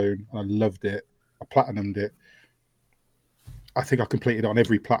 3 alone and I loved it. I platinumed it. I think I completed it on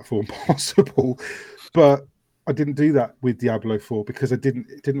every platform possible, but I didn't do that with Diablo 4 because it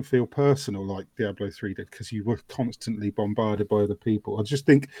didn't feel personal like Diablo 3 did, because you were constantly bombarded by other people. I just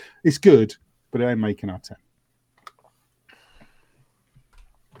think it's good, but it ain't making our 10.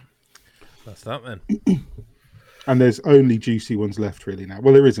 That's that then. And there's only juicy ones left really now.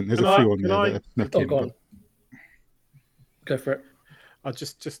 Well, there isn't. There's a few on there that are snuck in. Go for it.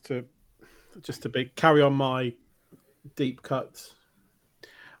 Just to carry on my deep cuts.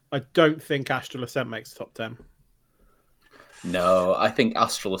 I don't think Astral Ascent makes top 10. No, I think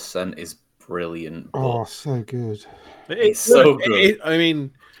Astral Ascent is brilliant. Oh, so good. It's so good.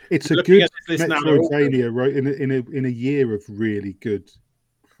 It's a good Metroidvania, right? In a year of really good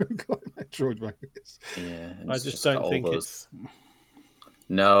Metroidvanias. Yeah, I just don't think it's.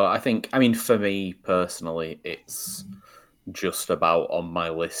 No, I mean, for me personally, it's just about on my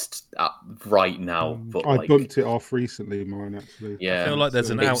list right now. But I bumped it off recently, mine actually. Yeah, I feel like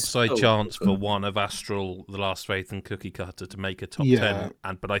there's an outside so chance good. for one of Astral, The Last Faith, and Cookie Cutter to make a top 10,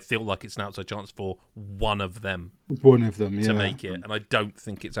 but I feel like it's an outside chance for one of them. To make it, and I don't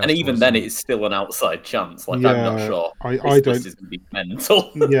think it's. And even then, it's still an outside chance. Like I'm not sure. I don't. This is going to be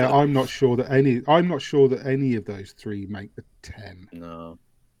mental. Yeah, I'm not sure that any of those three make the 10. No,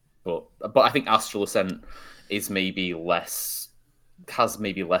 but I think Astral Ascent is has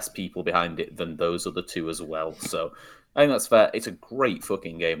maybe less people behind it than those other two as well. So I think that's fair. It's a great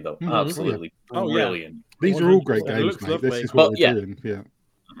fucking game, though. Absolutely brilliant. These are all great games, mate. Lovely. This is what we're doing. Yeah.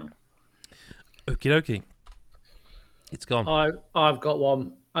 Okie dokie. It's gone. I've got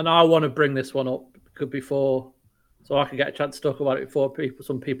one, and I want to bring this one up before, so I can get a chance to talk about it before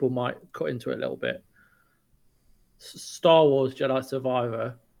some people might cut into it a little bit. Star Wars Jedi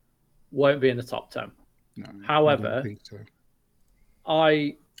Survivor won't be in the top 10. No, however, I don't think so.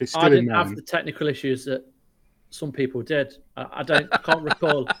 I didn't have the technical issues that some people did. I can't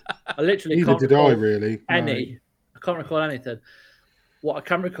recall. I literally Neither can't did recall I really. any. I can't recall anything. What I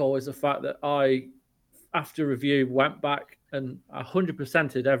can recall is the fact that I, after review, went back and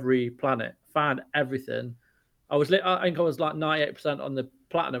 100%ed every planet, found everything. I think I was like 98% on the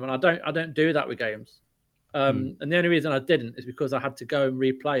platinum, and I don't do that with games. And the only reason I didn't is because I had to go and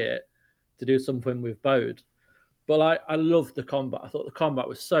replay it to do something with Bode. But I loved the combat. I thought the combat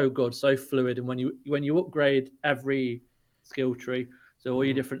was so good, so fluid, and when you upgrade every skill tree, so all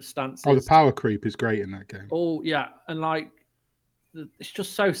your different stances. Oh, the power creep is great in that game. Oh yeah, and it's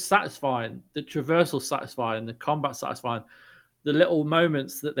just so satisfying. The traversal satisfying, the combat satisfying, the little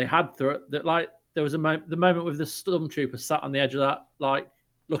moments that they had through it. That there was the moment with the stormtrooper sat on the edge of that,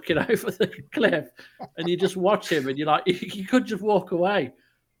 looking over the cliff, and you just watch him, and you're like, you could just walk away.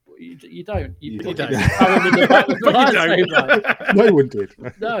 You don't. You don't. No one did.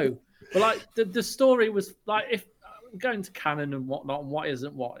 No, but the story was if going to canon and whatnot, and what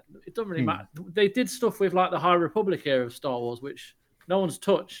isn't what, it doesn't really matter. They did stuff with the High Republic era of Star Wars, which no one's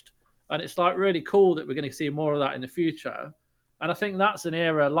touched, and it's really cool that we're going to see more of that in the future. And I think that's an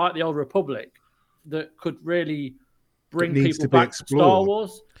era like the Old Republic that could really bring people back to Star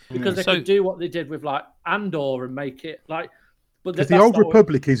Wars, because they could do what they did with Andor and make it But the Old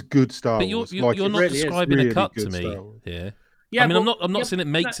Republic is good Star Wars. But you're not describing a cut to me here. Yeah, I'm not saying it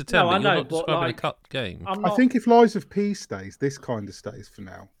makes a 10, but you're not describing a cut game. I think if Lies of P stays, this kind of stays for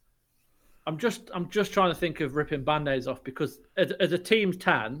now. I'm just trying to think of ripping band-aids off, because as a team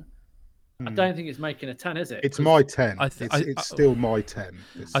 10, I don't think it's making a 10, is it? It's my 10. It's still my 10.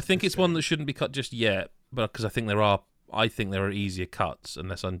 I think it's one that shouldn't be cut just yet, but because I think there are easier cuts,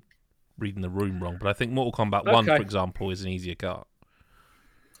 unless I'm reading the room wrong. But I think Mortal Kombat 1, for example, is an easier cut.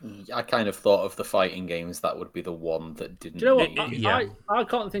 I kind of thought of the fighting games, that would be the one that didn't. Do you know what? I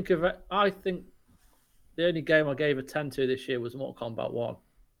can't think of it. I think the only game I gave a 10 to this year was Mortal Kombat 1.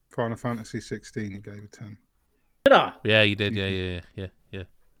 Final Fantasy 16, you gave a 10. Did I? Yeah, you did. Yeah.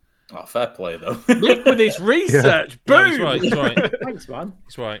 Oh, fair play, though. Look with his research. No, Boom! he's right. Thanks, man.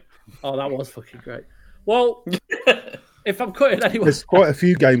 He's right. Oh, that was fucking great. Well, if I'm cutting anyone... There's quite a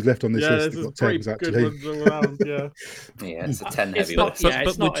few games left on this Yeah, list. there's Got pretty 10s, good actually. ones all around, yeah. Yeah, it's a 10 It's heavy not, list. yeah, But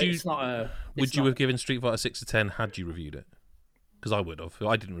it's not, would you- it's not a... Would you have given Street Fighter 6 a 10 had you reviewed it? Because I would have.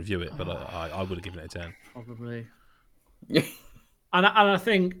 I didn't review it, but I would have given it a 10. Probably. And I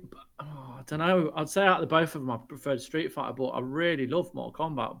think, I don't know, I'd say out of the both of them, I preferred Street Fighter, but I really love Mortal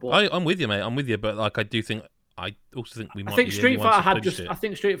Kombat. But I'm with you, mate. I'm with you, but like I also think we might. I think be the Street only ones Fighter who had finished just. it. I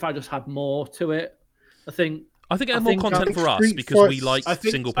think Street Fighter just had more to it. I think it had more content for us Street because we Fighter- like I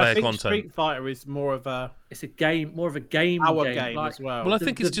think single player content. Street Fighter is more of a it's a game, more of a game. our game, game like, as well. Well, I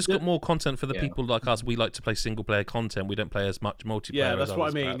think it's just got more content for the Yeah. people like us. We like to play single player content. We don't play as much multiplayer. yeah, as that's what I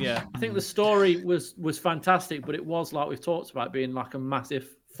others, mean. perhaps. Yeah, I think the story was fantastic, but it was like we've talked about being like a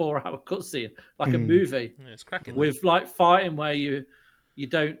massive 4-hour cutscene, like a movie Yeah, it's cracking. with like fighting where you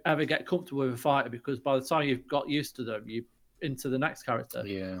don't ever get comfortable with a fighter because by the time you've got used to them, you into the next character.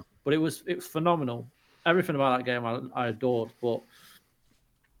 Yeah. But it was phenomenal. Everything about that game I adored, but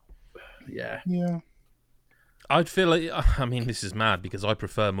yeah. I'd feel like, I mean, this is mad because I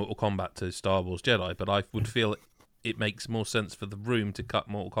prefer Mortal Kombat to Star Wars Jedi, but I would feel it makes more sense for the room to cut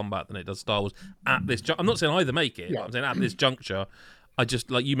Mortal Kombat than it does Star Wars at this. I'm not saying either make it. But I'm saying at this juncture. I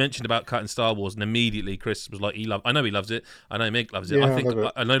just like you mentioned about cutting Star Wars, and immediately Chris was like, I know he loves it. I know Mick loves it. Yeah,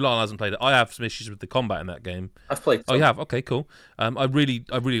 I know Lyle hasn't played it. I have some issues with the combat in that game. I've played. Oh, you have? Okay, cool. I really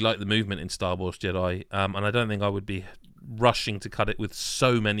like the movement in Star Wars Jedi, and I don't think I would be rushing to cut it with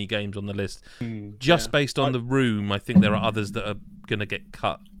so many games on the list. Just based on the room, I think there are others that are going to get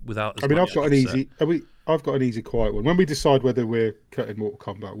cut without. As much I've got an easy. I've got an easy, quiet one. When we decide whether we're cutting Mortal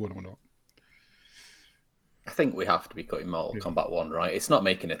Kombat 1 or not. I think we have to be cutting Mortal Kombat 1, right? It's not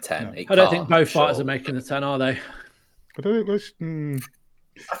making a 10. I don't think both fighters are making the 10, are they? I don't think there's.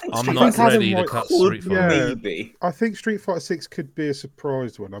 I'm not ready to cut Street Fighter. Maybe. I think Street Fighter 6 could be a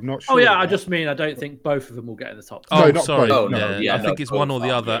surprise one. I'm not sure. Oh yeah, I just mean I don't think both of them will get in the top 10. Oh, not sorry. both. No, I think it's one or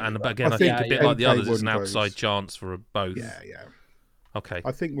the other, and again, I think a bit like the others, it's an outside chance for both. Yeah. Okay.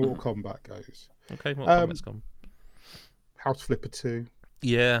 I think Mortal Kombat goes. Okay, Mortal Kombat's gone. House Flipper 2.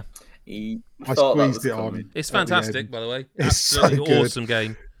 Yeah. I squeezed it on. It's fantastic, by the way. It's so Absolutely good. awesome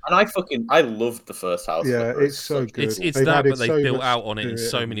game. And I loved the first House. Yeah, Flipper. it's so good. It's They've that, added but they've so built much out on it in to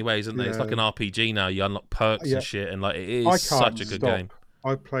so many ways, haven't they? It's like an RPG now. You unlock perks and shit, and like it is such a good game.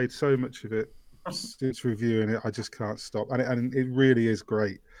 I played so much of it since reviewing it. I just can't stop, and it really is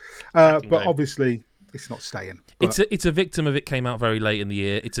great. But game. obviously, it's not staying. But, It's a victim of it came out very late in the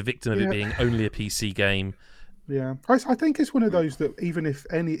year. It's a victim of it being only a PC game. yeah, I think it's one of those that even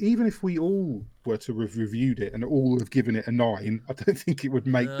if we all were to have reviewed it and all have given it a 9, I don't think it would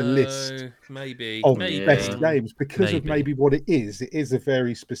make the list Maybe of best games because of Maybe. maybe what it is. It is a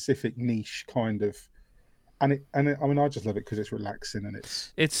very specific niche kind of, and I mean, I just love it because it's relaxing and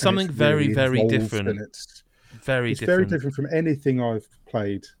it's something really very involved different. and it's very very different from anything I've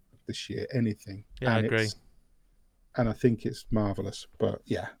played this year. Anything. Yeah, and I agree. And I think it's marvelous. But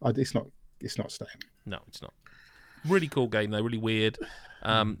yeah, it's not staying. No, it's not. Really cool game though. Really weird.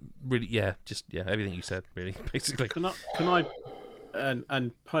 Really, everything you said. Really, basically. Can I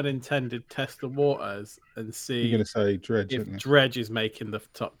and pun intended, test the waters and see You're going to say Dredge, if aren't you? Dredge is making the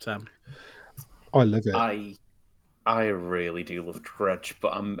top 10. I love it. I really do love Dredge,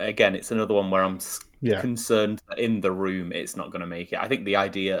 but again, it's another one where I'm concerned that in the room it's not going to make it. I think the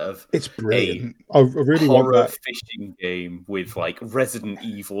idea of it's brilliant. I really horror want that. fishing game with like Resident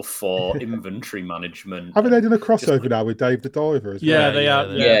Evil 4 inventory management. Haven't they done a crossover now with Dave the Diver as well? Yeah, they are.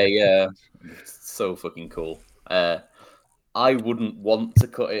 Yeah. It's so fucking cool. I wouldn't want to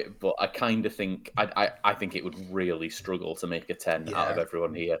cut it, but I kind of think I think it would really struggle to make a 10 out of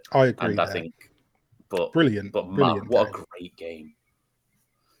everyone here. I agree. And I think, but brilliant. But brilliant man, what game. a great game!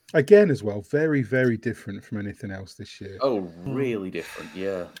 Again, as well, very, very different from anything else this year. Oh, really different.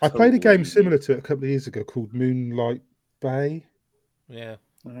 Yeah. I played a game similar to it a couple of years ago called Moonlight Bay. Yeah.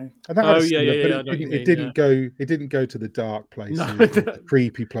 And that had a similar, but it didn't go. It didn't go to the dark places, the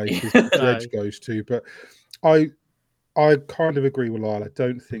creepy places that Dredge goes to. But I kind of agree with Lyle. I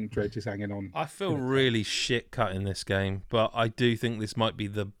don't think Dredge is hanging on. I feel really shit cutting this game, but I do think this might be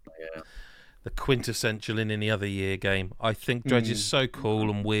the quintessential in any other year game. I think Dredge is so cool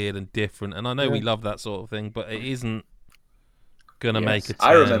and weird and different, and I know we love that sort of thing, but it isn't gonna make a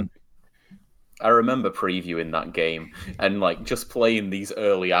 10. I remember previewing that game and like just playing these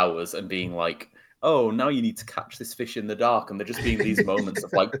early hours and being like, oh, now you need to catch this fish in the dark, and there just being these moments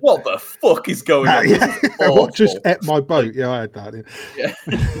of like, what the fuck is going on? What just ate my boat? Yeah, I had that. Yeah.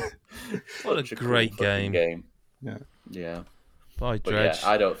 What a great game. Yeah. By Dredge. Yeah,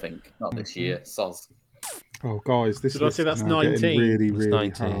 I don't think not this year. Soz. Oh, guys, this Did I say that's 19? Really, It's really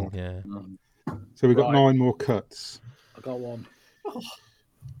 19, hard. yeah. So we've got 9 more cuts. I got one.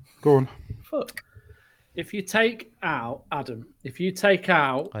 Go on. Fuck. If you take out Adam, if you take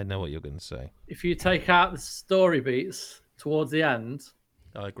out I know what you're going to say. If you take out the story beats towards the end,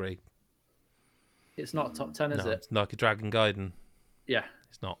 I agree. it's not top 10, is No, it? it's like a Dragon Gaiden. Yeah.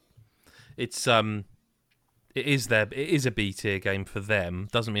 It's not. It's it is a B tier game for them.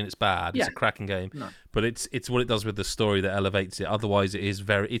 Doesn't mean it's bad. It's a cracking game. No. But it's what it does with the story that elevates it. Otherwise it is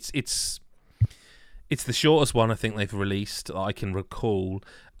very it's the shortest one I think they've released that I can recall,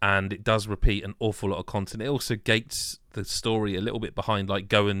 and it does repeat an awful lot of content. It also gates the story a little bit behind, like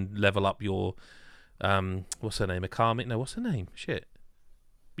go and level up your what's her name? Akami? No, what's her name? Shit.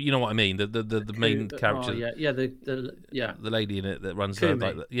 But you know what I mean. The main character. Oh, yeah, the lady in it that runs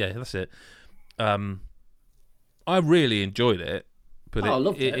Kumi. yeah, that's it. I really enjoyed it, but I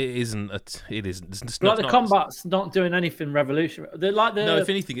loved it. It isn't. It isn't. It's like not, the combat's not doing anything revolutionary. They're like no, if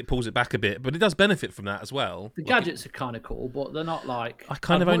anything, it pulls it back a bit, but it does benefit from that as well. The gadgets are kind of cool, but they're not like. I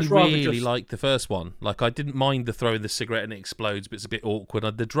kind of only really liked the first one. Like I didn't mind the throwing the cigarette and it explodes, but it's a bit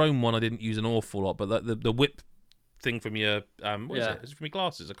awkward. The drone one I didn't use an awful lot, but the whip thing from your what is it? Is it from your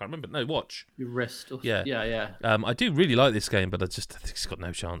glasses? I can't remember. No, watch. Your wrist. Yeah. I do really like this game, but I think it's got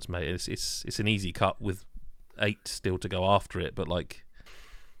no chance, mate. It's an easy cut with 8 still to go after it, but like,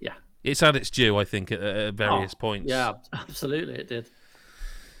 yeah, it's had its due, I think, at various points. Yeah, absolutely, it did.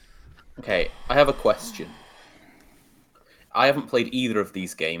 Okay, I have a question. I haven't played either of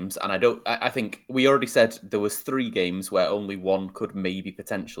these games, and I think we already said there was 3 games where only one could maybe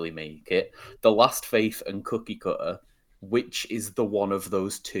potentially make it. The Last Faith and Cookie Cutter. Which is the one of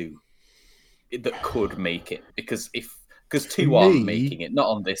those 2 that could make it? Because 2 aren't making it, not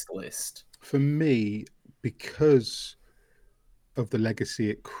on this list. For me, because of the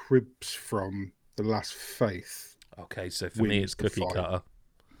legacy it cribs from The Last Faith. Okay, so for me it's Cookie Cutter.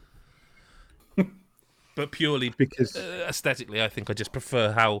 But purely because aesthetically, I think I just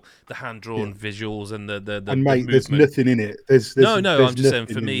prefer how the hand-drawn visuals and the and mate, the there's nothing in it. There's no. I'm just saying,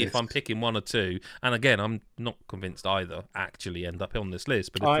 for me, if I'm picking one or 2, and again, I'm not convinced either actually end up on this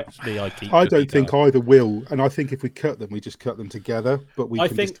list. But if it's me, I keep. I don't think either will, and I think if we cut them, we just cut them together. But we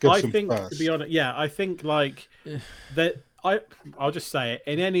can discuss them first. To be honest, I think like that. I'll just say it.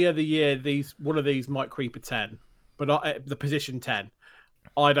 In any other year, one of these might creep a 10, but the position 10.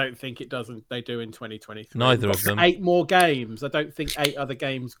 I don't think they do in 2023. Neither of them. 8 more games. I don't think 8 other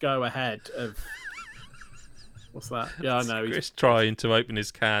games go ahead of. What's that? Yeah, I know. Chris trying to open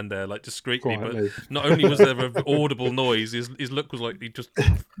his can there, like discreetly, but not only was there an audible noise, his look was like he just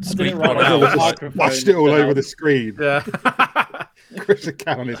squeaked one out. Splashed it all over the screen. Yeah. Chris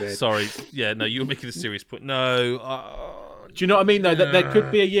counted it. Sorry. Yeah, no, you were making a serious point. No. Do you know what I mean, though? That there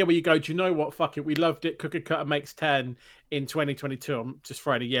could be a year where you go, do you know what? Fuck it. We loved it. Cookie Cutter makes 10 in 2022. I'm just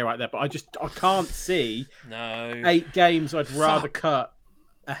throwing a year out there. But I can't see 8 games I'd rather cut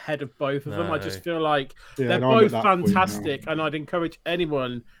ahead of both of them. I just feel like they're both fantastic. And I'd encourage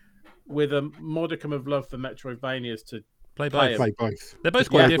anyone with a modicum of love for Metroidvanias to play both. They're both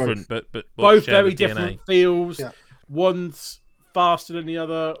quite different, but both very different feels. Yeah. One's faster than the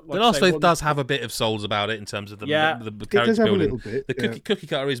other. The Last Faith does have a bit of Souls about it in terms of the character building. The Cookie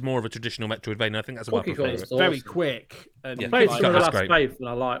Cutter is more of a traditional Metroidvania. I think that's why I prefer it. Very quick. And played some of the Last Faith, and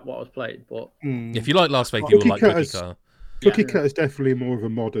I like what was played. But if you like Last Faith, you will like Cookie Cutter. Cookie Cutter is definitely more of a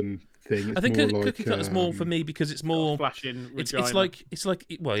modern thing. I think Cookie Cutter is more for me because it's more flashing. It's like it's like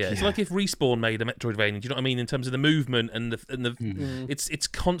if Respawn made a Metroidvania. Do you know what I mean in terms of the movement and the it's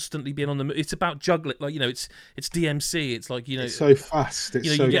constantly being on the move. It's about juggling, like it's DMC. It's like it's so fast.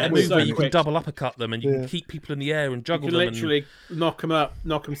 It's you get a move where you can double uppercut them and you can keep people in the air and juggle them. You can literally knock them up,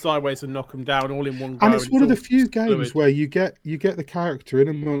 knock them sideways, and knock them down all in one go. And it's one of the few games where you get the character in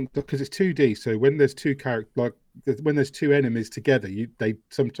a month because it's 2D. So when there's 2 characters when there's 2 enemies together, they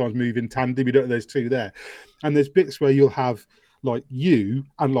sometimes move in tandem. You don't know there's 2 there, and there's bits where you'll have like you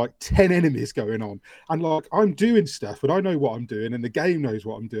and like 10 enemies going on, and like I'm doing stuff and I know what I'm doing and the game knows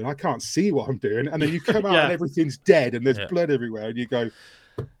what I'm doing. I can't see what I'm doing, and then you come out and everything's dead and there's blood everywhere, and you go,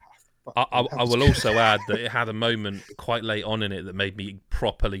 I will also add that it had a moment quite late on in it that made me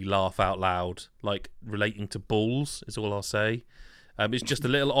properly laugh out loud, like relating to balls is all I'll say. It's just a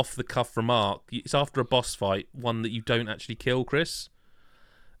little off-the-cuff remark. It's after a boss fight, one that you don't actually kill, Chris.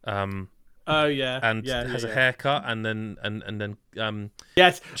 Oh yeah, and has a haircut, and then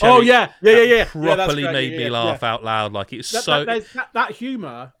yes. Cherry, yeah. Properly made me laugh out loud. Like it's that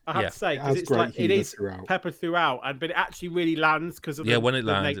humour. I have to say, because it's like it is peppered throughout, but it actually really lands because of the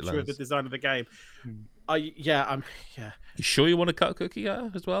nature of the design of the game. You sure you want to cut a cookie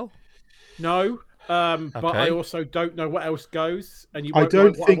out as well? No. But I also don't know what else goes, and I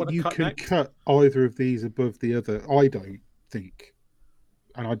don't think you can cut either of these above the other. I don't think.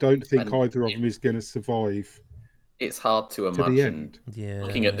 And I don't think either of them is going to survive. It's hard to imagine. The end. Yeah.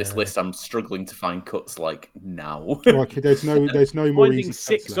 Looking at this list, I'm struggling to find cuts like now. Like there's no more finding easy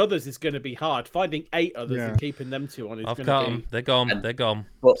 6 others is going to be hard. Finding 8 others and keeping them 2 on is going to be. I've got them. They're gone. They're gone.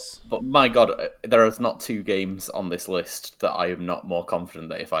 But my God, there are not 2 games on this list that I am not more confident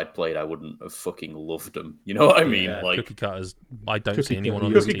that if I'd played, I wouldn't have fucking loved them. You know what I mean? Like Cookie Cutters. I don't see anyone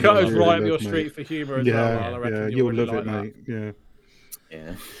on this Cookie Cutters right up your street for humour as well. I reckon you'll love it, mate. Yeah.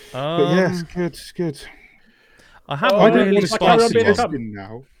 But yes, it's good. I have I don't really want to spicy one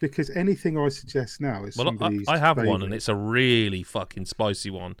now because anything I suggest now is somebody's I have favorite. one, and it's a really fucking spicy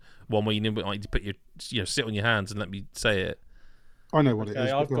one. One where you need to put your sit on your hands and let me say it. I know what it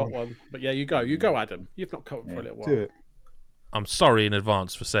is. I've got one, but yeah, you go, Adam. You've not covered for a little while. Do it. I'm sorry in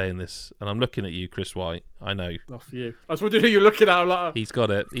advance for saying this, and I'm looking at you, Chris White. I know. Not for you. I was wondering who you're looking at. Like, He's got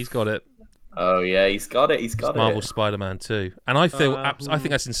it. Oh yeah, he's got it. Marvel Spider-Man 2, and I feel I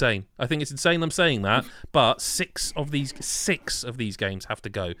think that's insane. I think it's insane. I'm saying that, but 6 of these games have to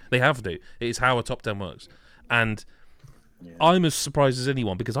go. They have to. It is how a top 10 works, and I'm as surprised as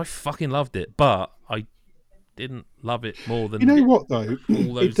anyone because I fucking loved it, but I didn't love it more than. You know what though?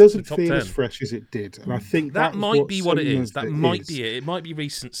 It doesn't feel as fresh as it did, and I think that might be what it is. That might be it. It might be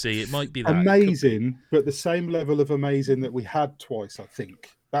recency. It might be that. Amazing, but the same level of amazing that we had twice. I think.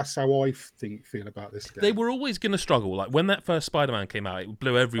 That's how I feel about this game. They were always going to struggle. Like when that first Spider-Man came out, it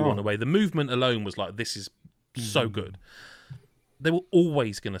blew everyone away. The movement alone was like, this is so good. They were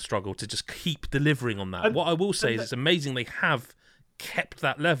always going to struggle to just keep delivering on that. What I will say is it's amazing they have kept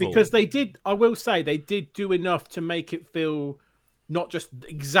that level. Because they did, I will say, they did do enough to make it feel not just the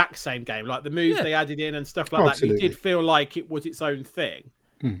exact same game. Like the moves they added in and stuff like that. It did feel like it was its own thing.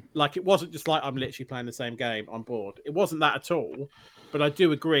 Like it wasn't just like, I'm literally playing the same game, I'm bored. It wasn't that at all. But I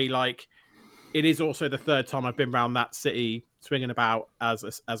do agree, like, it is also the 3rd time I've been around that city swinging about as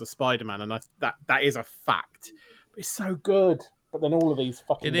a Spider-Man, and that is a fact. But it's so good. But then all of these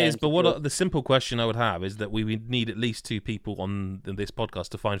fucking It is, but the simple question I would have is that we would need at least 2 people on this podcast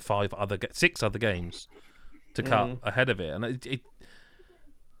to find 6 other games to cut ahead of it. And it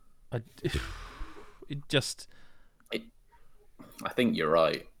just... I think you're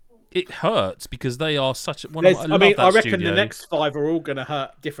right. It hurts because they are such. I reckon the next 5 are all going to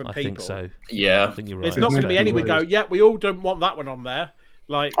hurt different people. I think so. Yeah, I think you're right. It's not going to be any. We go, we all don't want that one on there.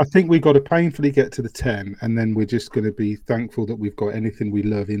 Like, I think we've got to painfully get to the 10, and then we're just going to be thankful that we've got anything we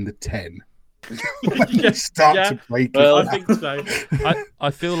love in the 10. To break it. I think so.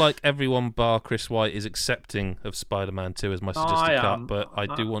 I feel like everyone bar Chris White is accepting of Spider-Man 2 as my suggested cut, but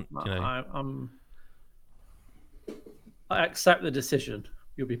I do want I accept the decision.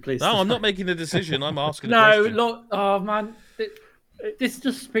 You'll be pleased. No, I'm not making a decision. I'm asking. No, look, oh man, this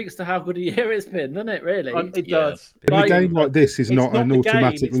just speaks to how good a year it's been, doesn't it? Really, it does. A game like this is not an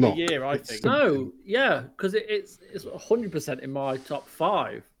automatic lock. Year, I think. No, because it's 100% in my top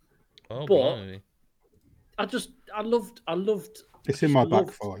 5. Oh, but boy. I loved. It's in my back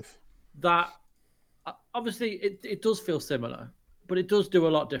 5. That obviously it does feel similar, but it does do a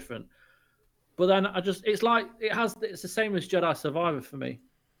lot different. But then it's the same as Jedi Survivor for me.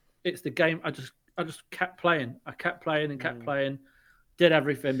 It's the game. I just kept playing. I kept playing and kept playing. Did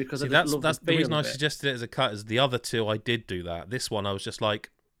everything because that's the reason I suggested it as a cut. Is the other 2 I did do that. This one I was just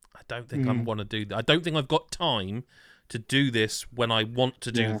like, I don't think I want to do that. I don't think I've got time to do this when I want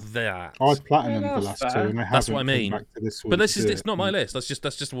to do that. I've platinumed the last 2, and I that's what I mean. Back to this one but it's not my list. That's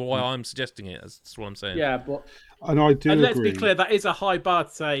just why I'm suggesting it. That's what I'm saying. Yeah, but I do. And let's be clear, that is a high bar to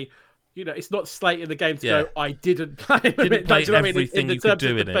say. It's not slating the game to go, I didn't play everything you could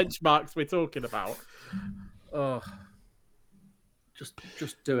do in the benchmarks we're talking about. Oh, just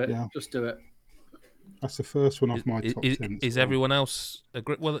do it. Yeah. Just do it. That's the first one off my top 10. Is everyone else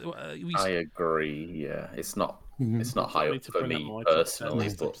agree? Well, I agree. Yeah, it's not. It's not high up for me personally.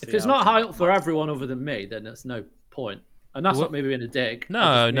 But if it's not high up for everyone other than me, then there's no point. And that's not me being a dick.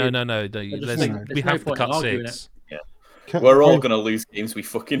 No. We have to cut 6. We're all going to lose games we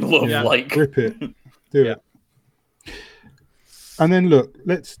fucking love. Like, rip it. Do it. And then, look,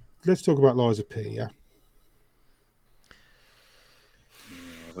 let's talk about Lies of P, yeah?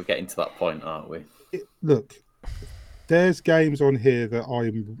 We're getting to that point, aren't we? Look, there's games on here that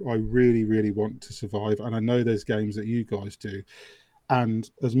I really, really want to survive, and I know there's games that you guys do. And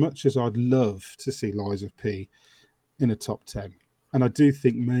as much as I'd love to see Lies of P in a top 10, and I do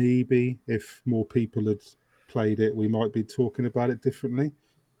think maybe if more people had played it, we might be talking about it differently.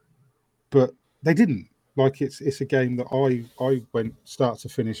 But they didn't. Like, it's a game that I went start to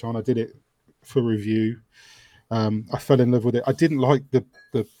finish on. I did it for review. I fell in love with it. I didn't like the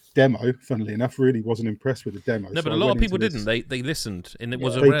demo, funnily enough. Really wasn't impressed with the demo. No, but a lot of people didn't. They listened, and it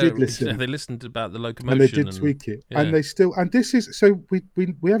was a they rare. Did listen. They listened about the locomotion, and they did tweak it, and they still. And this is so we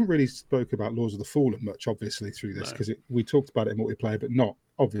haven't really spoke about Laws of the Fallen much, obviously, through this because we talked about it in multiplayer, but not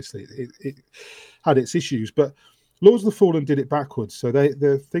obviously it had its issues. But Laws of the Fallen did it backwards. So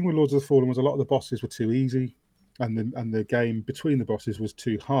the thing with Lords of the Fallen was a lot of the bosses were too easy, and the game between the bosses was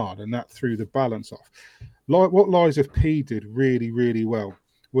too hard, and that threw the balance off. Like what Lies of P did really, really well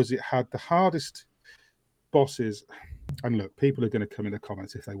was it had the hardest bosses. And look, people are going to come in the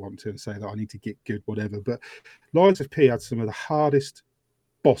comments if they want to and say that I need to get good, whatever. But Lies of P had some of the hardest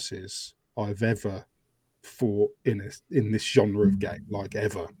bosses I've ever fought in this genre of game, like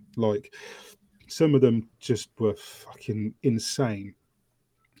ever. Like some of them just were fucking insane.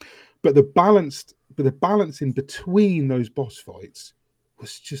 But the balance in between those boss fights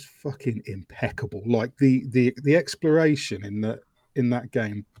was just fucking impeccable. Like the exploration in that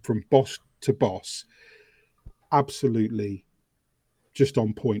game from boss to boss, absolutely just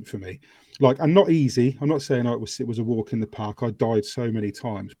on point for me. Like, and not easy. I'm not saying it was a walk in the park. I died so many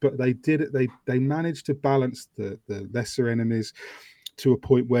times, but they did it. They managed to balance the lesser enemies to a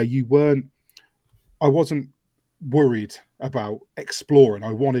point where I wasn't worried about exploring.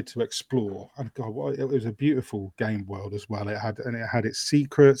 I wanted to explore, and God, it was a beautiful game world as well. It had its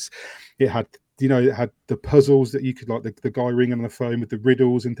secrets. It had the puzzles that you could, like the guy ringing on the phone with the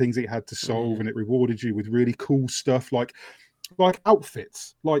riddles and things that you had to solve, and it rewarded you with really cool stuff like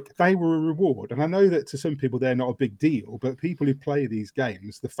outfits. Like, they were a reward. And I know that to some people they're not a big deal, but people who play these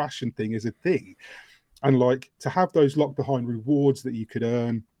games, the fashion thing is a thing. And like, to have those locked behind rewards that you could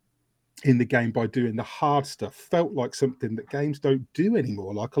earn in the game by doing the hard stuff felt like something that games don't do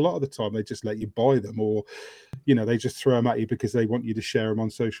anymore. Like, a lot of the time they just let you buy them, or they just throw them at you because they want you to share them on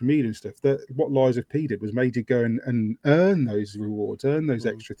social media and stuff. That what Lies of P did was made you go and earn those rewards, earn those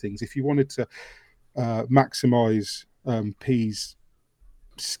extra things. If you wanted to maximize P's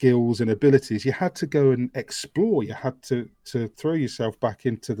skills and abilities, you had to go and explore. You had to throw yourself back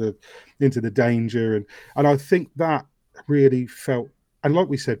into the danger, and I think that really felt. And like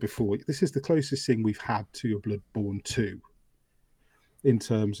we said before, this is the closest thing we've had to a Bloodborne 2 in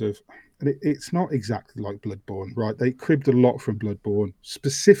terms of, and it's not exactly like Bloodborne, right? They cribbed a lot from Bloodborne,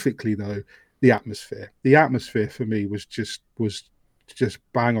 specifically though the atmosphere. The atmosphere for me was just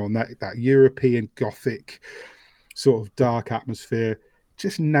bang on. That European Gothic sort of dark atmosphere,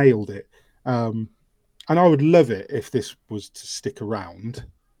 just nailed it. And I would love it if this was to stick around,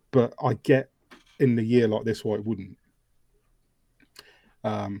 but I get in the year like this why it wouldn't.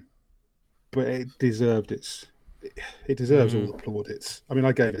 But it deserved it deserves all the plaudits. I mean,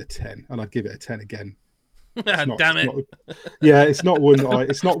 I gave it a 10, and I'd give it a 10 again. Damn it! It's not one that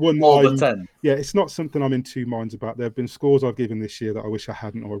it's not one that all the 10. Yeah, it's not something I'm in two minds about. There have been scores I've given this year that I wish I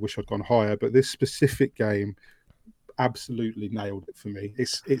hadn't, or I wish I'd gone higher. But this specific game absolutely nailed it for me.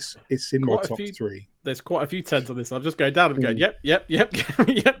 It's in my top 3. There's quite a few 10s on this. I'm just going down and going, yep.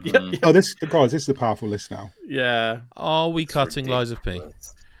 Oh, this is the powerful list now. Yeah. Are we cutting Lies of P?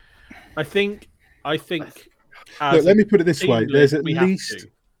 I think. Look, let me put it this way: there's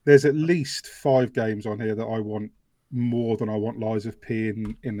at least 5 games on here that I want more than I want Lies of P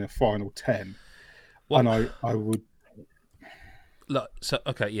in the final 10, and I would. Look, so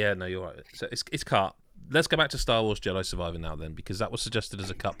okay, yeah, no, you're right. So it's cut. Let's go back to Star Wars Jedi Survivor now, then, because that was suggested as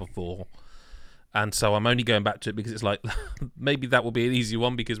a cut before. And so I'm only going back to it because it's like, maybe that will be an easy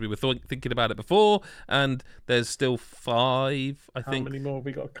one because we were thinking about it before, and there's still 5, I think. How many more have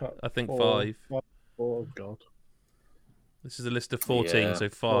we got to cut? I think 4. 5. Oh, God. This is a list of 14, so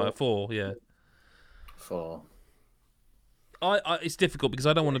 4, yeah. 4. It's difficult because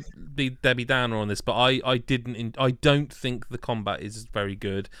I don't want to be Debbie Downer on this, but I don't think the combat is very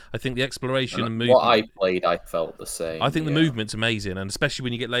good. I think the exploration and movement. What I played, I felt the same. I think the movement's amazing, and especially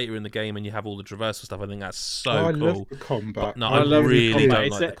when you get later in the game and you have all the traversal stuff, I think that's so cool. I love the combat. But no, I really don't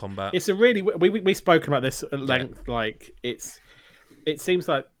like the combat. It's a really we spoke about this at length. Yeah. Like it seems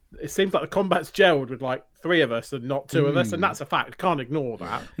like it seems like the combat's gelled with like 3 of us and not 2 of us, and that's a fact. Can't ignore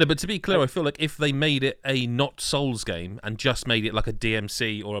that. No, but to be clear, I feel like if they made it a not Souls game and just made it like a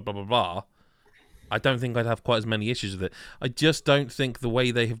DMC or a blah blah blah, I don't think I'd have quite as many issues with it. I just don't think the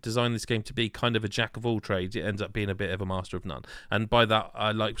way they have designed this game to be kind of a jack of all trades, it ends up being a bit of a master of none. And by that,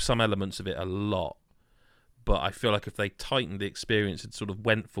 I like some elements of it a lot. But I feel like if they tightened the experience and sort of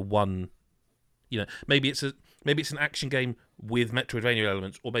went for one, maybe it's an action game with Metroidvania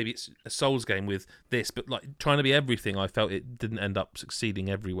elements, or maybe it's a Souls game with this, but like trying to be everything, I felt it didn't end up succeeding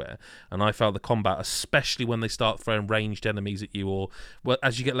everywhere. And I felt the combat, especially when they start throwing ranged enemies at you, or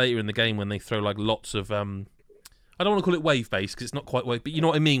as you get later in the game when they throw like lots of I don't want to call it wave based because it's not quite wave, but you know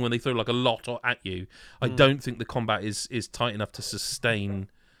what I mean, when they throw like a lot at you. I don't think the combat is tight enough to sustain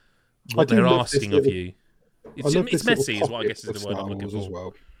what they're asking of you. It's messy, is what I guess is the word I'm looking for. As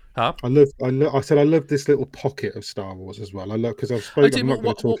well. Huh? I love this little pocket of Star Wars as well. I love because I'm not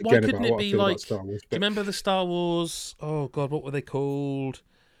going to talk again about what I feel about Star Wars. Do you remember the Star Wars? Oh God, what were they called?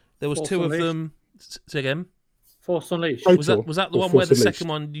 There was Force 2 Unleashed. of them. Say again. Force Unleashed. Was that the one where the second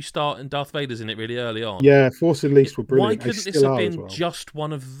one you start and Darth Vader's in it really early on? Yeah, Force Unleashed were brilliant. Why couldn't this have been just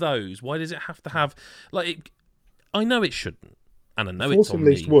one of those? Why does it have to have I know it shouldn't. And I know Force it's on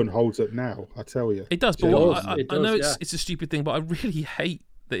Unleashed me. 1 holds up now, I tell you. It does, but I know yeah. it's a stupid thing, but I really hate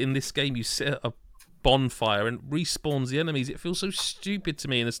that in this game you sit at a bonfire and respawns the enemies. It feels so stupid to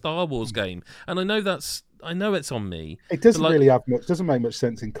me in a Star Wars game, and I know it's on me. It doesn't really have much. Doesn't make much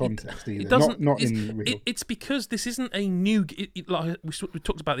sense in context either. It doesn't. Not in real. It's because this isn't a new. Like we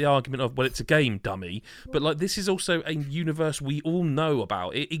talked about the argument of it's a game, dummy. But like this is also a universe we all know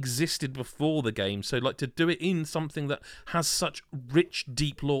about. It existed before the game, so like to do it in something that has such rich,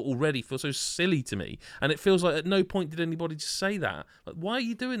 deep lore already feels so silly to me. And it feels like at no point did anybody just say that. Like, why are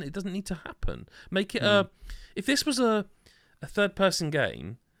you doing it? It doesn't need to happen. Make it if this was a third-person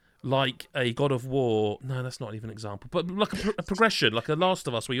game. Like a God of War, no, that's not even an example, but like a progression, like a Last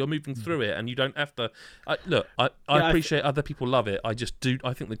of Us, where you're moving through it and you don't have to. I appreciate other people love it. I just do.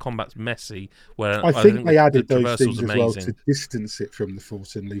 I think the combat's messy. Where I think they added the those things amazing. as well to distance it from the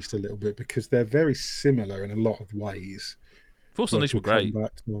Force Unleashed a little bit because they're very similar in a lot of ways. Force Unleashed were great.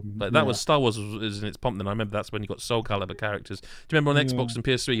 That was Star Wars was in its pomp. Then I remember that's when you got Soul Calibur characters. Do you remember on Xbox and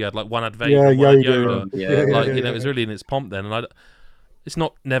PS3 you had like one had Vader, and one had Yoda. It was really in its pomp then, and it's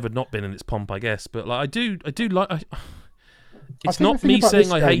never not been in its pomp, I guess. But like I do like. It's not me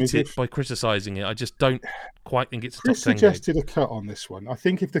saying I hate it by criticising it. I just don't quite think it's a top 10 Chris suggested a cut on this one. I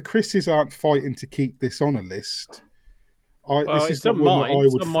think if the Chris's aren't fighting to keep this on a list, this is the one that I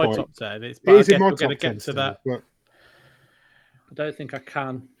would fight. My top 10. It is in my top 10 to that. But I don't think I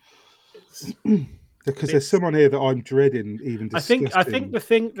can. because there's someone here that I'm dreading even discussing. I think the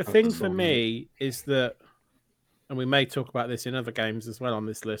thing for me is that, and we may talk about this in other games as well on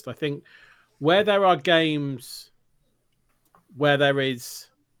this list. I think where there are games where there's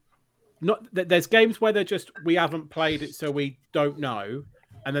games where we haven't played it, so we don't know,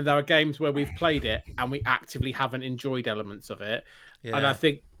 and then there are games where we've played it and we actively haven't enjoyed elements of it. Yeah. And I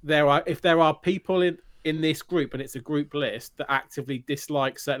think if there are people in this group, and it's a group list, that actively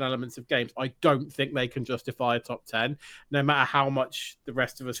dislike certain elements of games, I don't think they can justify a top 10, no matter how much the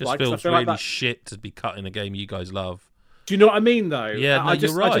rest of us like. It feels really shit to be cut in a game you guys love. Do you know what I mean, though? Yeah, no,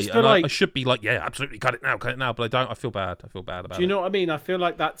 you're right. I should be like, yeah, absolutely, cut it now, but I don't. I feel bad. I feel bad about it. Do you know what I mean? I feel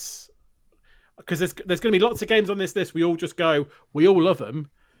like that's... Because there's going to be lots of games on this list, we all just go, we all love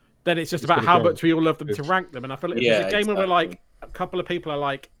them, then it's just about how much we all love them to rank them. And I feel like if it's a game where we're like, a couple of people are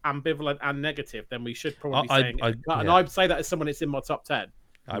like ambivalent and negative, then we should probably say it. And I'd say that as someone that's in my top 10.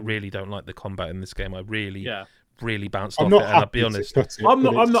 I really don't like the combat in this game. I really bounced off it, and I'll be honest. I'm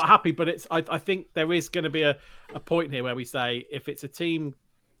not happy, but I think there is going to be a point here where we say if it's a team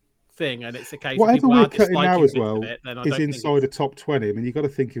thing and it's a case whatever of we're cutting now as well is inside a top 20. I mean, you've got to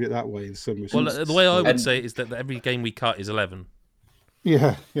think of it that way in some respects. Well, the way I would say it is that every game we cut is 11.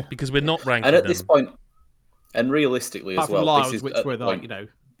 Yeah. Because we're not ranking and at them. this point, and realistically apart as well, Lyles, this is which were like 32.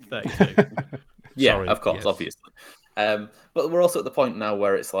 Yeah, Sorry, of course, yes. obviously. But we're also at the point now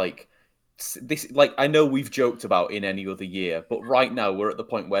where it's like this. Like I know we've joked about in any other year, but right now we're at the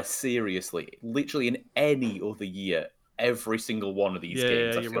point where seriously, literally in any other year, every single one of these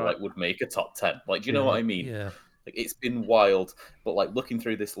games I feel like would make a top 10. Like, do you know what I mean? Yeah. Like it's been wild, but like looking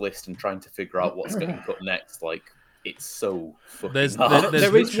through this list and trying to figure out what's getting cut next, like. It's so fucking hard.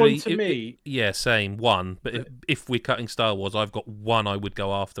 There is one to me. Yeah, same one. But if we're cutting Star Wars, I've got one I would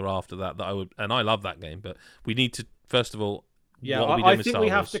go after that I would, and I love that game. But we need to first of all. Yeah, I think we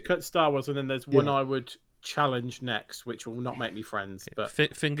have to cut Star Wars, and then there's one I would challenge next, which will not make me friends. But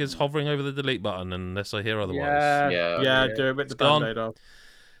fingers hovering over the delete button unless I hear otherwise. Yeah, do it with the Band-Aid off.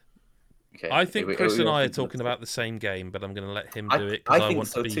 Okay. I think Chris and I are talking about the same game, but I'm going to let him do it because I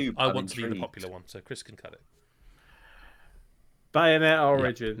want to be. I want to be the popular one, so Chris can cut it. Bayonetta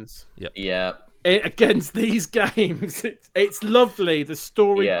Origins. Yep. Yeah. Against these games, it's lovely. The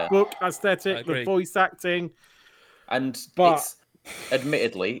storybook aesthetic, the voice acting, but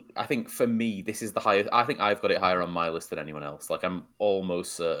admittedly, I think for me, this is the highest. I think I've got it higher on my list than anyone else. Like, I'm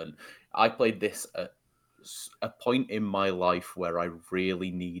almost certain. I played this at a point in my life where I really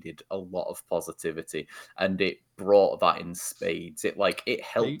needed a lot of positivity, and it brought that in spades. It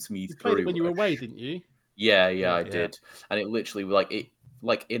helped me through. Played it when you were away, didn't you? Yeah, I did, and it literally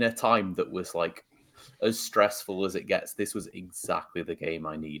like in a time that was like as stressful as it gets. This was exactly the game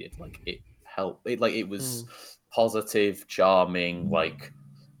I needed. Like, it helped. It was positive, charming, like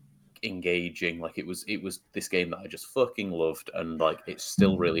engaging. Like, it was this game that I just fucking loved, and like it's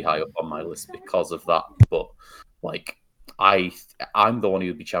still really high up on my list because of that. But like I'm the one who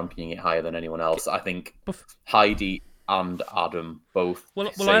would be championing it higher than anyone else. I think Heidi and Adam both. Well,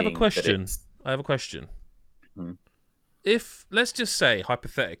 I have a question. If, let's just say,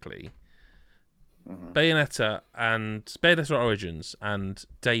 hypothetically, Bayonetta Origins and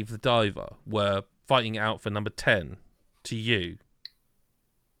Dave the Diver were fighting it out for number 10 to you.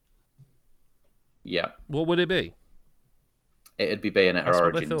 Yeah. What would it be? It'd be Bayonetta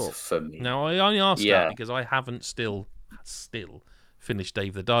Origins for me. Now, I only ask that because I haven't still finished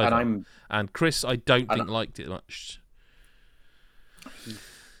Dave the Diver. And Chris, I don't think liked it much.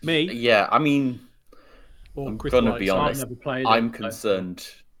 Me? Yeah, I mean... I'm going to be honest. I'm concerned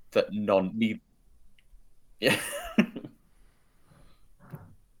that Yeah.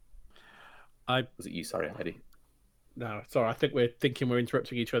 Was it you? Sorry, Heidi. No, sorry. I think we're thinking we're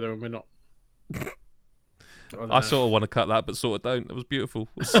interrupting each other and we're not. I sort of want to cut that, but sort of don't. It was beautiful.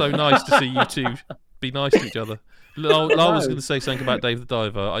 It was so nice to see you two be nice to each other. Lar was going to say something about Dave the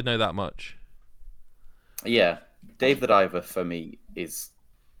Diver. I know that much. Yeah, Dave the Diver for me is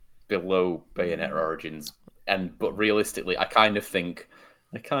below Bayonetta Origins. But realistically, I kind of think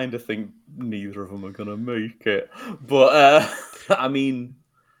neither of them are gonna make it. But I mean,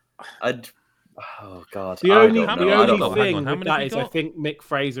 oh god, the only thing with that is I think Mick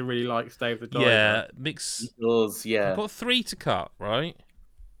Fraser really likes Dave the Diver. Yeah, Mick's does. Yeah, I've got 3 to cut, right?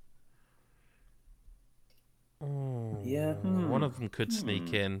 Yeah, one of them could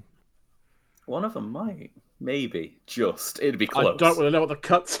sneak in. One of them might. Maybe. It'd be close. I don't want to know what the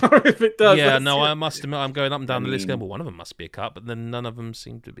cuts are if it does. Yeah, no, I must admit, I'm going up and down the list going, well, one of them must be a cut, but then none of them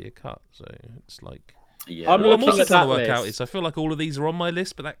seem to be a cut. So it's like... Yeah. I'm also trying to work out is I feel like all of these are on my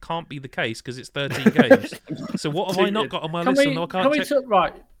list, but that can't be the case because it's 13 games. So what have I not got on my list?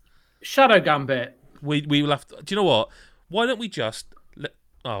 Right. Shadow Gambit. We will have to... Do you know what? Why don't we just...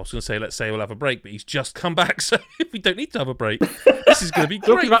 I was going to say, let's say we'll have a break, but he's just come back, so we don't need to have a break. This is going to be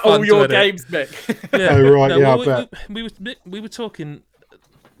great. Talking about all your games, Mick. Yeah. Oh, right, I bet. We were talking,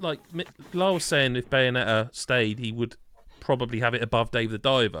 like, Lar was saying if Bayonetta stayed, he would probably have it above Dave the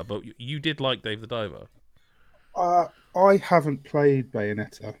Diver, but you did like Dave the Diver. I haven't played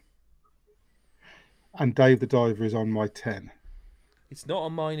Bayonetta, and Dave the Diver is on my 10. It's not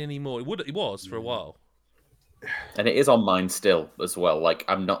on mine anymore. It was for a while. And it is on mine still as well. Like,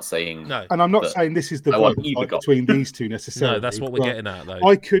 I'm not saying no, and I'm not saying this is the vote between these two necessarily. No, that's what we're getting at, though.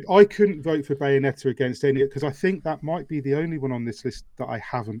 I couldn't vote for Bayonetta against any because I think that might be the only one on this list that I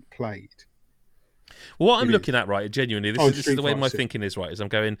haven't played. Well, what I'm looking at, right, genuinely, this is the way my thinking is, right, is I'm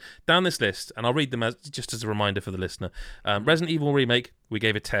going down this list, and I'll read them just as a reminder for the listener. Resident Evil Remake, we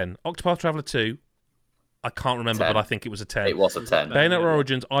gave a 10. Octopath Traveler 2, I can't remember, 10. but I think it was a 10. It was a 10. Bayonetta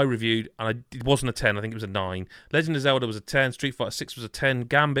Origins, I reviewed, and it wasn't a 10. I think it was a 9. Legend of Zelda was a 10. Street Fighter 6 was a 10.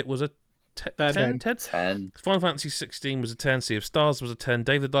 Gambit was a 10. 10. Final Fantasy 16 was a 10. Sea of Stars was a 10.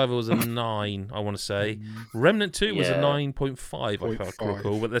 Dave the Diver was a 9, I want to say. Remnant 2 was a 9.5, if I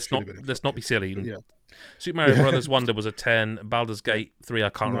recall. But let's not be silly. Yeah. Super Mario Brothers Wonder was a 10. Baldur's Gate 3,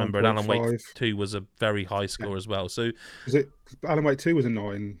 I can't remember. And Alan Wake 2 was a very high score as well. So, Alan Wake 2 was a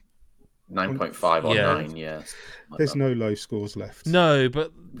 9. 9.5 or 9, yeah. There's no low scores left. No,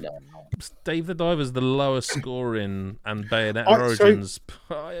 but Dave the Diver's the lowest scoring, and Bayonetta Origins.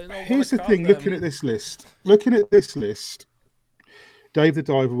 Here's the thing: looking at this list, Dave the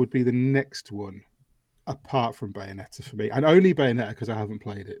Diver would be the next one, apart from Bayonetta for me, and only Bayonetta because I haven't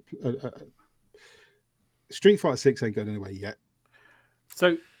played it. Street Fighter 6 ain't going anywhere yet.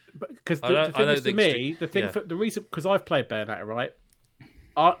 So, because the thing is, for me, the reason because I've played Bayonetta, right?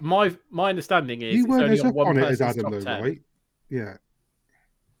 My understanding is you weren't it's as only up on it as Adam, though, 10. right? Yeah.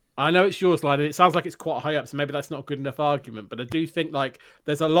 I know it's yours, Lyle, and it sounds like it's quite high up, so maybe that's not a good enough argument. But I do think like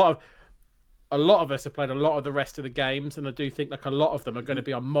there's a lot of a lot of us have played a lot of the rest of the games, and I do think like a lot of them are going to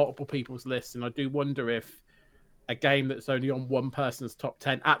be on multiple people's lists, and I do wonder if a game that's only on one person's top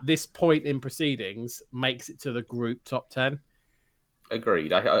 10 at this point in proceedings makes it to the group top 10.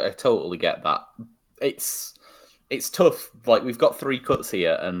 Agreed. I totally get that. It's tough. Like, we've got 3 cuts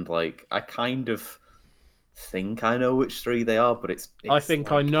here, and like I kind of think I know which 3 they are, but it's I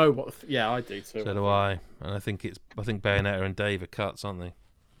think I know what. Yeah, I do too. So do I, and I think Bayonetta and Dave are cuts, aren't they?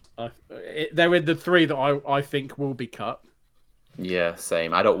 They're in the 3 that I think will be cut. Yeah,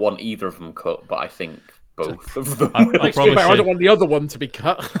 same. I don't want either of them cut, but I think both of them. I don't want the other one to be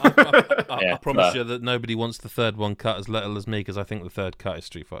cut. I promise you that nobody wants the third one cut as little as me, because I think the third cut is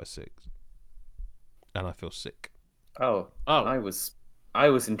Street Fighter 6, and I feel sick. Oh.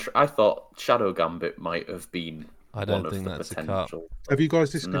 I thought Shadow Gambit might have been. I don't think that's a cut. Have you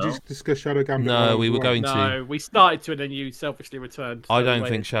guys discussed Shadow Gambit? No, we were going to. No, we started to, and then you selfishly returned. I don't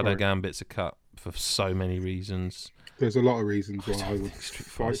think Shadow Gambit's a cut for so many reasons. There's a lot of reasons why I would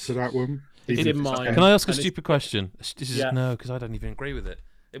fight for that one. Can I ask a stupid question? No, because I don't even agree with it.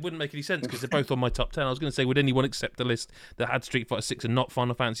 It wouldn't make any sense because they're both on my top 10. I was going to say, would anyone accept a list that had Street Fighter 6 and not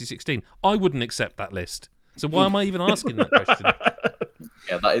Final Fantasy 16? I wouldn't accept that list. So why am I even asking that question?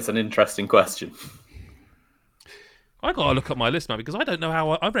 Yeah, that is an interesting question. I got to look at my list now because I don't know how.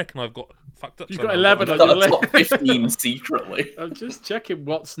 I reckon I've got fucked up. You've got 11 on your list. 15 secretly. I'm just checking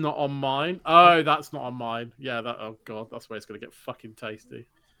what's not on mine. Oh, that's not on mine. Yeah, oh god, that's where it's going to get fucking tasty.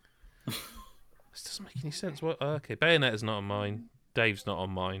 This doesn't make any sense. What? Okay, Bayonetta's not on mine. Dave's not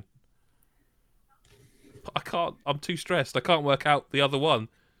on mine. But I can't. I'm too stressed. I can't work out the other one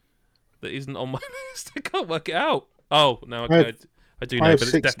that isn't on my list. I can't work it out. Oh no, I do know. I have but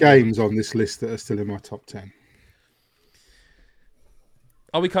 6 games on this list that are still in my top 10.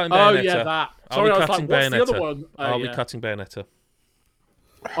 Are we cutting Bayonetta? Oh yeah, that. Sorry, I was like, what's the other one? Are we cutting Bayonetta?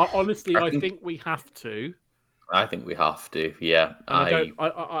 Honestly, I think we have to. I think we have to. Yeah,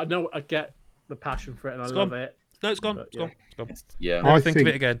 I know. I get the passion for it, and I love it. No, it's gone. It's gone. Yeah, I think of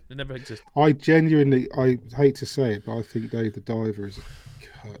it again. It never exists. I genuinely, I hate to say it, but I think Dave the Diver is a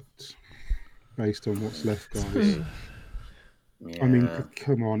cut based on what's left, guys. Yeah. I mean,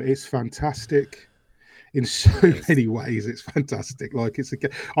 come on, it's fantastic. In so many ways, it's fantastic. Like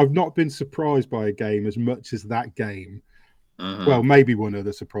I've not been surprised by a game as much as that game. Mm-hmm. Well, maybe one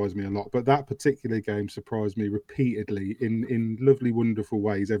other surprised me a lot, but that particular game surprised me repeatedly in lovely, wonderful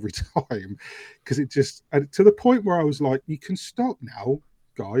ways every time. Because it just, to the point where I was like, you can stop now,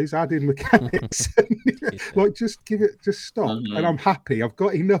 guys, add in mechanics. Like, just stop. Mm-hmm. And I'm happy. I've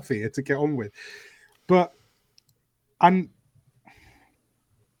got enough here to get on with. And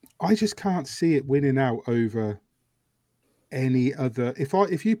I just can't see it winning out over any other.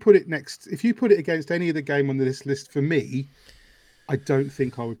 If you put it against any other game on this list, for me, I don't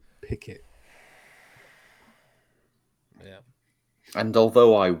think I would pick it. Yeah. And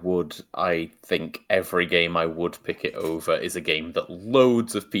although I think every game I would pick it over is a game that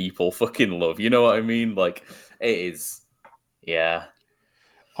loads of people fucking love. You know what I mean? Like, it is. Yeah.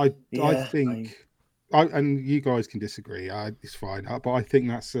 I think. And you guys can disagree. It's fine, but I think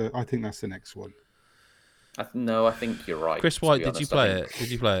that's the next one. No, I think you're right. Chris White, did you play it?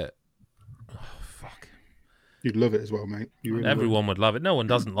 Did you play it? Oh, fuck. You'd love it as well, mate. Everyone would love it. No one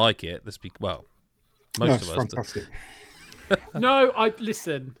doesn't like it. Most of us. Fantastic. No,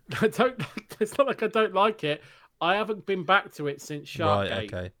 listen. I don't. It's not like I don't like it. I haven't been back to it since Sharkgate.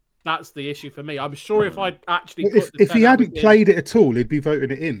 Right. Okay. That's the issue for me. I'm sure if I'd actually... If he hadn't played it at all, he'd be voting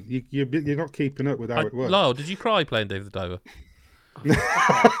it in. You're not keeping up with how it works. Lyle, did you cry playing Dave the Diver?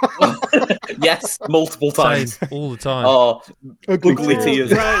 Yes, multiple times. All the time. Oh, ugly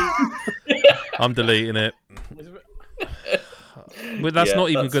tears. I'm deleting it. But that's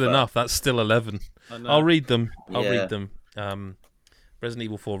not even good enough. That's still 11. I'll read them. Resident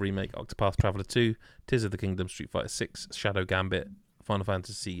Evil 4 Remake, Octopath Traveler 2, Tears of the Kingdom, Street Fighter 6, Shadow Gambit, Final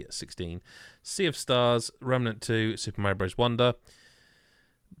Fantasy 16, Sea of Stars, Remnant 2, Super Mario Bros. Wonder,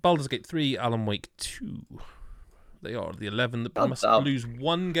 Baldur's Gate 3, Alan Wake 2. They are the 11 that must lose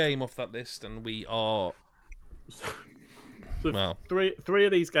one game off that list, and we are... Well, three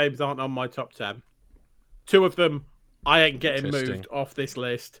of these games aren't on my top 10. 2 of them, I ain't getting moved off this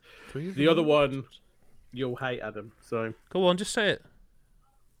list. The other one, you'll hate, Adam. So go on, just say it.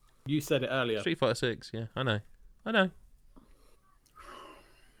 You said it earlier. Street Fighter 6, yeah, I know.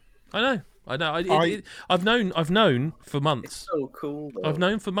 I've known for months. It's so cool. Though. I've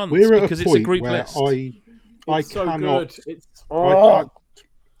known for months because it's a group list. I cannot. It's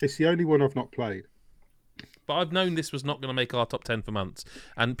the only one I've not played. But I've known this was not going to make our top 10 for months,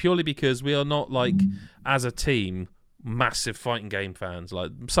 and purely because we are not like as a team, massive fighting game fans.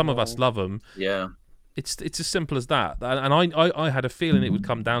 Like some of us love them. Yeah. It's as simple as that. And I had a feeling it would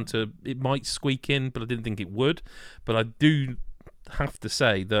come down to it might squeak in, but I didn't think it would. But I do have to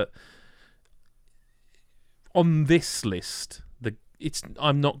say that on this list,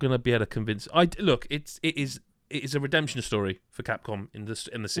 I'm not going to be able to convince. It is a redemption story for Capcom in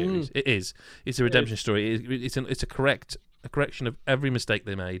the series. It is. It's a redemption story. It's a correction of every mistake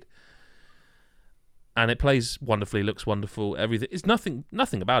they made. And it plays wonderfully, looks wonderful. Everything. It's nothing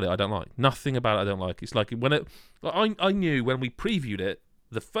about it I don't like. Nothing about it I don't like. It's like I knew when we previewed it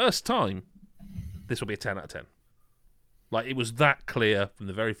the first time, this will be a 10 out of 10. Like it was that clear from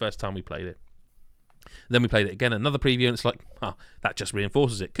the very first time we played it. Then we played it again, another preview, and it's like, that just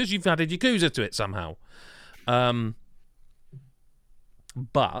reinforces it because you've added Yakuza to it somehow. But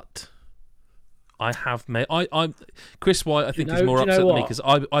I have made. Chris White, I think, is more upset than me because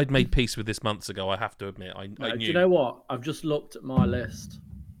I'd made peace with this months ago. I have to admit, I knew. Do you know what? I've just looked at my list,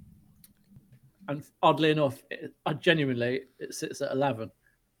 and oddly enough, it sits at 11.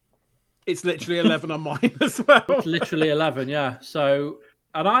 It's literally 11 on mine as well. It's literally 11, yeah. So,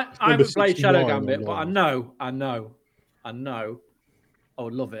 and I haven't played Shadow Gambit, but I know, I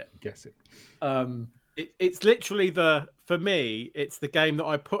would love it. Guess it. It's literally for me, it's the game that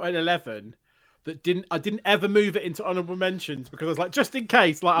I put at 11 that I didn't ever move it into honorable mentions because I was like, just in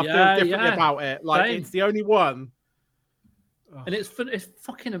case, like I feel differently about it. Like Same. It's the only one. And it's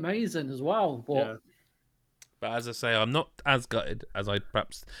fucking amazing as well. But as I say, I'm not as gutted as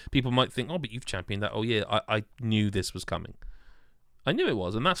perhaps people might think. Oh, but you've championed that. Oh yeah, I knew this was coming. I knew it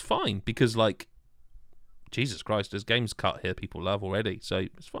was, and that's fine because like, Jesus Christ, there's games cut here people love already, so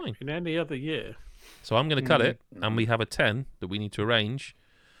it's fine. In any other year. So I'm going to cut it, and we have a 10 that we need to arrange.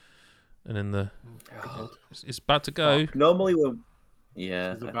 And then it's about to go. Normally, I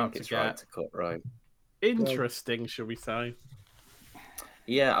think it's right to cut right. Interesting, shall we say?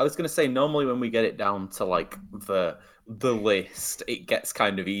 Yeah, I was going to say normally when we get it down to like the list, it gets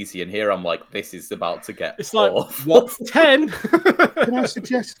kind of easy, and here I'm like, this is about to get. It's like what's 10? Can I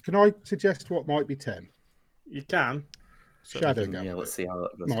suggest what might be 10? You can. Shadow Gambit. Yeah, let's see how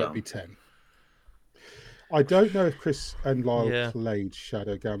that goes might down. be 10. I don't know if Chris and Lyle played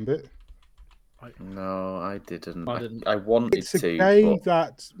Shadow Gambit. No, I didn't. I wanted to. It's a game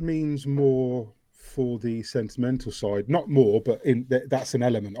that means more for the sentimental side. Not more, but that's an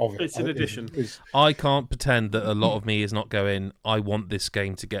element of it. It's an addition. I can't pretend that a lot of me is not going, I want this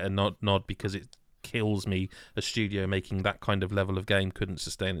game to get a nod because it kills me. A studio making that kind of level of game couldn't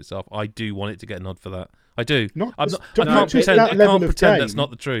sustain itself. I do want it to get a nod for that. I do. I can't pretend that's not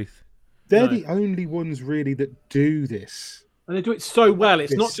the truth. They're the only ones really that do this. And they do it so well.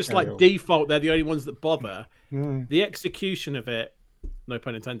 It's not just like default. They're the only ones that bother. The execution of it, no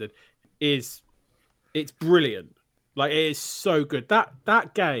pun intended, it's brilliant. Like it is so good.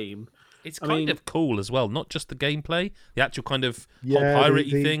 That game. It's kind of cool as well. Not just the gameplay, the actual kind of whole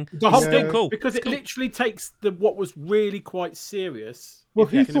piratey thing. The whole thing, cool because it literally takes what was really quite serious. Well,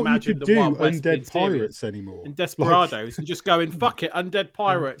 who thought you could do Undead Pirates anymore? And Desperados and just going, fuck it, Undead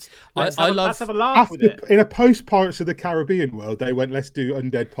Pirates. Let's have a laugh with it. In a post-Pirates of the Caribbean world, they went, let's do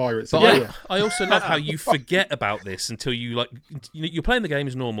Undead Pirates. But I also love how you forget about this until you're playing the game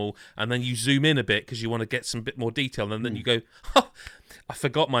as normal, and then you zoom in a bit because you want to get some bit more detail, and then you go, I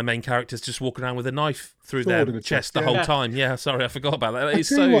forgot my main character's just walking around with a knife through their chest the whole time. Yeah, sorry, I forgot about that. I'll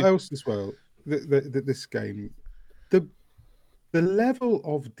tell you what else as well, this game, the level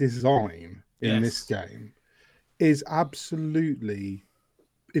of design in this game is absolutely,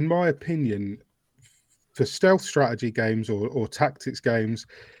 in my opinion, for stealth strategy games or tactics games,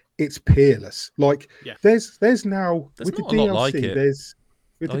 it's peerless. Like there's now with the DLC,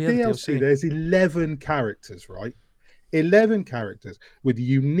 there's 11 characters, right? 11 characters with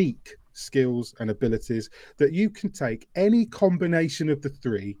unique skills and abilities that you can take any combination of the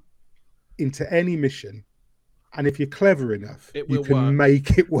three into any mission. And if you're clever enough, you can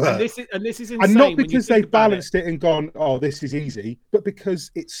make it work. And this is insane. And not because they've balanced it and gone, oh, this is easy, but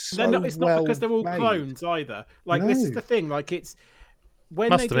because it's so it's not because they're all clones either. Like this is the thing. Like it's when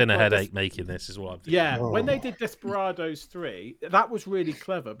must have been a headache making this, is what I'm thinking. Yeah, when they did Desperados 3, that was really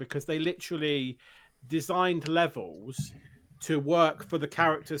clever because they literally designed levels to work for the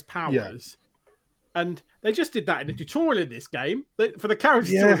characters' powers. And they just did that in a tutorial in this game for the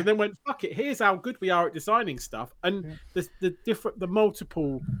character tutorials, and then went, "Fuck it! Here's how good we are at designing stuff." And the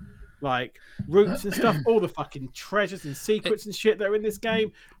multiple like routes and stuff, all the fucking treasures and secrets and shit that are in this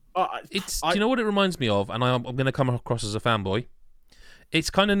game. Do you know what it reminds me of? And I'm going to come across as a fanboy. It's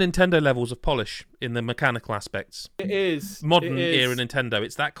kind of Nintendo levels of polish in the mechanical aspects. It is modern era Nintendo.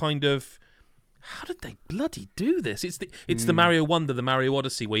 It's that kind of how did they bloody do this? It's the Mario Wonder, the Mario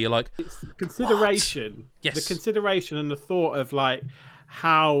Odyssey, where you're like, it's consideration. What? Yes, the consideration and the thought of like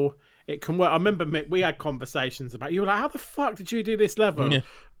how it can work. I remember Mick, we had conversations about, you were like, how the fuck did you do this level? Yeah.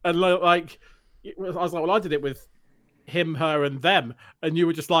 And like, I was like, well, I did it with him, her, and them, and you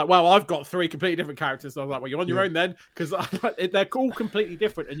were just like, well, I've got 3 completely different characters. So I was like, well, you're on your own then, because they're all completely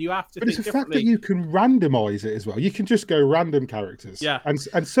different, and you have to. But it's the fact that you can randomize it as well. You can just go random characters. Yeah.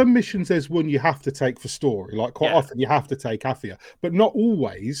 And some missions there's one you have to take for story. Like quite often you have to take Afia, but not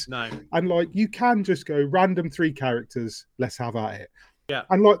always. No. And like you can just go random 3 characters. Let's have at it. Yeah.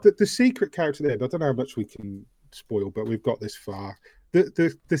 And like the secret character there, I don't know how much we can spoil, but we've got this far.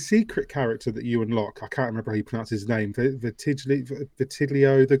 The secret character that you unlock, I can't remember how you pronounce his name,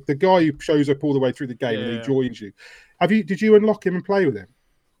 Vitiglio, the guy who shows up all the way through the game and he joins you. Did you unlock him and play with him?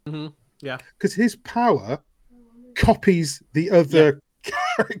 Mm-hmm. Yeah. Because his power copies the other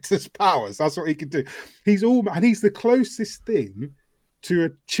character's powers. That's what he can do. He's the closest thing to a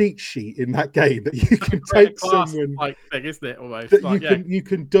cheat sheet in that game that you can take someone like thing, isn't it? Almost that you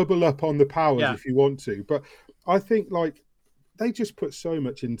can double up on the powers if you want to. But I think like they just put so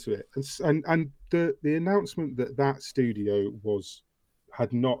much into it, and the announcement that studio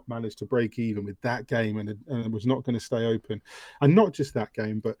had not managed to break even with that game and was not going to stay open, and not just that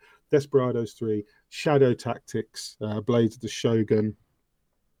game, but Desperados 3, Shadow Tactics, Blades of the Shogun.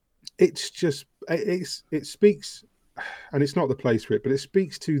 It's just it speaks, and it's not the place for it, but it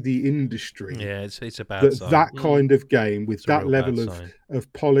speaks to the industry. Yeah, it's a bad sign. That kind of game with that level sign.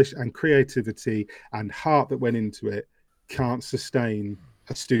 of polish and creativity and heart that went into it can't sustain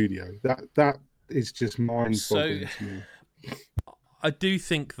a studio. That is just mind-boggling to me. I do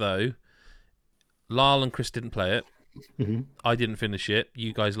think though, Lyle and Chris didn't play it. Mm-hmm. I didn't finish it.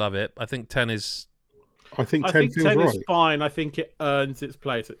 You guys love it. I think 10 is. I think 10 feels 10 right. is fine. I think it earns its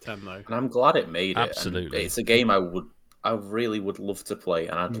place at 10 though. And I'm glad it made it. Absolutely. And it's a game I really would love to play,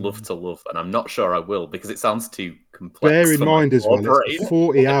 and I'd love to love, and I'm not sure I will because it sounds too complex. Bear in mind as well, it's a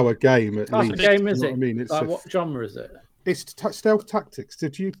 40-hour game at least. What game is it? I mean, it's what genre is it? It's stealth tactics.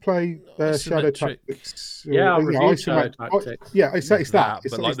 Did you play Shadow Tactics? Yeah, I reviewed Shadow Tactics. Yeah, it's that.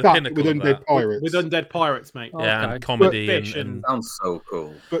 It's like the that pinnacle with of Undead that. Pirates. With Undead Pirates, mate. Yeah, Okay. and comedy But and Sounds so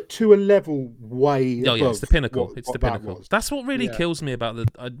cool. But to a level way above. it's the pinnacle. It's the that pinnacle. was. That's what really kills me about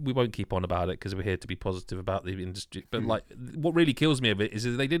we won't keep on about it because we're here to be positive about the industry. But like, what really kills me of it is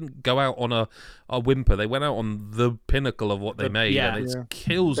they didn't go out on a whimper. They went out on the pinnacle of what they made, and it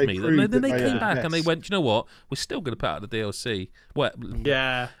kills me. And then they came back and they went, you know what? We're still going to put out the DLC. Well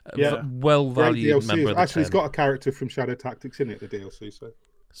valued member of the actually, 10. it's got a character from Shadow Tactics in it. The DLC.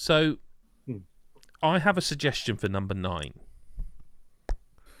 So I have a suggestion for number 9.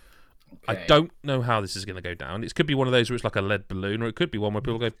 I don't know how this is going to go down. It could be one of those where it's like a lead balloon, or it could be one where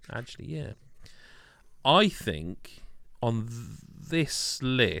people go, actually, yeah. I think on this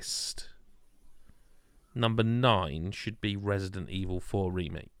list, number 9 should be Resident Evil 4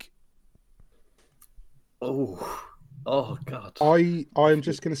 Remake. Oh God! I'm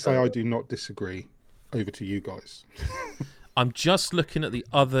just going to say I do not disagree. Over to you guys. I'm just looking at the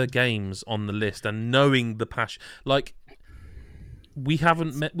other games on the list and knowing the passion. Like,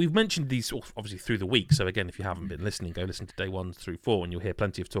 we've mentioned these obviously through the week. So again, if you haven't been listening, go listen to day 1 through 4, and you'll hear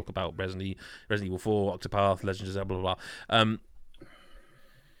plenty of talk about Resident Evil 4, Octopath, Legends of Zelda, blah blah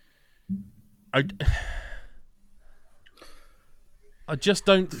blah. I just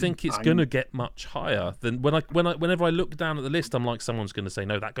don't think it's going to get much higher than whenever I look down at the list, I'm like, someone's going to say,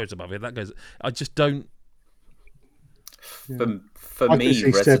 no, that goes above it. That goes. I just don't. For I me,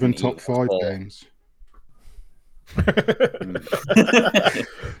 see Resident 7 top 5 games.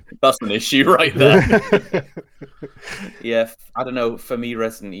 That's an issue right there. Yeah, I don't know. For me,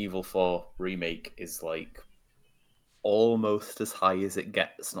 Resident Evil 4 Remake is like almost as high as it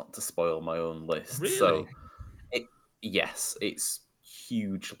gets, not to spoil my own list. Really? So, yes, it's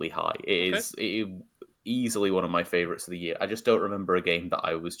hugely high. It is easily one of my favorites of the year. I just don't remember a game that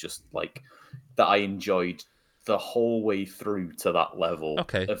I was just like that I enjoyed the whole way through to that level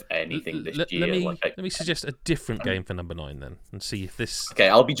of anything this year. Let me suggest a different game for number 9 then, and see if this. Okay,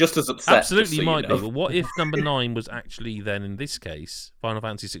 I'll be just as upset. Absolutely, so might you know. be. But what if number 9 was actually then, in this case, Final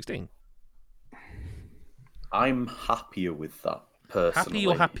Fantasy 16? I'm happier with that personally. Happy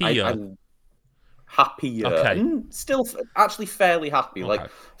or happier? Happier. Okay. Still, actually, fairly happy. Okay. Like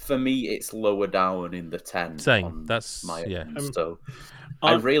for me, it's lower down in the 10. Same. That's my yeah. So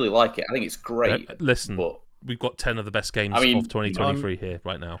I really like it. I think it's great. Listen, but we've got 10 of the best games of 2023 here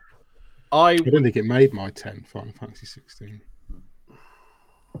right now. I don't think it made my 10. Final Fantasy 16.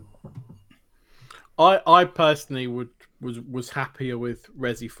 I personally would was happier with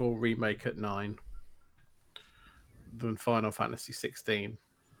Resi 4 Remake at 9 than Final Fantasy 16.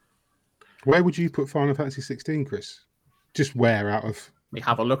 Where would you put Final Fantasy 16, Chris? Just where out of? Let me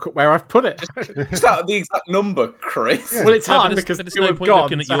have a look at where I've put it. Is that the exact number, Chris? Well, it's hard but because there's two no have point gone.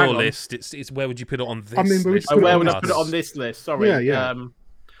 looking at So your hang on. list. It's where would you put it on this I mean, list? Where would I us. put it on this list? Sorry. Yeah.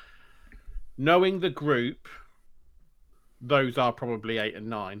 Knowing the group, those are probably 8 and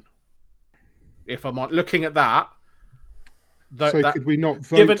 9. If I'm looking at that, Could we not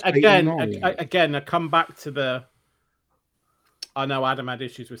vote given 8 again, and 9? again, I come back to the. I know Adam had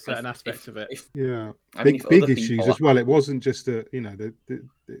issues with certain aspects of it. Yeah, I mean, big other issues people as well. It wasn't just a, Yeah,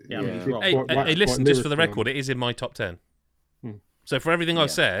 it's wrong. Hey, listen, just for the lyrical. record, it is in my top 10. So for everything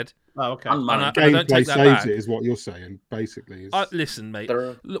I've said, Oh, okay. And and mine. I don't Gameplay take that saves back. it, is what you're saying, basically. Listen, mate. There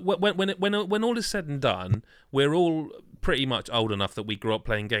are- Look, when all is said and done, we're all pretty much old enough that we grew up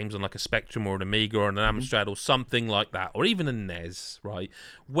playing games on like a Spectrum or an Amiga or an Amstrad or something like that, or even a NES, right?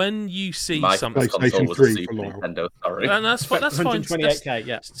 When you see My something, first console PlayStation was 3 a Super for Lyle. Nintendo. Sorry. and that's fine. That's fine. 128k,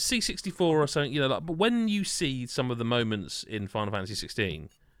 yeah. C64 or something, like. But when you see some of the moments in Final Fantasy 16,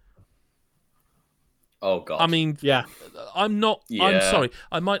 Oh god. I mean, Yeah. I'm not. I'm Yeah. sorry.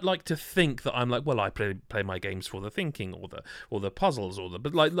 I might like to think that I'm like, well, I play my games for the thinking or the puzzles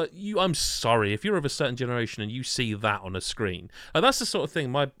but like you. I'm sorry if you're of a certain generation and you see that on a screen. That's the sort of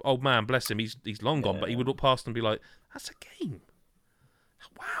thing. My old man, bless him, he's long gone, but he would look past and be like, "That's a game.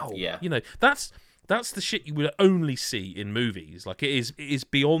 Wow. Yeah. That's the shit you would only see in movies. Like it is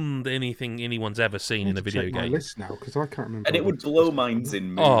beyond anything anyone's ever seen in a video check my game. list now because I can't remember. and it would blow minds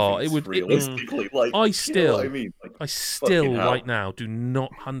in movies. Oh, it would- realistically. Like, I you know still, what I mean? Like, I still fucking hell. right now do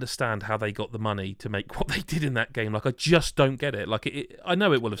not understand how they got the money to make what they did in that game. Like I just don't get it. Like I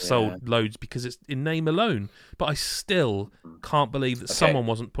know it will have sold loads because it's in name alone, but I still can't believe that someone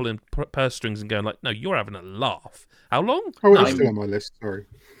wasn't pulling purse strings and going like, "No, you're having a laugh." How long? Oh, No. it's still on my list. Sorry.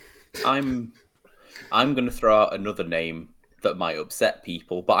 I'm going to throw out another name that might upset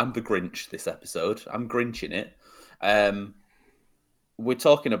people, but I'm the Grinch this episode. I'm Grinching it. We're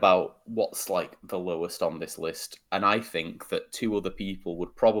talking about what's like the lowest on this list, and I think that two other people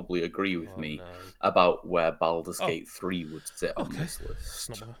would probably agree with me about where Baldur's Gate 3 would sit on this list.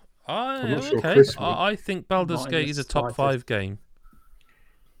 It's not I'm not sure okay. Chris would. I think Baldur's Gate is a top 5 game.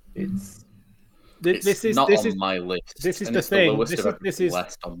 It's This is not this on is my list. this is and the it's thing. lowest This of is- everything this is-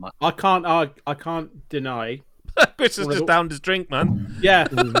 left on my. I can't deny. Chris has just downed his drink, man. Yeah,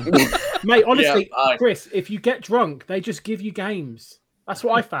 mate. Honestly, Yeah, Chris, if you get drunk, they just give you games. That's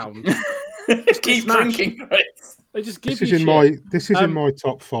what I found. Keep Smash. drinking, Chris. They just give This you is in shit. my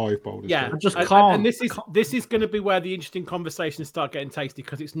top 5. Baldur's Yeah, Gate. I just and- can't. And this is going to be where the interesting conversations start getting tasty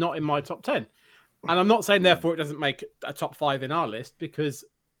because it's not in my top 10. And I'm not saying therefore it doesn't make a top 5 in our list because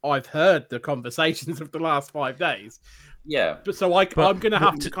I've heard the conversations of the last 5 days. Yeah. But so I'm going to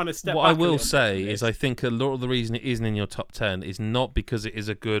have to kind of step What back I a will little say bit is I think a lot of the reason it isn't in your top 10 is not because it is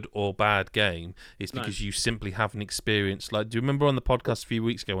a good or bad game. It's because you simply haven't experienced. Like, do you remember on the podcast a few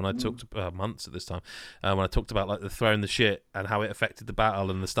weeks ago when I talked months at this time when I talked about like the throwing the shit and how it affected the battle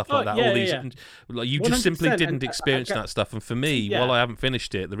and the stuff like that. Like you just simply 100%, didn't and experience that stuff. And for me, while I haven't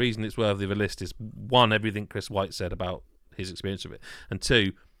finished it, the reason it's worthy of a list is one, everything Chris White said about his experience of it, and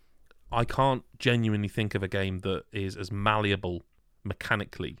two, I can't genuinely think of a game that is as malleable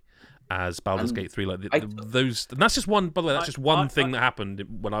mechanically as Baldur's Gate 3. Like those, and that's just one. By the way, that's just one thing that happened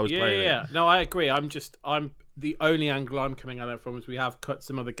when I was playing. Yeah, no, I agree. I'm the only angle I'm coming at it from is we have cut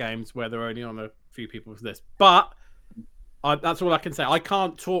some other games where they're only on a few people's list, but that's all I can say. I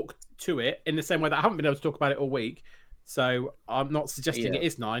can't talk to it in the same way that I haven't been able to talk about it all week. So I'm not suggesting it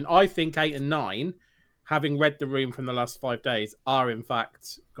is 9. I think 8 and 9, having read the room from the last 5 days, are in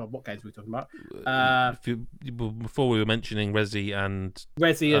fact. God, what games are we talking about? Before we were mentioning Resi and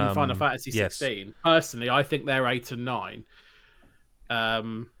Final Fantasy 16. Personally, I think they're 8 and 9.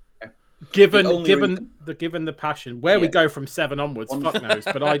 Given the passion, where we go from 7 onwards, fuck knows.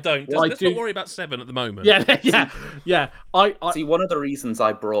 But I don't. Let's not worry about 7 at the moment. Yeah. I See, one of the reasons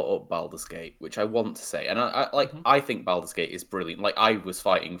I brought up Baldur's Gate, which I want to say, and I think Baldur's Gate is brilliant. Like, I was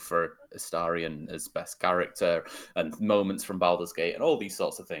fighting for Astarion as best character and moments from Baldur's Gate and all these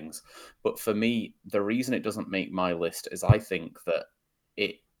sorts of things. But for me, the reason it doesn't make my list is I think that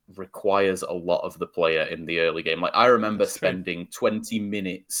it requires a lot of the player in the early game. Like, I remember spending 20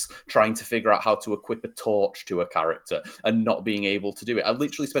 minutes trying to figure out how to equip a torch to a character and not being able to do it. I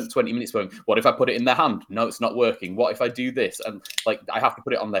literally spent 20 minutes going, what if I put it in their hand? No, it's not working. What if I do this? And like, I have to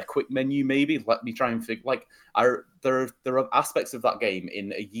put it on their quick menu, maybe. Let me try and figure, like, there are aspects of that game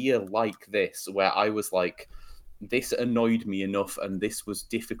in a year like this where I was like, this annoyed me enough, and this was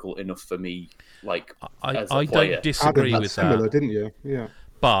difficult enough for me. Like, I as a player. don't disagree Adam, with similar, that, didn't you? Yeah.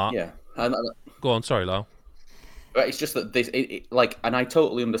 but Yeah, go on. Sorry, Lyle. but it's just that this, like, and I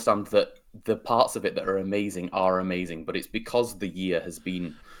totally understand that the parts of it that are amazing, but it's because the year has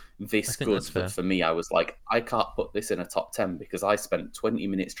been this good that for me, I was like, I can't put this in a top 10 because I spent 20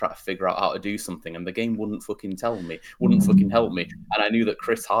 minutes trying to figure out how to do something, and the game wouldn't fucking help me, and I knew that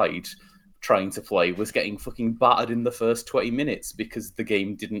Chris Hyde trying to play was getting fucking battered in the first 20 minutes because the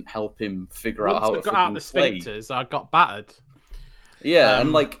game didn't help him figure out how to got out the play. sphincters, I got battered. Yeah,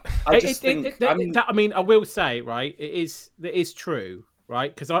 and like I just think I mean, I will say, right, it is true,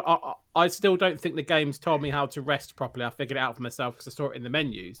 right? Because I still don't think the game's told me how to rest properly. I figured it out for myself because I saw it in the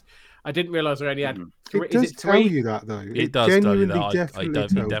menus. I didn't realize I only had. It does tell you that though. It does tell you that.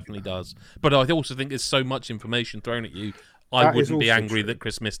 It definitely does. But I also think there's so much information thrown at you. I wouldn't be angry that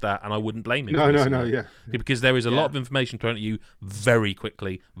Chris missed that, and I wouldn't blame him. No, because there is a lot of information thrown at you very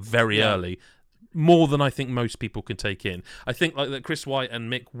quickly, very early. More than I think most people can take in. I think like that Chris White and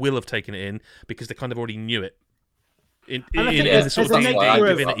Mick will have taken it in because they kind of already knew it. In the sort of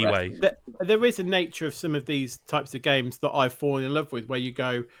divinity way. There is a nature of some of these types of games that I've fallen in love with, where you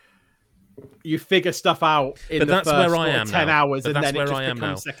go, you figure stuff out in the first where I am 10 now. hours, and then it just becomes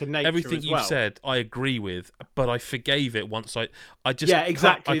now. second nature. Everything you said, I agree with, but I forgave it once I just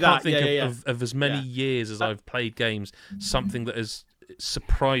exactly. I can't think of as many years as I've played games, something that has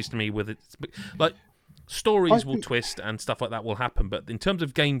surprised me with it. Like stories will twist and stuff like that will happen, but in terms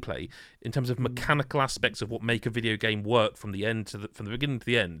of gameplay, in terms of mechanical aspects of what make a video game work from the beginning to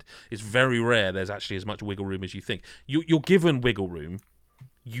the end, it's very rare there's actually as much wiggle room as you think. You're given wiggle room.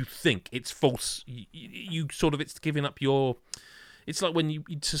 You think it's false. You sort of, it's giving up your. It's like when you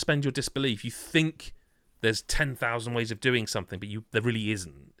suspend your disbelief. You think there's 10,000 ways of doing something, but there really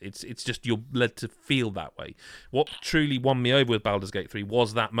isn't. It's just you're led to feel that way. What truly won me over with Baldur's Gate 3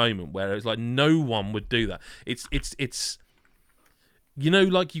 was that moment where it was like no one would do that. It's you know,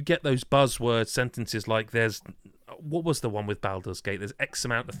 like you get those buzzword sentences like there's. What was the one with Baldur's Gate? There's X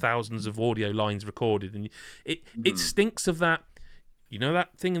amount of thousands of audio lines recorded, and it stinks of that. You know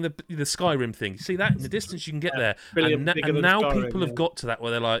that thing in the Skyrim thing? You see that in the distance you can get there. And now Skyrim, people have got to that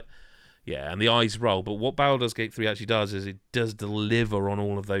where they're like, yeah, and the eyes roll. But what Baldur's Gate 3 actually does is it does deliver on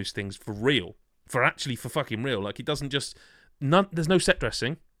all of those things for real. For fucking real. Like, it doesn't just... there's no set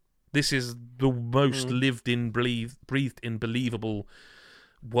dressing. This is the most lived-in, breathed-in, believable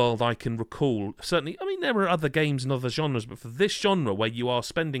world I can recall. Certainly, I mean, there are other games and other genres, but for this genre where you are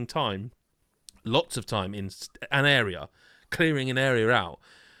spending time, lots of time in an area... clearing an area out,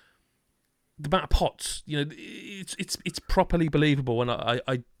 the amount of pots, you know, it's properly believable, and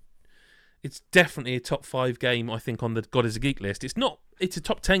I it's definitely a top 5 game I think on the God is a Geek list. It's a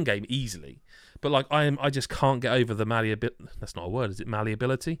top 10 game easily, but like I just can't get over the malleability. That's not a word, is it?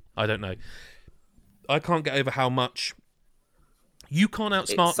 Malleability? I don't know. I can't get over how much you can't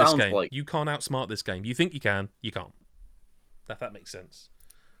outsmart this game. You can't outsmart this game. You think you can, you can't. That makes sense.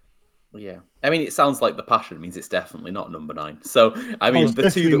 Yeah, I mean, it sounds like the passion means it's definitely not number 9. So, I mean, the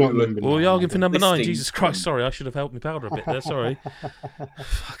two that we were... Well, you're arguing for number 9. Jesus Christ, sorry, I should have helped me powder a bit there, sorry.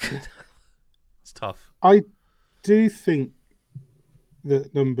 It's tough. I do think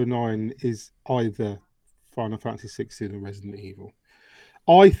that number 9 is either Final Fantasy 16 or Resident Evil.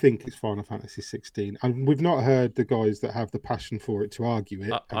 I think it's Final Fantasy 16, and we've not heard the guys that have the passion for it to argue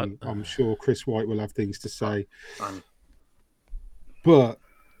it, and I'm sure Chris White will have things to say. But...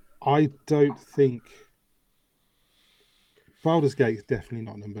 I don't think Baldur's Gate is definitely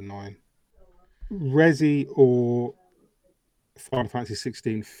not number 9. Resi or Final Fantasy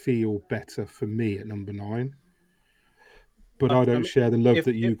 16 feel better for me at number 9, but I don't share the love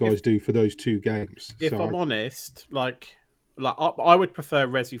that you guys do for those two games. If I'm honest, like I would prefer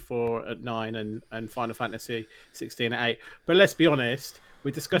Resi 4 at 9 and Final Fantasy 16 at 8. But let's be honest. We're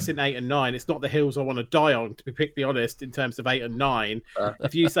discussing 8 and 9. It's not the hills I want to die on, to be perfectly honest, in terms of 8 and 9.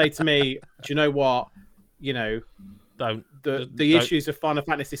 If you say to me, do you know what? You know, the issues of Final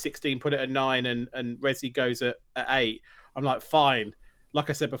Fantasy 16 put it at 9 and Resi goes at 8. I'm like, fine.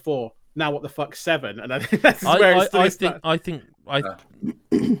 Like I said before, now what the fuck 7? And I think that's where it's I think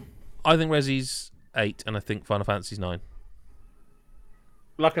Resi's 8 and I think Final Fantasy's 9.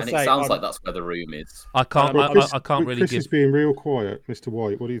 Like I say, it sounds like that's where the room is. I can't really Chris give... is being real quiet, Mr.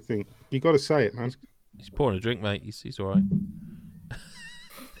 White. What do you think? You got to say it, man. He's pouring a drink, mate. He's all right.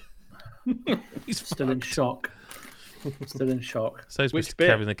 He's still in shock. Still in shock. So is Mr.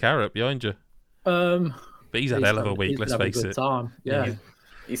 Kevin the Carrot behind you. But he's had a hell of a week, let's face it. Time. Yeah.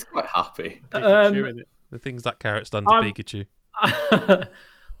 He's quite happy. The things that Carrot's done to Pikachu.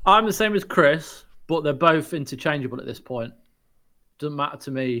 I'm the same as Chris, but they're both interchangeable at this point. Doesn't matter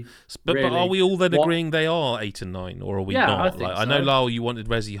to me. But really. are we all then agreeing they are 8 and 9, or are we not? I think I know, Lyle, you wanted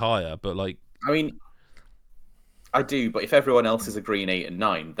Resi higher, but like, I mean, I do, but if everyone else is agreeing 8 and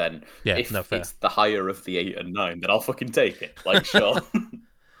 9, then if it's the higher of the 8 and 9, then I'll fucking take it. Like, sure.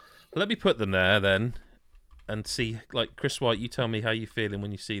 Let me put them there then, and see. Like, Chris White, you tell me how you feeling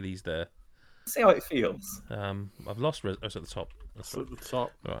when you see these there. See how it feels. I've lost. It's at the top. It's at the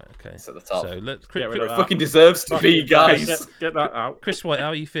top. Right. Okay. It's at the top. So let's. It fucking deserves to be, guys. Get that out. Chris White, how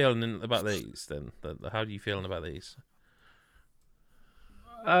are you feeling about these? Then, how are you feeling about these?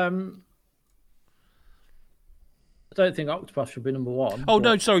 I don't think Octopus should be number 1. Oh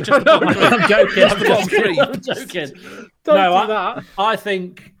no, sorry, just the bottom 3. I'm joking. Just the bottom 3. I'm joking. Don't do that. I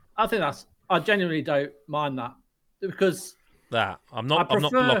think that's. I genuinely don't mind that because I'm not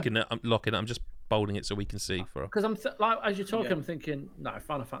locking it. I'm just bolding it so we can see for. Because I'm like as you're talking, I'm thinking no,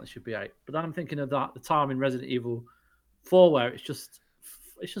 Final Fantasy should be 8. But then I'm thinking of the time in Resident Evil 4 where it's just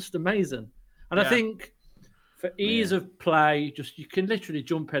amazing, and I think. For ease of play, you can literally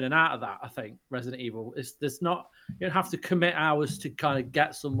jump in and out of that. I think Resident Evil there's not you don't have to commit hours to kind of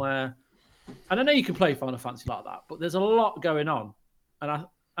get somewhere. And I know you can play Final Fantasy like that, but there's a lot going on.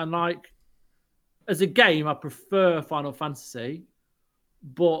 And like as a game, I prefer Final Fantasy,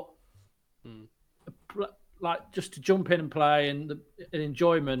 but like just to jump in and play and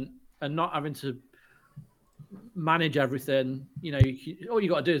enjoyment and not having to manage everything. You know, all you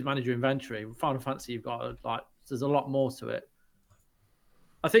got to do is manage your inventory. With Final Fantasy, you've got to there's a lot more to it.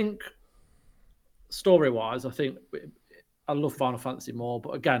 I think story-wise, I love Final Fantasy more, but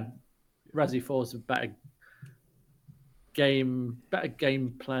again, Resi 4 is a better gameplay,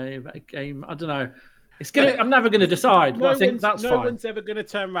 better game. I don't know. I'm never going to decide, but I think that's fine. No one's ever going to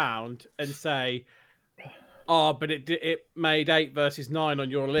turn around and say, "Oh, but it made 8 versus 9 on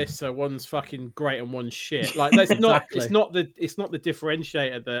your list, so one's fucking great and one's shit." Like that's Exactly. not the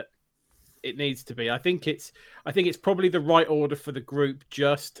differentiator that it needs to be. I think it's probably the right order for the group,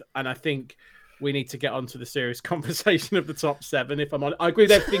 and I think we need to get onto the serious conversation of the top 7. If I'm on, I agree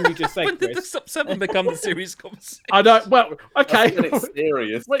with everything you just said. When Chris. did the top 7 become the serious conversation? I don't. Well, okay. It's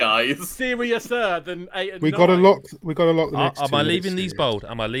serious, guys. Seriouser than 8 and 9. We got to lock the next. Am I leaving these bold?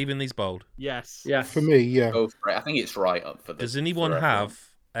 Am I leaving these bold? Yes. For me, yeah. Go for it. I think it's right up for this. Does anyone have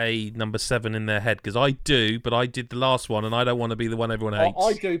a number 7 in their head? Because I do, but I did the last one, and I don't want to be the one everyone hates.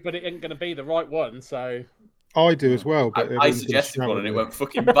 I do, but it ain't going to be the right one. So I do as well. But I suggested one, and it went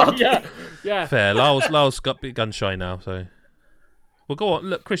fucking bad. yeah. Fair. Lyle's got bit gun shy now, so. Well, go on.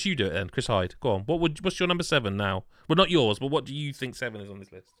 Look, Chris, you do it then. Chris Hyde, go on. What's your number 7 now? Well, not yours, but what do you think 7 is on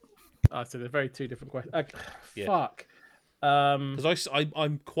this list? So they're very two different questions. Yeah. Fuck. Because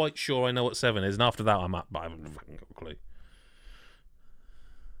I'm quite sure I know what 7 is, and after that I'm up, but I haven't fucking got a clue.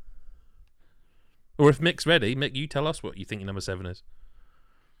 Or if Mick's ready, Mick, you tell us what you think your number 7 is.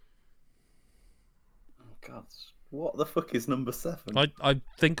 Oh God, what the fuck is number 7? I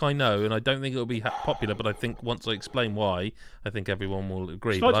think I know, and I don't think it'll be popular, but I think once I explain why, I think everyone will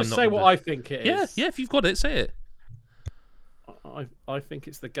agree. Should I just say what I think it is? Yeah, if you've got it, say it. I think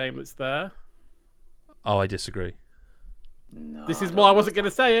it's the game that's there. Oh, I disagree. No, this is why I wasn't going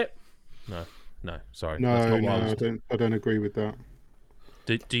to say it. No, sorry. No, That's not what I don't agree with that.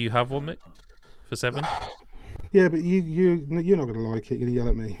 Do you have one, Mick, for 7? Yeah, but you're not going to like it. You're going to yell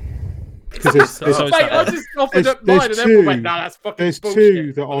at me. Because I just offered up mine, and everyone went, "No, that's fucking there's bullshit."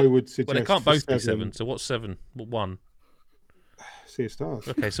 2 that I would suggest. Well, they can't both be 7. 7. So what's 7? What 1? Sea of Stars.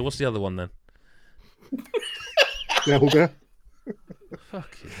 Okay, so what's the other one then? Zelda.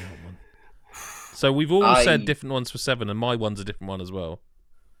 Fucking hell, man. So we've all said different ones for 7, and my one's a different one as well.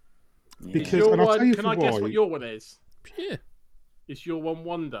 Because and I'll tell you can I guess what your one is? Yeah. Is your one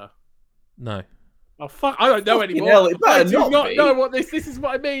Wonder? No. Oh fuck! I don't know anymore. Hell, it I better do not not be. know what this is.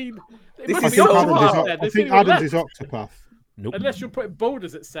 What I mean. This must is be so Octopath hard. then. I There's think anyone Adams left. is Octopath Nope. Unless you're putting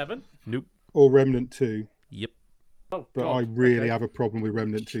Boulders at 7. Nope. or Remnant 2. Yep. Oh, But God. I really have a problem with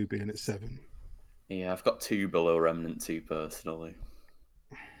Remnant 2 being at 7. Yeah, I've got 2 below Remnant 2 personally.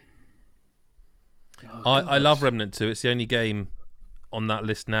 I love Remnant 2. It's the only game on that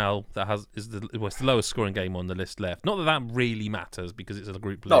list now that it's the lowest scoring game on the list left. Not that really matters because it's a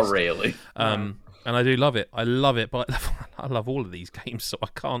group list. Not really. And I do love it. I love it, but I love all of these games, so I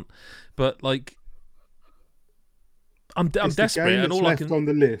can't. But like, I'm desperate, and all I can. On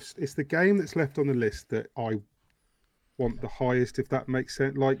the list, it's the game that's left on the list that I want the highest, if that makes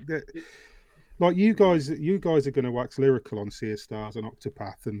sense. Like you guys are going to wax lyrical on Sea of Stars and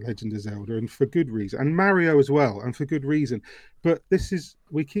Octopath and Legend of Zelda, and for good reason, and Mario as well, and for good reason. But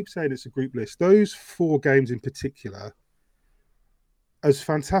we keep saying it's a group list. Those 4 games in particular, as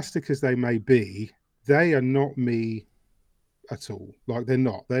fantastic as they may be, they are not me at all. Like they're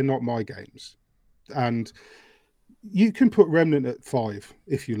not my games. And you can put Remnant at 5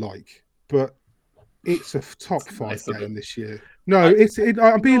 if you like, but it's a top 5 game this year. No,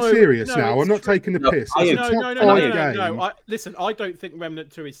 I'm being serious now. I'm not taking the piss. It's a top 5 game. Listen, I don't think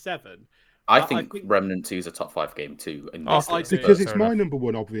Remnant 2 is 7. I think Remnant 2 is a top 5 game too. Because it's my number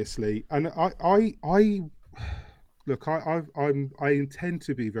 1, obviously, and I look, I intend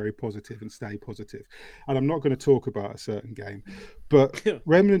to be very positive and stay positive, and I'm not going to talk about a certain game, but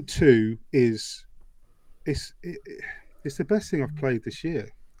Remnant 2 is it's the best thing I've played this year,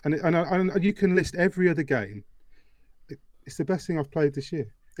 and you can list every other game. It's the best thing I've played this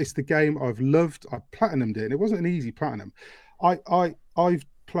year. It's the game I've loved. I platinumed it, and it wasn't an easy platinum. I've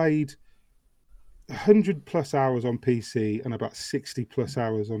played 100+ hours on PC and about 60+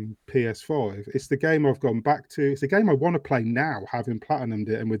 hours on PS5. It's the game I've gone back to. It's the game I want to play now, having platinumed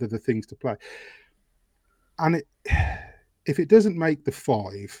it and with other things to play. And if it doesn't make the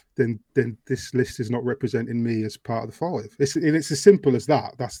 5, then this list is not representing me as part of the 5. It's as simple as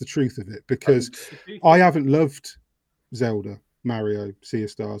that. That's the truth of it. Because I haven't loved Zelda, Mario, Sea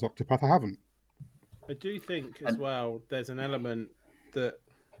of Stars, Octopath. I haven't. I do think as well there's an element that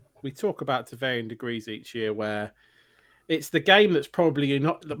we talk about to varying degrees each year where it's the game that's probably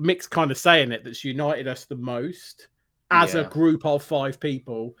not Mick's kind of saying it, that's united us the most as a group of 5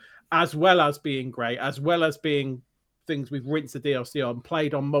 people, as well as being great, as well as being things we've rinsed the DLC on,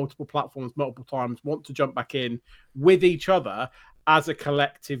 played on multiple platforms multiple times, want to jump back in with each other as a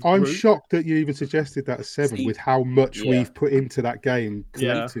collective group. I'm shocked that you even suggested that as 7 with how much we've put into that game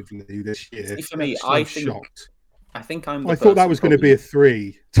collectively this year. For me, I'm shocked. I think I thought that was going to be a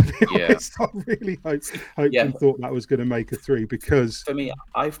 3. To be honest, I really hoped and thought that was going to make a 3 because for me,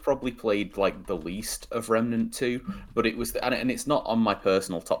 I've probably played like the least of Remnant 2, but it was and it's not on my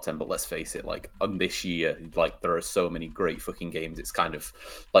personal top 10. But let's face it, like on this year, like there are so many great fucking games. It's kind of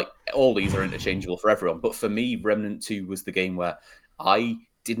like all these are interchangeable for everyone. But for me, Remnant 2 was the game where I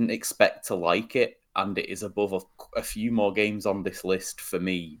didn't expect to like it, and it is above a few more games on this list for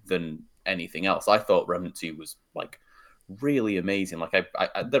me than anything else. I thought Remnant 2 was like really amazing. Like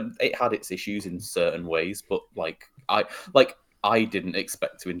it had its issues in certain ways, but I didn't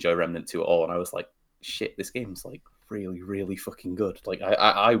expect to enjoy Remnant 2 at all, and I was like, shit, this game's like really, really fucking good. Like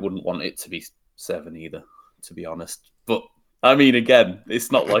I wouldn't want it to be 7 either, to be honest. But I mean, again,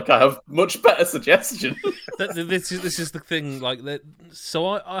 it's not like I have much better suggestion. This is the thing. Like that.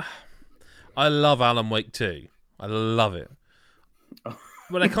 So I love Alan Wake 2. I love it.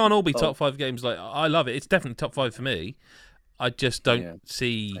 But they can't all be top 5 games. Like I love it. It's definitely top 5 for me. I just don't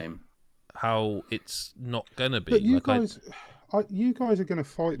see how it's not gonna be. But you guys are going to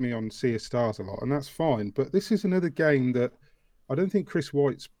fight me on Sea of Stars a lot, and that's fine. But this is another game that I don't think Chris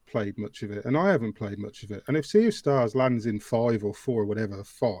White's played much of it, and I haven't played much of it. And if Sea of Stars lands in 5 or 4 or whatever,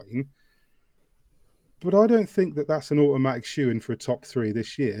 fine. But I don't think that that's an automatic shoo-in for a top 3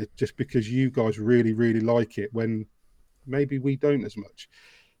 this year, just because you guys really, really like it when maybe we don't as much.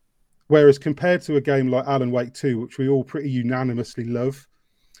 Whereas compared to a game like Alan Wake 2, which we all pretty unanimously love,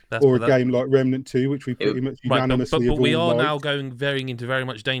 or a game like Remnant 2, which we pretty much unanimously but we are now varying into very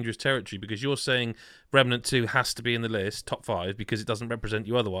much dangerous territory, because you're saying Remnant 2 has to be in the list, top 5, because it doesn't represent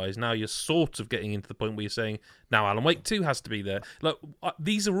you otherwise. Now you're sort of getting into the point where you're saying, now Alan Wake 2 has to be there. Look,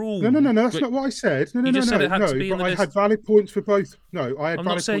 these are all... No, that's not what I said. No, said it had to be in the list. I had valid points for both. No, I had I'm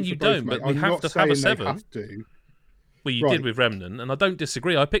valid not saying points you for both, don't, but mate. we have to have a 7. Have to. Well, you did with Remnant, and I don't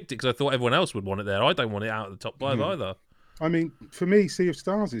disagree. I picked it because I thought everyone else would want it there. I don't want it out of the top 5 either. I mean, for me, Sea of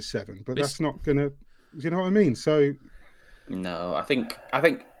Stars is 7, but that's not going to... You know what I mean? So... No, I think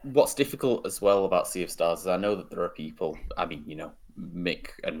what's difficult as well about Sea of Stars is I know that there are people, I mean, you know, Mick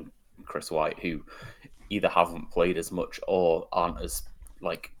and Chris White, who either haven't played as much or aren't as,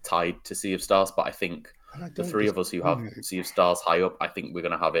 like, tied to Sea of Stars, but I think the 3 of us who have Sea of Stars high up, I think we're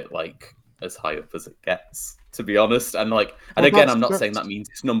going to have it, like, as high up as it gets, to be honest. And again, I'm not saying that means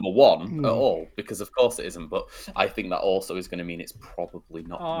it's number 1 at all, because of course it isn't, but I think that also is going to mean it's probably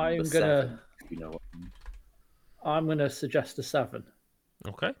not number 7. You know what I mean? I'm going to suggest a 7.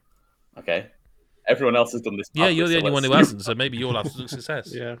 Okay. Everyone else has done this. Yeah, you're the only one who hasn't, so maybe you'll have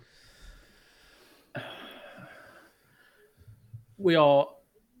success. Yeah. We are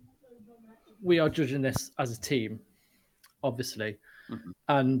judging this as a team, obviously. Mm-hmm.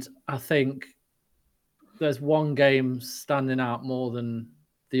 And I think there's one game standing out more than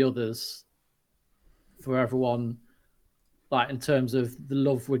the others for everyone, like in terms of the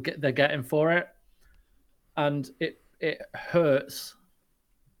love they're getting for it. And it hurts.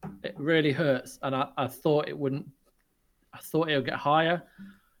 It really hurts. And I thought it wouldn't. I thought it would get higher.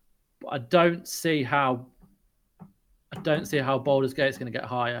 but I don't see how Baldur's Gate is going to get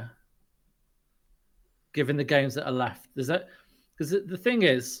higher, given the games that are left. Because the thing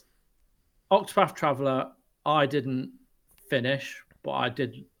is, Octopath Traveler, I didn't finish, but I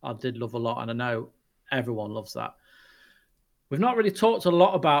did love a lot, and I know everyone loves that. We've not really talked a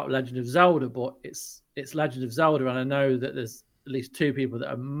lot about Legend of Zelda, but it's Legend of Zelda, and I know that there's at least 2 people that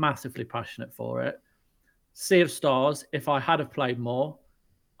are massively passionate for it. Sea of Stars, if I had have played more,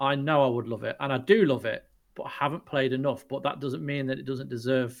 I know I would love it, and I do love it, but I haven't played enough. But that doesn't mean that it doesn't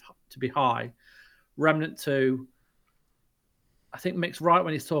deserve to be high. Remnant 2, I think Mick's right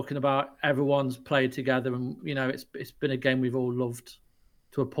when he's talking about everyone's played together, and it's been a game we've all loved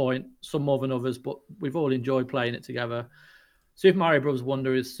to a point, some more than others, but we've all enjoyed playing it together. Super Mario Bros.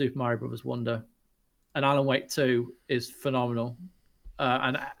 Wonder is Super Mario Bros. Wonder, and Alan Wake 2 is phenomenal,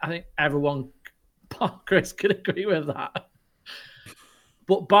 and I think everyone, Chris, can agree with that.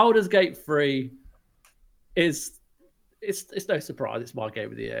 But Baldur's Gate 3 it's no surprise, it's my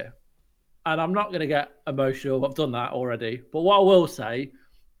game of the year. And I'm not going to get emotional. I've done that already. But what I will say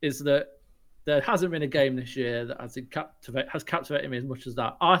is that there hasn't been a game this year that has captivated me as much as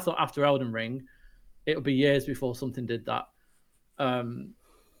that. I thought after Elden Ring, it would be years before something did that.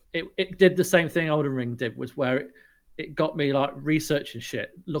 It did the same thing Elden Ring did, was where it got me like researching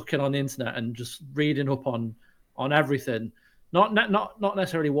shit, looking on the internet and just reading up on everything. Not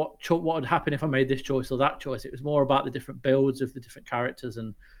necessarily what would happen if I made this choice or that choice. It was more about the different builds of the different characters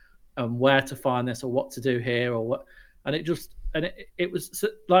and where to find this or what to do here or what. And it was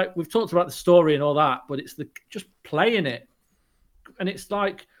like, we've talked about the story and all that, but it's just playing it. And it's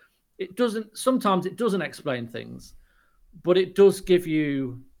like, sometimes it doesn't explain things, but it does give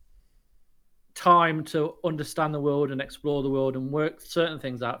you time to understand the world and explore the world and work certain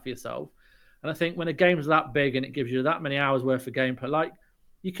things out for yourself. And I think when a game's that big and it gives you that many hours worth of gameplay, like,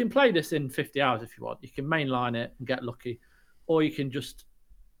 you can play this in 50 hours if you want. You can mainline it and get lucky, or you can just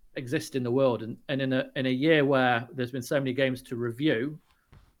exist in the world. And in a year where there's been so many games to review,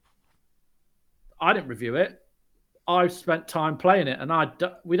 I didn't review it. I spent time playing it, and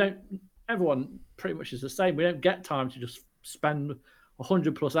everyone pretty much is the same. We don't get time to just spend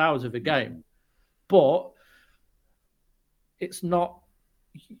 100+ hours of a game, but it's not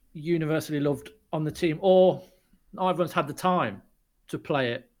universally loved on the team, or not everyone's had the time to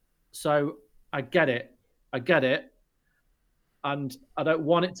play it. So I get it, and I don't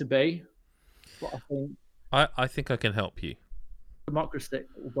want it to be, but I think I can help you. Democracy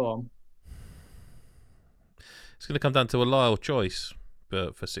will go on. It's going to come down to a Lyle choice,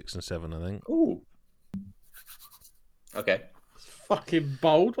 but for 6 and 7, I think. Ooh. Okay. Fucking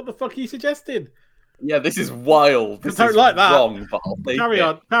bold. What the fuck are you suggesting? Yeah, this is wild. This I don't is like that. wrong, but I'll take Carry it.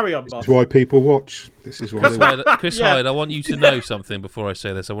 on, This boss. is why people watch. This is why they watch. Chris Hyde, I want you to know something before I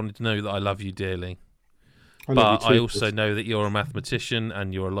say this. I wanted to know that I love you dearly. But I also know that you're a mathematician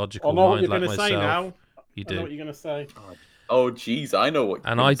and you're a logical mind like myself. Say now. You do. I know what you're going to say. Oh, jeez, I know what.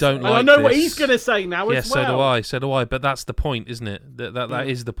 And I don't like. I know this. what he's going to say now yes, as well. So do I. But that's the point, isn't it? That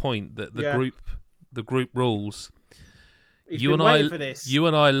is the point. That the group rules. You and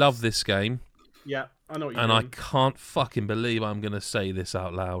I love this game. Yeah, I know what you're and doing. I can't fucking believe I'm going to say this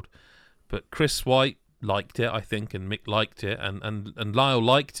out loud. But Chris White liked it, I think, and Mick liked it, and Lyle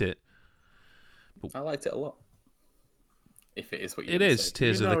liked it. I liked it a lot. If it is what you it is say.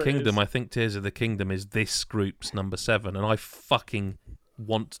 Tears of the Kingdom. I think Tears of the Kingdom is this group's number 7, and I fucking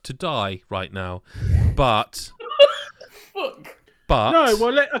want to die right now. But no,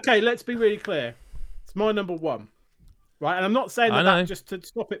 well, let's be really clear. It's my number 1, right? And I'm not saying that just to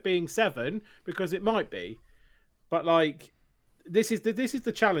stop it being 7, because it might be. But like, this is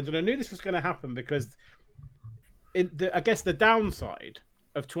the challenge, and I knew this was going to happen because I guess the downside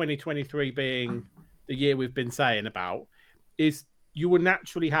of 2023 being the year we've been saying about is you will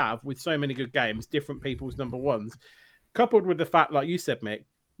naturally have, with so many good games, different people's number 1s, coupled with the fact, like you said, Mick,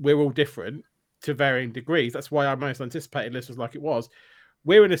 we're all different to varying degrees. That's why our most anticipated list was like it was.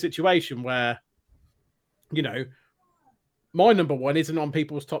 We're in a situation where, you know, my number 1 isn't on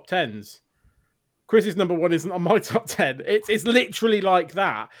people's top 10s. Chris's number 1 isn't on my top 10. It's literally like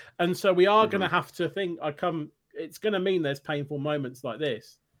that. And so we are going to have to think, it's going to mean there's painful moments like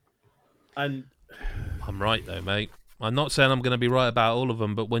this. And I'm right, though, mate. I'm not saying I'm going to be right about all of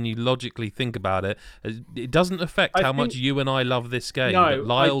them, but when you logically think about it, it doesn't affect how much you and I love this game. No, but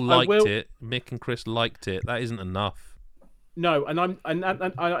Lyle liked it, Mick and Chris liked it. That isn't enough. No, and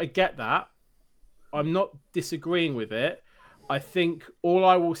I get that. I'm not disagreeing with it. I think all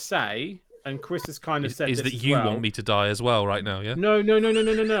I will say, and Chris has kind of said is this that as you well, want me to die as well right now, yeah? No.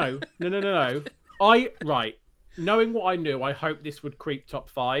 Knowing what I knew, I hope this would creep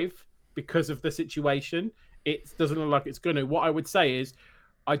top 5. because of the situation. It doesn't look like it's going to. What I would say is,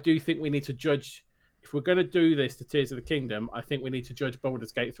 I do think we need to judge. If we're going to do this to Tears of the Kingdom, I think we need to judge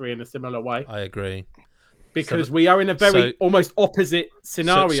Baldur's Gate 3 in a similar way. I agree. Because we are in a very almost opposite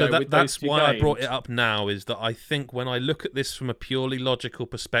scenario with that's those two why games. I brought it up now, is that I think when I look at this from a purely logical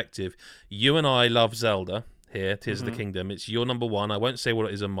perspective, you and I love Zelda here, Tears of the Kingdom. It's your number one. I won't say what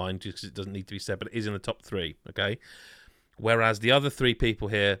it is on mine just because it doesn't need to be said, but it is in the top 3, okay? Whereas the other 3 people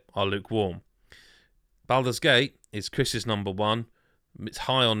here are lukewarm. Baldur's Gate is Chris's number 1. It's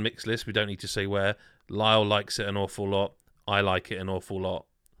high on Mick's list. We don't need to say where. Lyle likes it an awful lot. I like it an awful lot.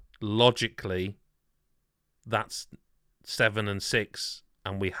 Logically, that's 7 and 6,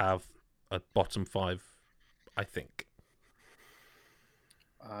 and we have a bottom 5, I think.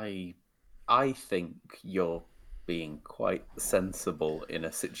 I think you're being quite sensible in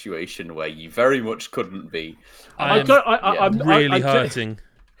a situation where you very much couldn't be. I'm really hurting.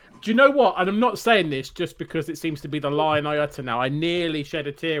 Do you know what? And I'm not saying this just because it seems to be the line I utter now. I nearly shed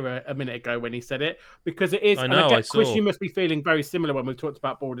a tear a minute ago when he said it, because it is. I know. Chris, you must be feeling very similar when we've talked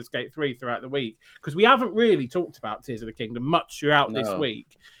about Baldur's Gate 3 throughout the week, because we haven't really talked about Tears of the Kingdom much throughout this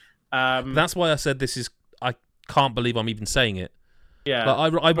week. That's why I said this is. I can't believe I'm even saying it. Yeah.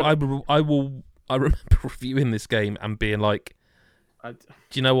 Like, I remember reviewing this game and being like, do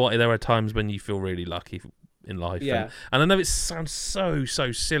you know what? There are times when you feel really lucky in life. Yeah. And I know it sounds so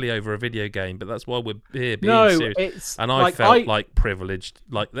silly over a video game, but that's why we're here being serious. It's and I felt like privileged,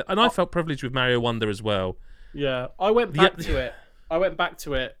 I felt privileged with Mario Wonder as well. Yeah, I went back to it. I went back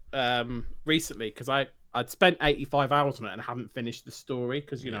to it recently because I'd spent 85 hours on it and hadn't finished the story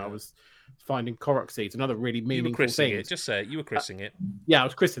because I was finding Korok seeds, another really meaningful thing. Just say it. You were christening it. Yeah, I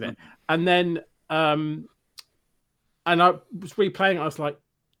was christening it, and then and I was replaying it. I was like,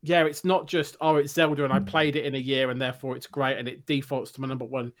 yeah, it's not just, it's Zelda and I played it in a year and therefore it's great and it defaults to my number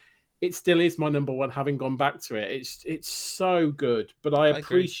 1. It still is my number 1 having gone back to it. It's so good. But I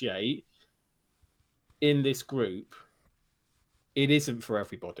appreciate in this group, it isn't for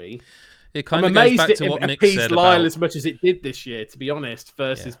everybody. It kind of goes back to what Mick said Lyle about... as much as it did this year, to be honest,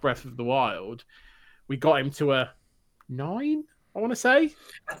 versus Breath of the Wild. We got him to a 9, I want to say.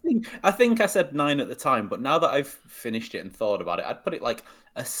 I think I said 9 at the time, but now that I've finished it and thought about it, I'd put it like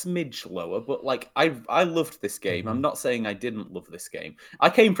a smidge lower. But like, I loved this game. I'm not saying I didn't love this game. I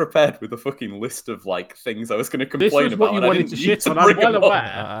came prepared with a fucking list of like things I was going to complain this was about. What you wanted to shit on. I'm well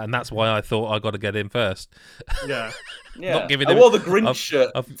aware, and that's why I thought I got to get in first. Yeah, yeah. Not giving him, I wore the Grinch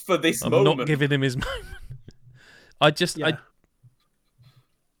shirt for this moment. I'm not giving him his moment. I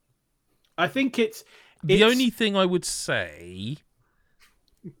think it's the only thing I would say.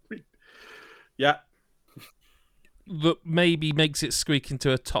 Yeah. That maybe makes it squeak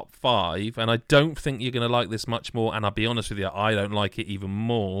into a top 5, and I don't think you're going to like this much more, and I'll be honest with you, I don't like it even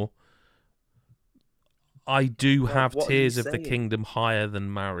more. I do have Tears of the Kingdom higher than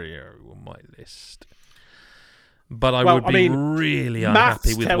Mario on my list. But I would be really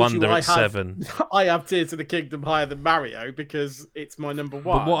unhappy with Wonder at 7. I have Tears of the Kingdom higher than Mario because it's my number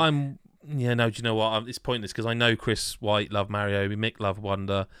 1. But what I'm... Yeah, no, do you know what? It's pointless because I know Chris White loved Mario, Mick loved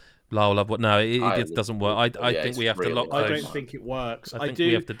Wonder, Lyle loved what? No, it doesn't work. I think we have to lock those. I don't think it works. I think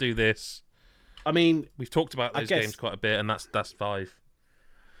we have to do this. I mean, we've talked about those games quite a bit, and that's 5.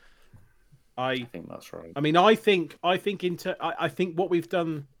 I think that's right. I mean, I think what we've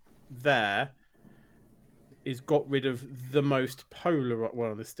done there is got rid of the most polar.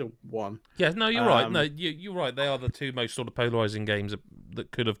 Well, there's still one. Yeah, no, you're right. No, you're right. They are the 2 most sort of polarizing games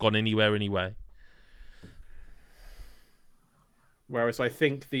that could have gone anywhere, anyway. Whereas I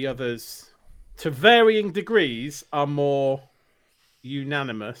think the others, to varying degrees, are more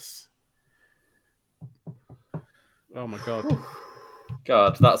unanimous. Oh my god.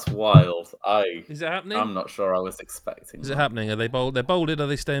 God, that's wild. Is it happening? I'm not sure I was expecting. Is it happening? Are they bold? They're bolded. Are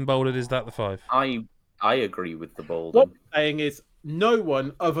they staying bolded? Is that the 5? I agree with the bold. What I'm saying is, no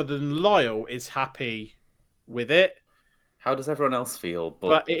one other than Lyle is happy with it. How does everyone else feel?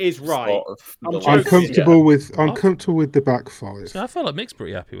 But it is right. I'm comfortable with the back 5. So I feel like Mick's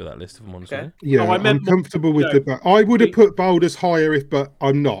pretty happy with that list, if I'm honest. Okay. Yeah, I'm comfortable with the back. I would have put Baldur's higher but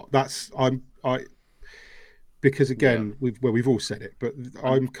I'm not. Because again, we've all said it, but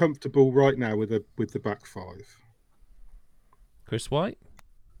I'm comfortable right now with the back 5. Chris White.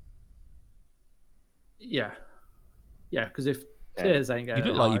 Yeah, because if Tears ain't going,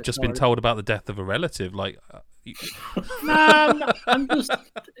 you look like you've just been told about the death of a relative. Like, I'm just.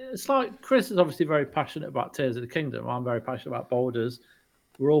 It's like Chris is obviously very passionate about Tears of the Kingdom. I'm very passionate about Baldur's.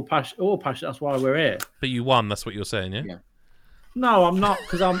 We're all passionate. That's why we're here. But you won. That's what you're saying, yeah. No, I'm not,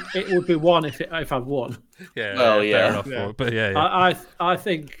 because it would be one if I'd won. Yeah, Well, fair enough. Yeah. But yeah. I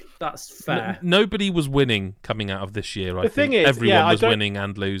think that's fair. Nobody was winning coming out of this year. I think thing is, everyone was winning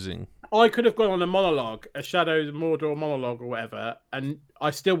and losing. I could have gone on a monologue, a Shadows of Mordor monologue or whatever, and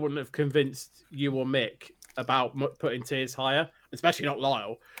I still wouldn't have convinced you or Mick about putting tiers higher, especially not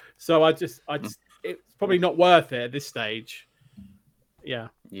Lyle. So I just, it's probably not worth it at this stage. Yeah.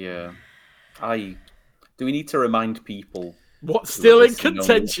 Yeah. Do we need to remind people what's still in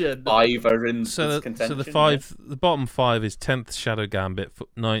contention? 5 are in contention. So the bottom 5 is 10th Shadow Gambit,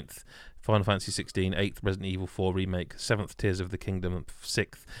 9th Final Fantasy 16, 8th Resident Evil 4 Remake, 7th Tears of the Kingdom,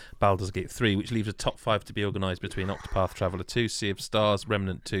 6th Baldur's Gate 3, which leaves a top 5 to be organised between Octopath Traveler 2, Sea of Stars,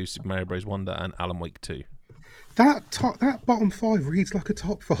 Remnant 2, Super Mario Bros. Wonder, and Alan Wake 2. That bottom 5 reads like a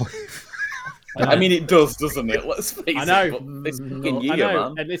top 5. I mean, it does, doesn't it? Let's face I know. it. But this fucking year, I know,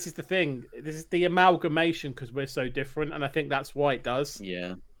 man. and this is the thing. This is the amalgamation because we're so different, and I think that's why it does.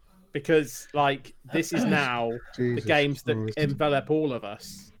 Yeah. Because this is now the games that envelop all of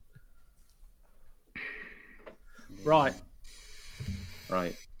us. Right.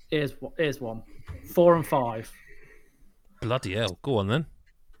 Here's one. 4 and 5. Bloody hell! Go on then.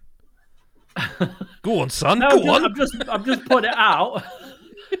 Go on, son. No, Go on. I'm just putting it out.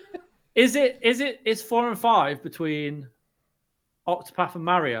 Is 4 and 5 between Octopath and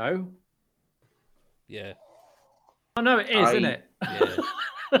Mario? Yeah. I know it is, isn't it? Yeah.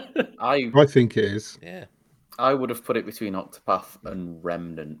 I think it is. Yeah. I would have put it between Octopath and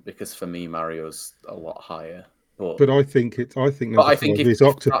Remnant because for me Mario's a lot higher. But I think if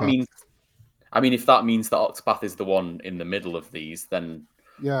Octopath. if that means that Octopath is the one in the middle of these, then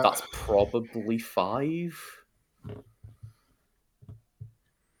Yeah, that's probably 5.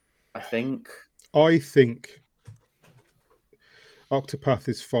 I think Octopath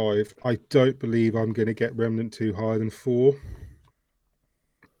is 5. I don't believe I'm going to get Remnant 2 higher than 4.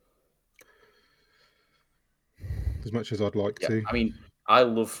 As much as I'd like to. I mean, I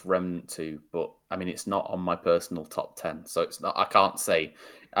love Remnant 2, but I mean, it's not on my personal top 10, so it's not. I can't say.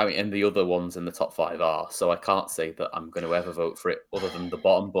 I mean, and the other ones in the top 5 are, so I can't say that I'm going to ever vote for it other than the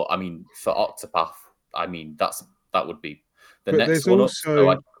bottom. But I mean, for Octopath, I mean that would be the next one. So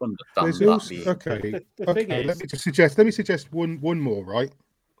I understand that being... Okay. The thing Let is, me suggest one more. Right,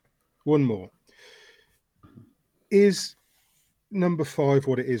 one more. Is number 5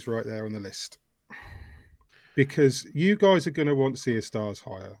 what it is right there on the list? Because you guys are going to want Sea of Stars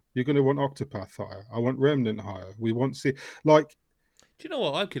higher. You're going to want Octopath higher. I want Remnant higher. We want Do you know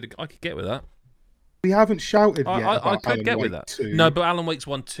what? I could get with that. We haven't shouted yet. I could Alan get Wake with that. 2. No, but Alan Wake's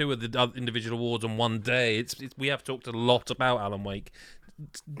won 2 of the other individual awards on one day. We have talked a lot about Alan Wake.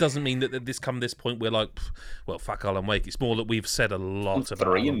 Doesn't mean that this point we're like, well, fuck Alan Wake. It's more that we've said a lot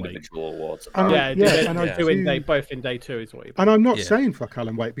about 3 Alan individual Wake. awards. both in day 2 is what you. And I'm not saying fuck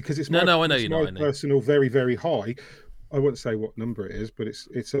Alan Wake because it's I know it's you're my not. personal very, very high. I won't say what number it is, but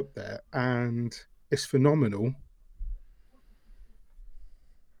it's up there and it's phenomenal.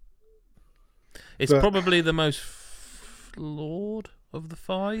 It's probably the most flawed of the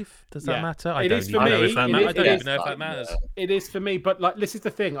 5. Does that matter? I don't even know if that matters. It is for me, but this is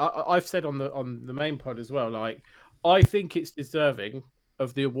the thing I've said on the main pod as well. Like, I think it's deserving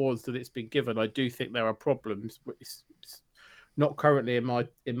of the awards that it's been given. I do think there are problems, but it's not currently in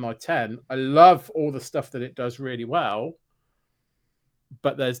my 10. I love all the stuff that it does really well,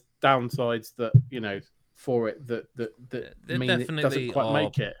 but there's downsides that for it that mean it doesn't quite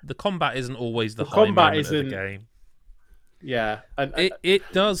make it. The combat isn't always the high moment of the game. Yeah, and it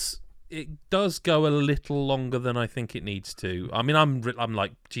does go a little longer than I think it needs to. I mean, I'm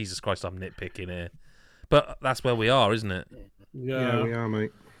like, Jesus Christ, I'm nitpicking here, but that's where we are, isn't it? Yeah, we are, mate.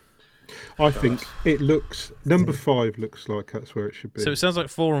 I think it looks number 5 looks like that's where it should be. So it sounds like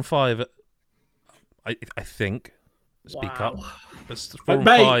 4 and 5. I think. Speak up. 4 and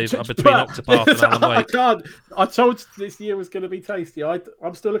 5 are between Octopath and Alan Wake. I told you this year was going to be tasty.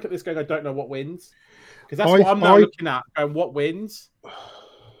 I'm still looking at this going, I don't know what wins. Because that's what I'm now looking at. And what wins?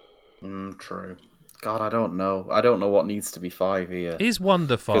 True. God, I don't know. I don't know what needs to be 5 here. Is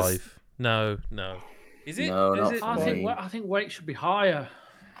Wonder 5? No. Is it? No, is not it? for I think Wake should be higher.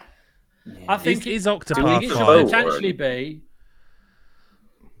 Yeah. I think is it Octopath should 5? potentially be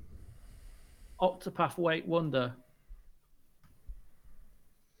Octopath, Wake, Wonder.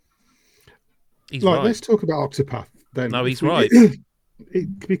 He's right. Let's talk about Octopath then. No, he's right.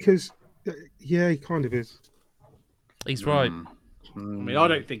 Because, yeah, he kind of is. He's right. I mean, I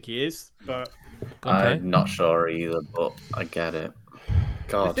don't think he is, but I'm not sure either. But I get it.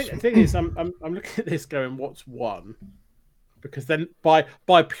 God, the thing is, I'm looking at this going, what's 1? Because then by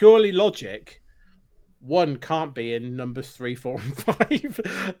purely logic, 1 can't be in numbers 3, 4, and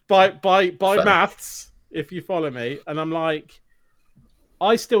 5 by maths, if you follow me. And I'm like,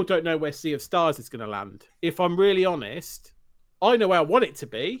 I still don't know where Sea of Stars is going to land. If I'm really honest, I know where I want it to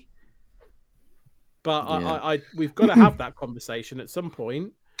be, but we've got to have that conversation at some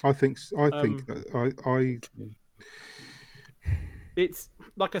point. I think it's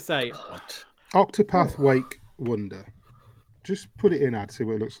like I say, Octopath Wake Wonder. Just put it in, ad, see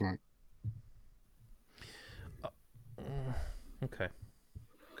what it looks like. Okay.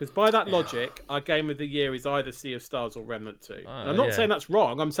 Because by that logic, our game of the year is either Sea of Stars or Remnant 2. I'm not saying that's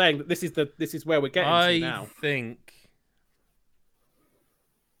wrong. I'm saying that this is where we're getting to now.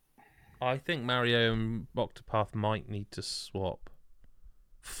 I think Mario and Octopath might need to swap.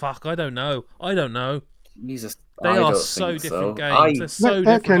 Fuck, I don't know. Jesus, they are so different games. They're so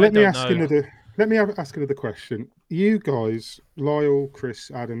different. Okay, let me ask another question. You guys, Lyle,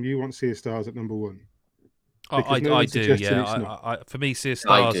 Chris, Adam, you want Sea of Stars at number 1? I do, yeah. For me, Sea of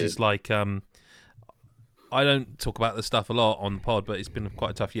Stars is like I don't talk about this stuff a lot on the pod, but it's been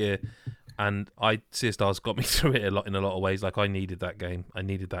quite a tough year, and Sea of Stars got me through it in a lot of ways. Like I needed that game. I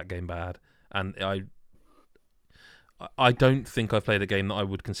needed that game bad, and I don't think I've played a game that I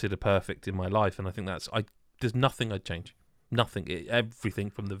would consider perfect in my life, and I think there's nothing I'd change. Nothing. Everything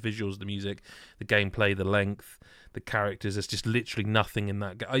from the visuals, the music, the gameplay, the length, the characters. There's just literally nothing in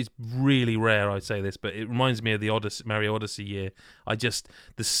that game. It's really rare I say this, but it reminds me of the Mario Odyssey year.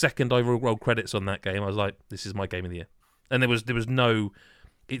 The second I rolled credits on that game, I was like, this is my game of the year. And there was no,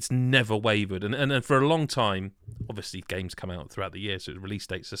 it's never wavered. And for a long time, obviously games come out throughout the year, so the release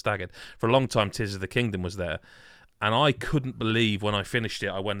dates are staggered. For a long time, Tears of the Kingdom was there. And I couldn't believe when I finished it.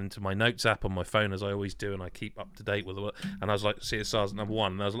 I went into my notes app on my phone, as I always do, and I keep up to date with it. And I was like, Sea of Stars number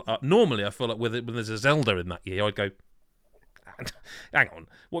 1. And I was like, normally, I feel like when there's a Zelda in that year, I'd go, hang on,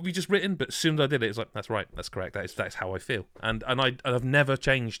 what have you just written? But as soon as I did it, it's like, that's right, that's correct. That's how I feel. And I've never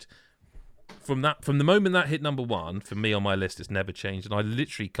changed from the moment that hit number 1 for me on my list. It's never changed, and I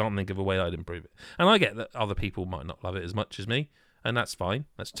literally can't think of a way I'd improve it. And I get that other people might not love it as much as me, and that's fine.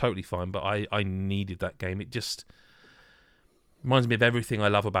 That's totally fine. But I needed that game. It just reminds me of everything I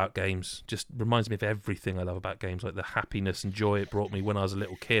love about games. Like the happiness and joy it brought me when I was a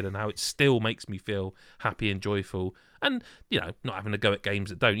little kid, and how it still makes me feel happy and joyful. And, not having to go at games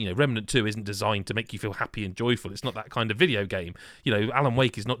that don't. Remnant 2 isn't designed to make you feel happy and joyful. It's not that kind of video game. Alan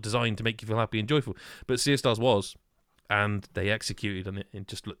Wake is not designed to make you feel happy and joyful. But Sea of Stars was, and they executed on it and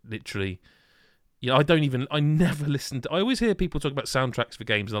just literally... I never listen to... I always hear people talk about soundtracks for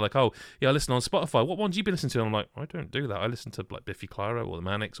games, and they're like, oh, yeah, I listen on Spotify. What ones have you been listening to? And I'm like, I don't do that. I listen to like Biffy Clyro or the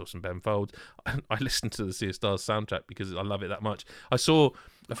Manics or some Ben Folds. I listen to the Sea of Stars soundtrack because I love it that much. I saw...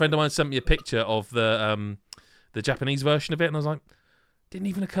 A friend of mine sent me a picture of the Japanese version of it, and I was like, didn't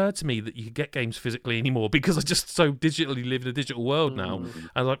even occur to me that you could get games physically anymore because I just so digitally live in a digital world now.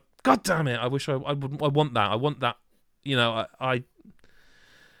 I was like, God damn it, I wish I want that. I want that.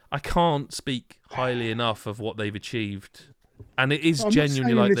 I can't speak highly enough of what they've achieved, and it is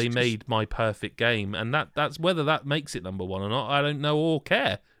genuinely like they made my perfect game, and that's whether that makes it number 1 or not, I don't know or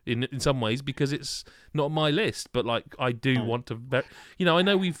care in some ways, because it's not on my list. But like, I do want to, I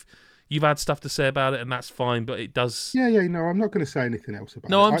know you've had stuff to say about it, and that's fine, but it does. No, I'm not going to say anything else about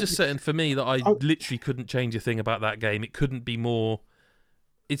it. No, I'm just saying for me that I literally couldn't change a thing about that game. It couldn't be more.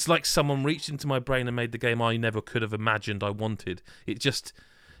 It's like someone reached into my brain and made the game I never could have imagined I wanted.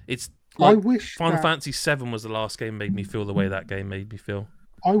 It's like Final Fantasy VII was the last game made me feel the way that game made me feel.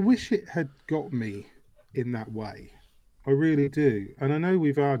 I wish it had got me in that way. I really do. And I know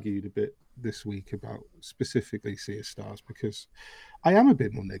we've argued a bit this week about specifically Sea of Stars, because I am a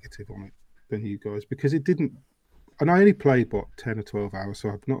bit more negative on it than you guys, because it didn't... And I only played, 10 or 12 hours, so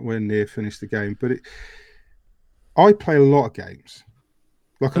I've not near finished the game. But I play a lot of games.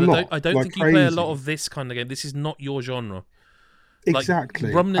 Like a lot. I don't think you play a lot of this kind of game. This is not your genre.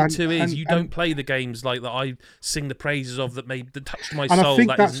 Exactly. Remnant 2 is, you don't play the games like that I sing the praises of that touched my soul. I think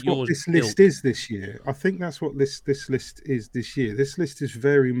that that's isn't what yours. This list is this year. I think that's what this list is this year. This list is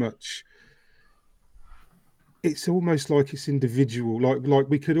very much... It's almost like it's individual. Like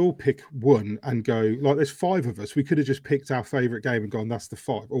we could all pick one and go, like, there's 5 of us. We could have just picked our favourite game and gone, that's the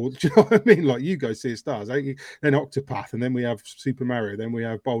 5. Or, do you know what I mean? Like, you go Sea of Stars, then Octopath, and then we have Super Mario, then we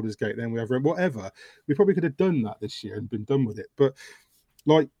have Baldur's Gate, then we have whatever. We probably could have done that this year and been done with it. But,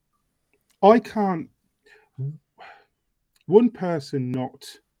 like, I can't... One person not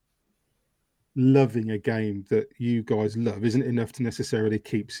loving a game that you guys love isn't enough to necessarily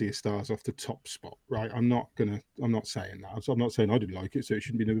keep Sea of Stars off the top spot, right? I'm not saying that. I'm not saying I didn't like it, so it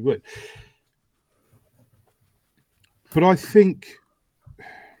shouldn't be number 1. But I think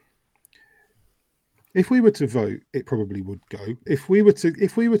If we were to vote, it probably would go. If we were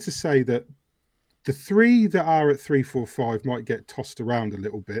to say that the three that are at 3, 4, 5 might get tossed around a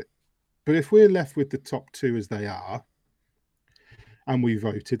little bit, but if we're left with the top two as they are, and we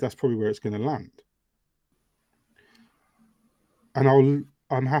voted, that's probably where it's going to land. And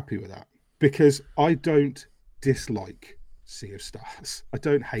I'm happy with that because I don't dislike Sea of Stars. I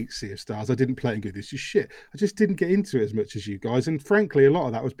don't hate Sea of Stars. I didn't play it good. It's just shit. I just didn't get into it as much as you guys. And frankly, a lot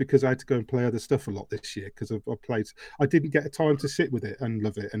of that was because I had to go and play other stuff a lot this year because I didn't get a time to sit with it and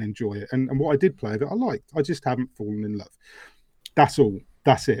love it and enjoy it. And what I did play of it, I liked. I just haven't fallen in love. That's all.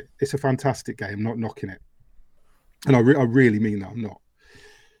 That's it. It's a fantastic game. I'm not knocking it. And I really mean that. I'm not.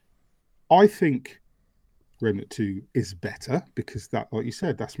 I think Remnant 2 is better because that, like you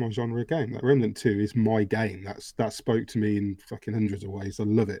said, that's my genre of game. That Remnant 2 is my game. That spoke to me in fucking hundreds of ways. I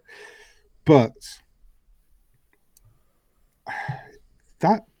love it. But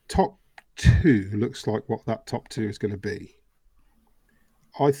that top 2 looks like what that top 2 is going to be.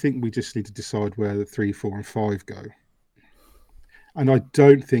 I think we just need to decide where the 3, 4, and 5 go. And I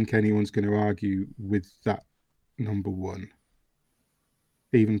don't think anyone's going to argue with that number 1.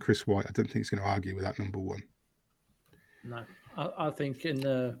 Even Chris White, I don't think he's going to argue with that number 1. No, I think in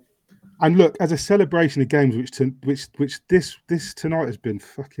the... And look, as a celebration of games, which this tonight has been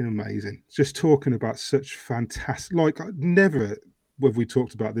fucking amazing. Just talking about such fantastic, like never have we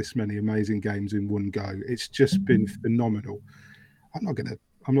talked about this many amazing games in one go. It's just been phenomenal. I'm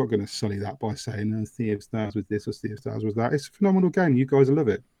not gonna sully that by saying Sea of Stars was this or Sea of Stars was that. It's a phenomenal game. You guys will love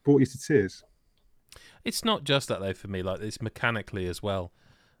it. Brought you to tears. It's not just that though for me. Like it's mechanically as well.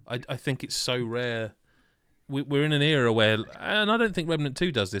 I think it's so rare. We're in an era where, and I don't think Remnant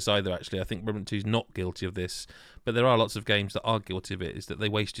 2 does this either, actually. I think Remnant 2 is not guilty of this, but there are lots of games that are guilty of it, is that they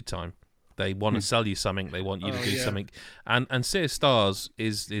waste your time. They want to sell you something, they want you to do something. And Sea of Stars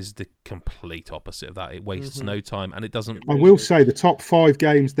is the complete opposite of that. It wastes no time, and it doesn't... I will say the top 5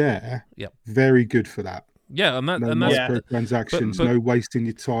 games there, very good for that. Yeah, and that's microtransactions, no wasting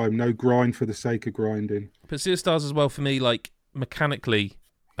your time, no grind for the sake of grinding. But Sea of Stars as well, for me, like, mechanically,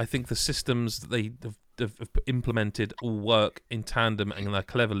 I think the systems that they have implemented all work in tandem and they're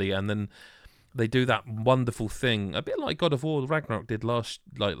cleverly, and then they do that wonderful thing, a bit like God of War Ragnarok did last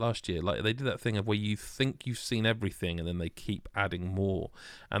year. Like they did that thing of where you think you've seen everything, and then they keep adding more,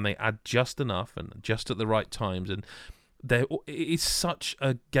 and they add just enough and just at the right times. And it's such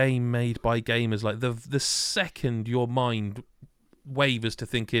a game made by gamers. Like the second your mind wavers to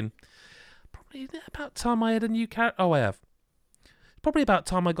thinking, probably about time I had a new character. Oh, I have. Probably about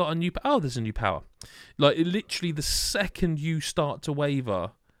time I got a new... Oh, there's a new power. Like, literally, the second you start to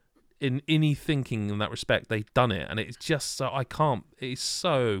waver in any thinking in that respect, they've done it. And it's just so... I can't... It's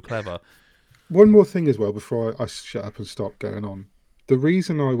so clever. One more thing as well, before I shut up and stop going on. The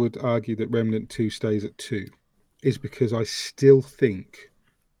reason I would argue that Remnant 2 stays at 2 is because I still think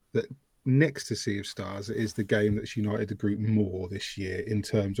that next to Sea of Stars, it is the game that's united the group more this year in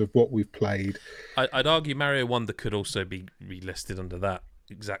terms of what we've played. I'd argue Mario Wonder could also be listed under that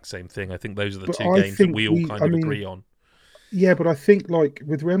exact same thing. I think those are the two games that we all kind of agree on. Yeah, but I think like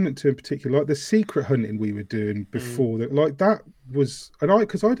with Remnant 2 in particular, like the secret hunting we were doing before that, like that was, and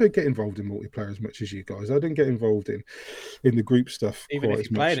because I don't get involved in multiplayer as much as you guys. I don't get involved in the group stuff. Even if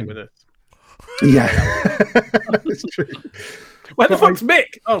you're playing it with us. Yeah, that's true. Where the fuck's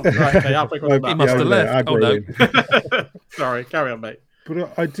Mick? Oh, right, okay, I'll pick he must have left. Oh, no. Sorry, carry on, mate.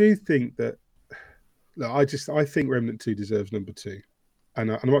 But I do think that I think Remnant 2 deserves number 2.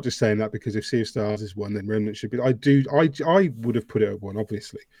 And I'm not just saying that because if Sea of Stars is 1, then Remnant should be. I would have put it at 1,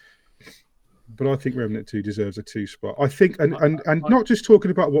 obviously. But I think Remnant 2 deserves a 2 spot. I think, and not just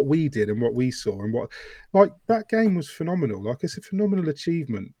talking about what we did and what we saw and what, like that game was phenomenal. Like it's a phenomenal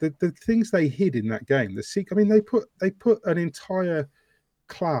achievement. The things they hid in that game, they put an entire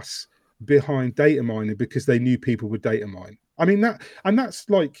class behind data mining because they knew people would data mine. I mean that's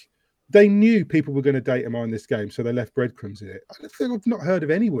like they knew people were going to data mine this game, so they left breadcrumbs in it. I think I've not heard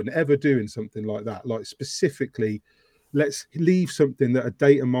of anyone ever doing something like that. Like specifically, let's leave something that a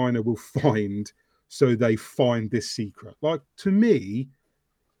data miner will find, so they find this secret. Like to me,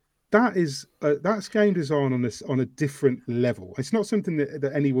 that's game design on a different level. It's not something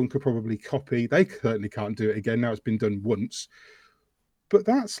that anyone could probably copy. They certainly can't do it again. Now it's been done once, but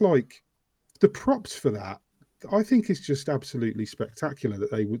that's like the props for that. I think it's just absolutely spectacular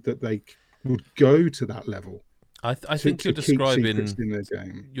that they would go to that level. I think you're describing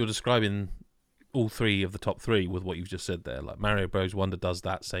all 3 of the top 3 with what you've just said there. Like Mario Bros. Wonder does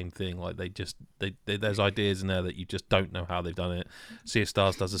that same thing. Like there's ideas in there that you just don't know how they've done it. Sea of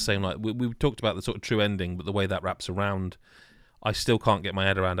Stars does the same. Like we talked about the sort of true ending, but the way that wraps around, I still can't get my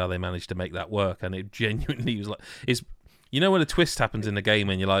head around how they managed to make that work. And it genuinely was like, when a twist happens in the game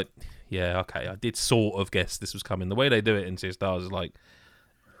and you're like, yeah, okay, I did sort of guess this was coming. The way they do it in Sea of Stars is like,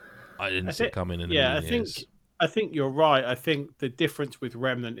 I didn't see it coming in a million years. I think you're right. I think the difference with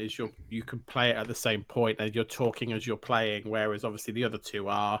Remnant is you can play it at the same point and you're talking as you're playing, whereas obviously the other two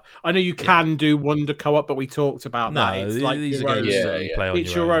are. I know you can do Wonder co-op, but we talked about that. It's like these are games that you play on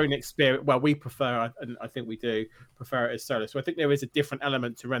your own experience. Well, we prefer, and I think we do prefer it as solo. So I think there is a different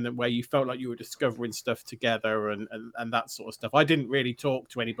element to Remnant where you felt like you were discovering stuff together and that sort of stuff. I didn't really talk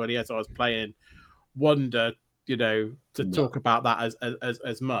to anybody as I was playing Wonder, to talk about that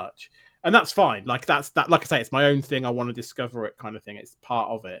as much. And that's fine. Like that. Like I say, it's my own thing. I want to discover it, kind of thing. It's part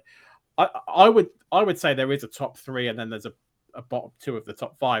of it. I would say there is a top 3, and then there's a bottom 2 of the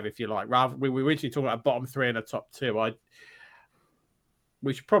top 5, if you like. Rather, we were originally talking about a bottom 3 and a top 2.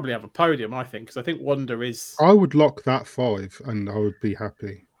 We should probably have a podium, I think, because I think Wonder is. I would lock that 5, and I would be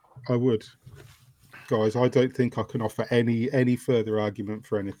happy. I would, guys. I don't think I can offer any further argument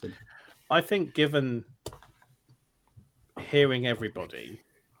for anything. I think, given hearing everybody.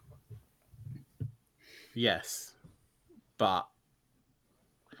 Yes, but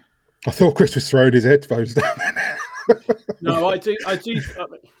I thought Chris was throwing his headphones down. No, I do.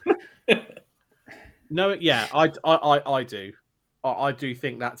 No, yeah, I do. I do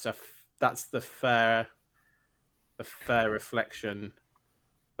think that's the fair reflection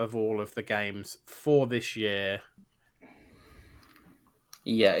of all of the games for this year.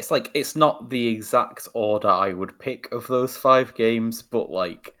 Yeah, it's not the exact order I would pick of those 5 games, but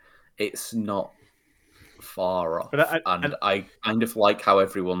it's not far off, and I kind of like how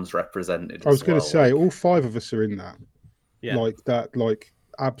everyone's represented. I was going to say all 5 of us are in that, like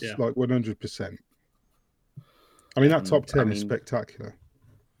 100%. I mean, that top 10 is spectacular.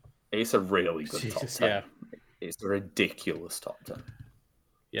 It's a really good top 10. Yeah. It's a ridiculous top 10.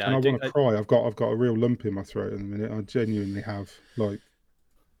 Yeah, and I want to cry. I've got a real lump in my throat in a minute. I genuinely have.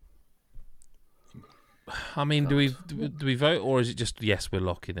 I mean, do we vote, or is it just yes, we're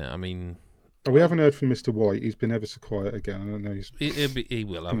locking it? I mean. We haven't heard from Mr. White. He's been ever so quiet again. I don't know. He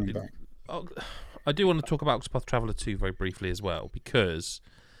will. I do want to talk about Octopath Traveler 2 very briefly as well, because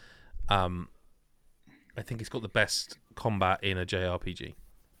I think it's got the best combat in a JRPG.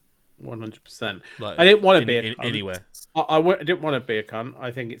 100%. I didn't want to be a cunt. Anywhere. I didn't want to be a cunt.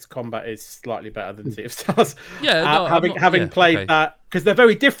 I think its combat is slightly better than Sea of Stars. Yeah, having played that, because they're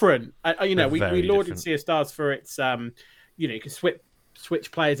very different. We lauded different. Sea of Stars for its you can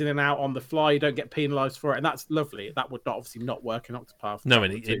switch players in and out on the fly. You don't get penalised for it, and that's lovely. That would obviously not work in Octopath. No,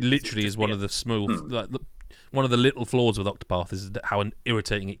 and it literally is one of the smooth, one of the little flaws with Octopath is how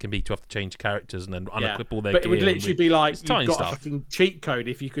irritating it can be to have to change characters and then unequip all their gear. But it would literally be like you've got stuff. a fucking cheat code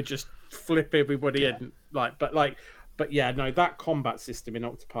if you could just flip everybody in. But yeah, no, that combat system in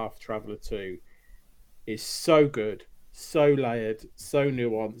Octopath Traveler 2 is so good, so layered, so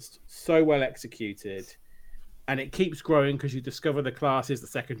nuanced, so well executed. And it keeps growing because you discover the classes, the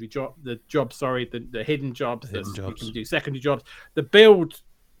secondary job, the hidden jobs. You can do secondary jobs. The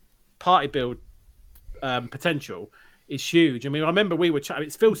party build potential is huge. I mean, I remember we were chatting.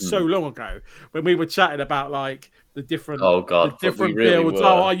 It feels so long ago when we were chatting about the different, different builds. Were.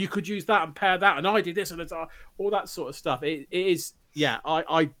 Oh, you could use that and pair that, and I did this and all that sort of stuff. It is, yeah.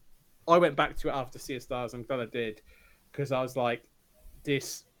 I went back to it after Sea of Stars. I'm glad I did, because I was like,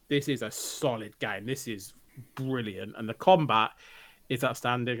 this is a solid game. This is brilliant, and the combat is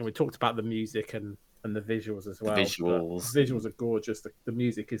outstanding. And we talked about the music and the visuals as well. The visuals are gorgeous. The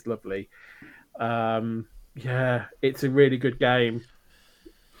music is lovely. Yeah, it's a really good game.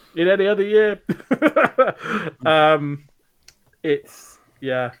 In any other year, it's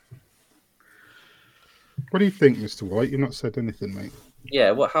What do you think, Mr. White? You've not said anything, mate.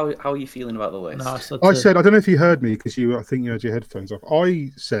 Yeah, how are you feeling about the list? No, I said, I don't know if you heard me because I think you had your headphones off.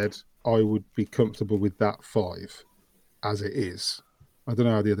 I said I would be comfortable with that 5 as it is. I don't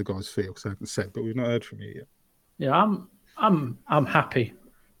know how the other guys feel because I haven't said, but we've not heard from you yet. Yeah, I'm happy.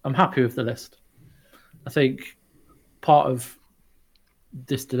 I'm happy with the list. I think part of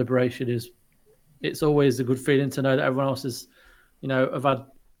this deliberation is it's always a good feeling to know that everyone else is, have had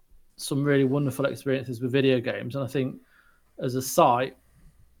some really wonderful experiences with video games. And I think as a site,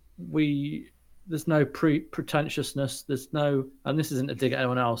 there's no pretentiousness. There's no, and this isn't a dig at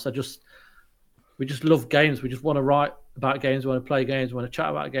anyone else. We just love games. We just want to write about games. We want to play games. We want to chat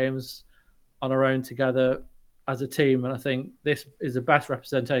about games on our own together as a team. And I think this is the best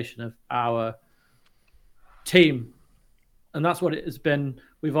representation of our team. And that's what it has been.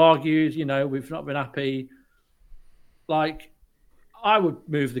 We've argued, we've not been happy. I would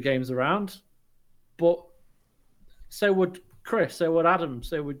move the games around, but so would Chris, so would Adam,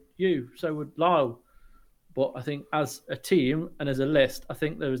 so would you, so would Lyle. But I think as a team and as a list, I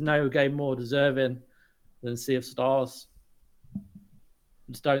think there is no game more deserving than Sea of Stars.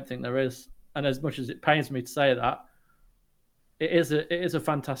 I just don't think there is. And as much as it pains me to say that, it is a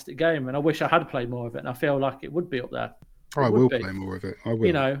fantastic game, and I wish I had played more of it. And I feel like it would be up there. I will play more of it. I will.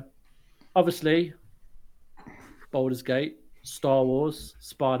 You know, obviously, Baldur's Gate, Star Wars,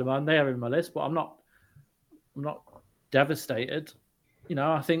 Spider-Man, they are in my list, but I'm not devastated. You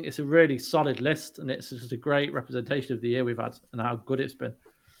know, I think it's a really solid list, and it's just a great representation of the year we've had and how good it's been.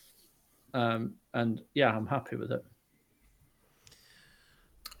 And yeah, I'm happy with it.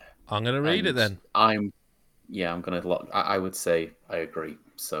 I'm going to read it then. I'm going to. I would say I agree.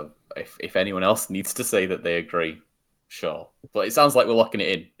 So if anyone else needs to say that they agree, sure. But it sounds like we're locking it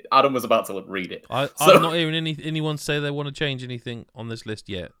in. Adam was about to read it. I'm not hearing anyone say they want to change anything on this list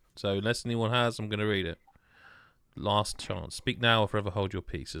yet. So unless anyone has, I'm going to read it. Last chance. Speak now or forever hold your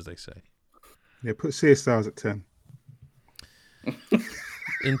peace, as they say. Yeah, put Sea of Stars at 10.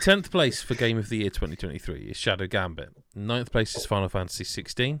 In 10th place for Game of the Year 2023 is Shadow Gambit. In 9th place is Final Fantasy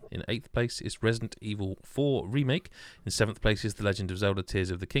 16. In 8th place is Resident Evil 4 Remake. In 7th place is The Legend of Zelda Tears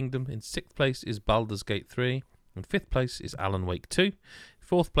of the Kingdom. In 6th place is Baldur's Gate 3. In 5th place is Alan Wake 2.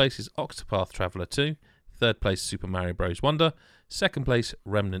 4th place is Octopath Traveler 2. 3rd place Super Mario Bros. Wonder. 2nd place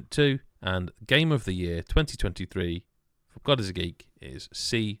Remnant 2. And Game of the Year 2023 for God is a Geek is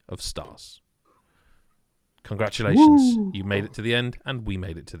Sea of Stars. Congratulations. Woo! You made it to the end, and we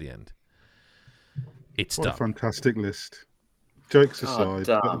made it to the end. It's What done. a fantastic list. Jokes aside,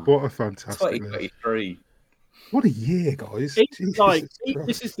 what a fantastic list. 2023. What a year, guys. It's like,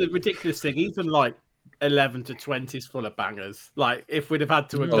 this is the ridiculous thing. Even like 11 to 20 is full of bangers. Like, if we'd have had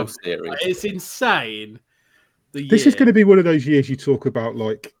to have done, it's insane. This is going to be one of those years you talk about,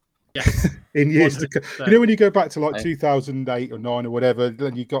 like, yes, in years to come. You know, when you go back to like 2008 or 9 or whatever,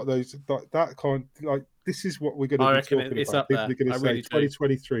 then you got those that kind, like, this is what we're going to be talking about. People are going to say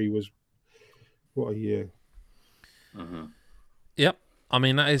 2023 was what a year. Mm-hmm. Yep. I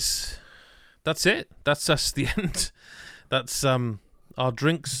mean, that's it. That's just the end. That's our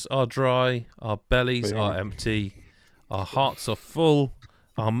drinks are dry, our bellies are empty, our hearts are full,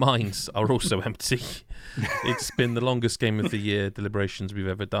 our minds are also empty. It's been the longest Game of the Year deliberations we've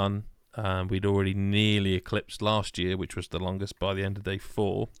ever done. We'd already nearly eclipsed last year, which was the longest by the end of day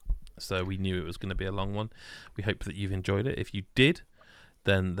 4. So we knew it was going to be a long one. We hope that you've enjoyed it. If you did,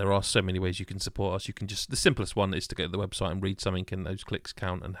 then there are so many ways you can support us. You can the simplest one is to go to the website and read something, and those clicks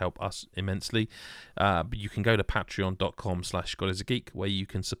count and help us immensely. But you can go to patreon.com/GodIsAGeek, where you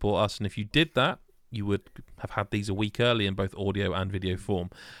can support us. And if you did that, you would have had these a week early in both audio and video form.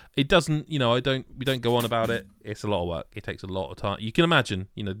 It doesn't, we don't go on about it. It's a lot of work. It takes a lot of time. You can imagine,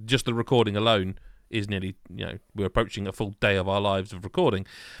 just the recording alone is nearly, we're approaching a full day of our lives of recording,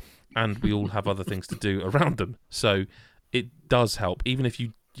 and we all have other things to do around them. So it does help, even if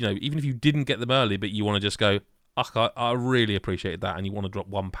you didn't get them early, but you want to just go, I really appreciate that, and you want to drop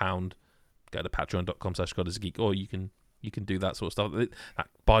 £1, go to patreon.com/GodIsAGeek, or you can do that sort of stuff. That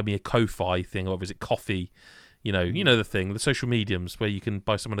buy me a Ko-Fi thing, or is it coffee? You know the thing, the social mediums where you can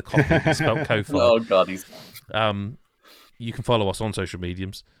buy someone a coffee spelled Ko-Fi. Oh God, you can follow us on social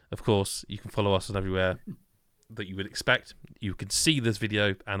mediums, of course. You can follow us on everywhere that you would expect. You can see this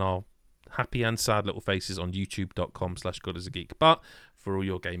video and our happy and sad little faces on youtube.com/GodIsAGeek. But for all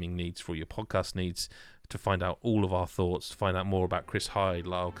your gaming needs, for all your podcast needs, to find out all of our thoughts, to find out more about Chris Hyde,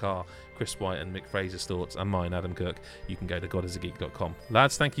 Lyle Carr, Chris White and Mick Fraser's thoughts, and mine, Adam Kirk, you can go to godisageek.com.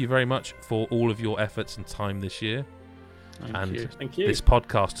 Lads, thank you very much for all of your efforts and time this year. Thank you. This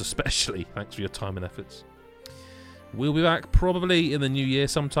podcast especially. Thanks for your time and efforts. We'll be back probably in the new year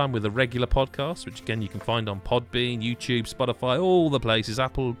sometime with a regular podcast, which again you can find on Podbean, YouTube, Spotify, all the places,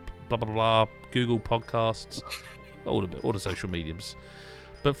 Apple, blah, blah, blah, Google Podcasts, all the social mediums.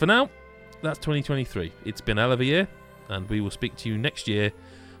 But for now, that's 2023. It's been a hell of a year, and we will speak to you next year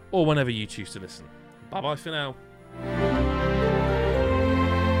or whenever you choose to listen. Bye-bye for now.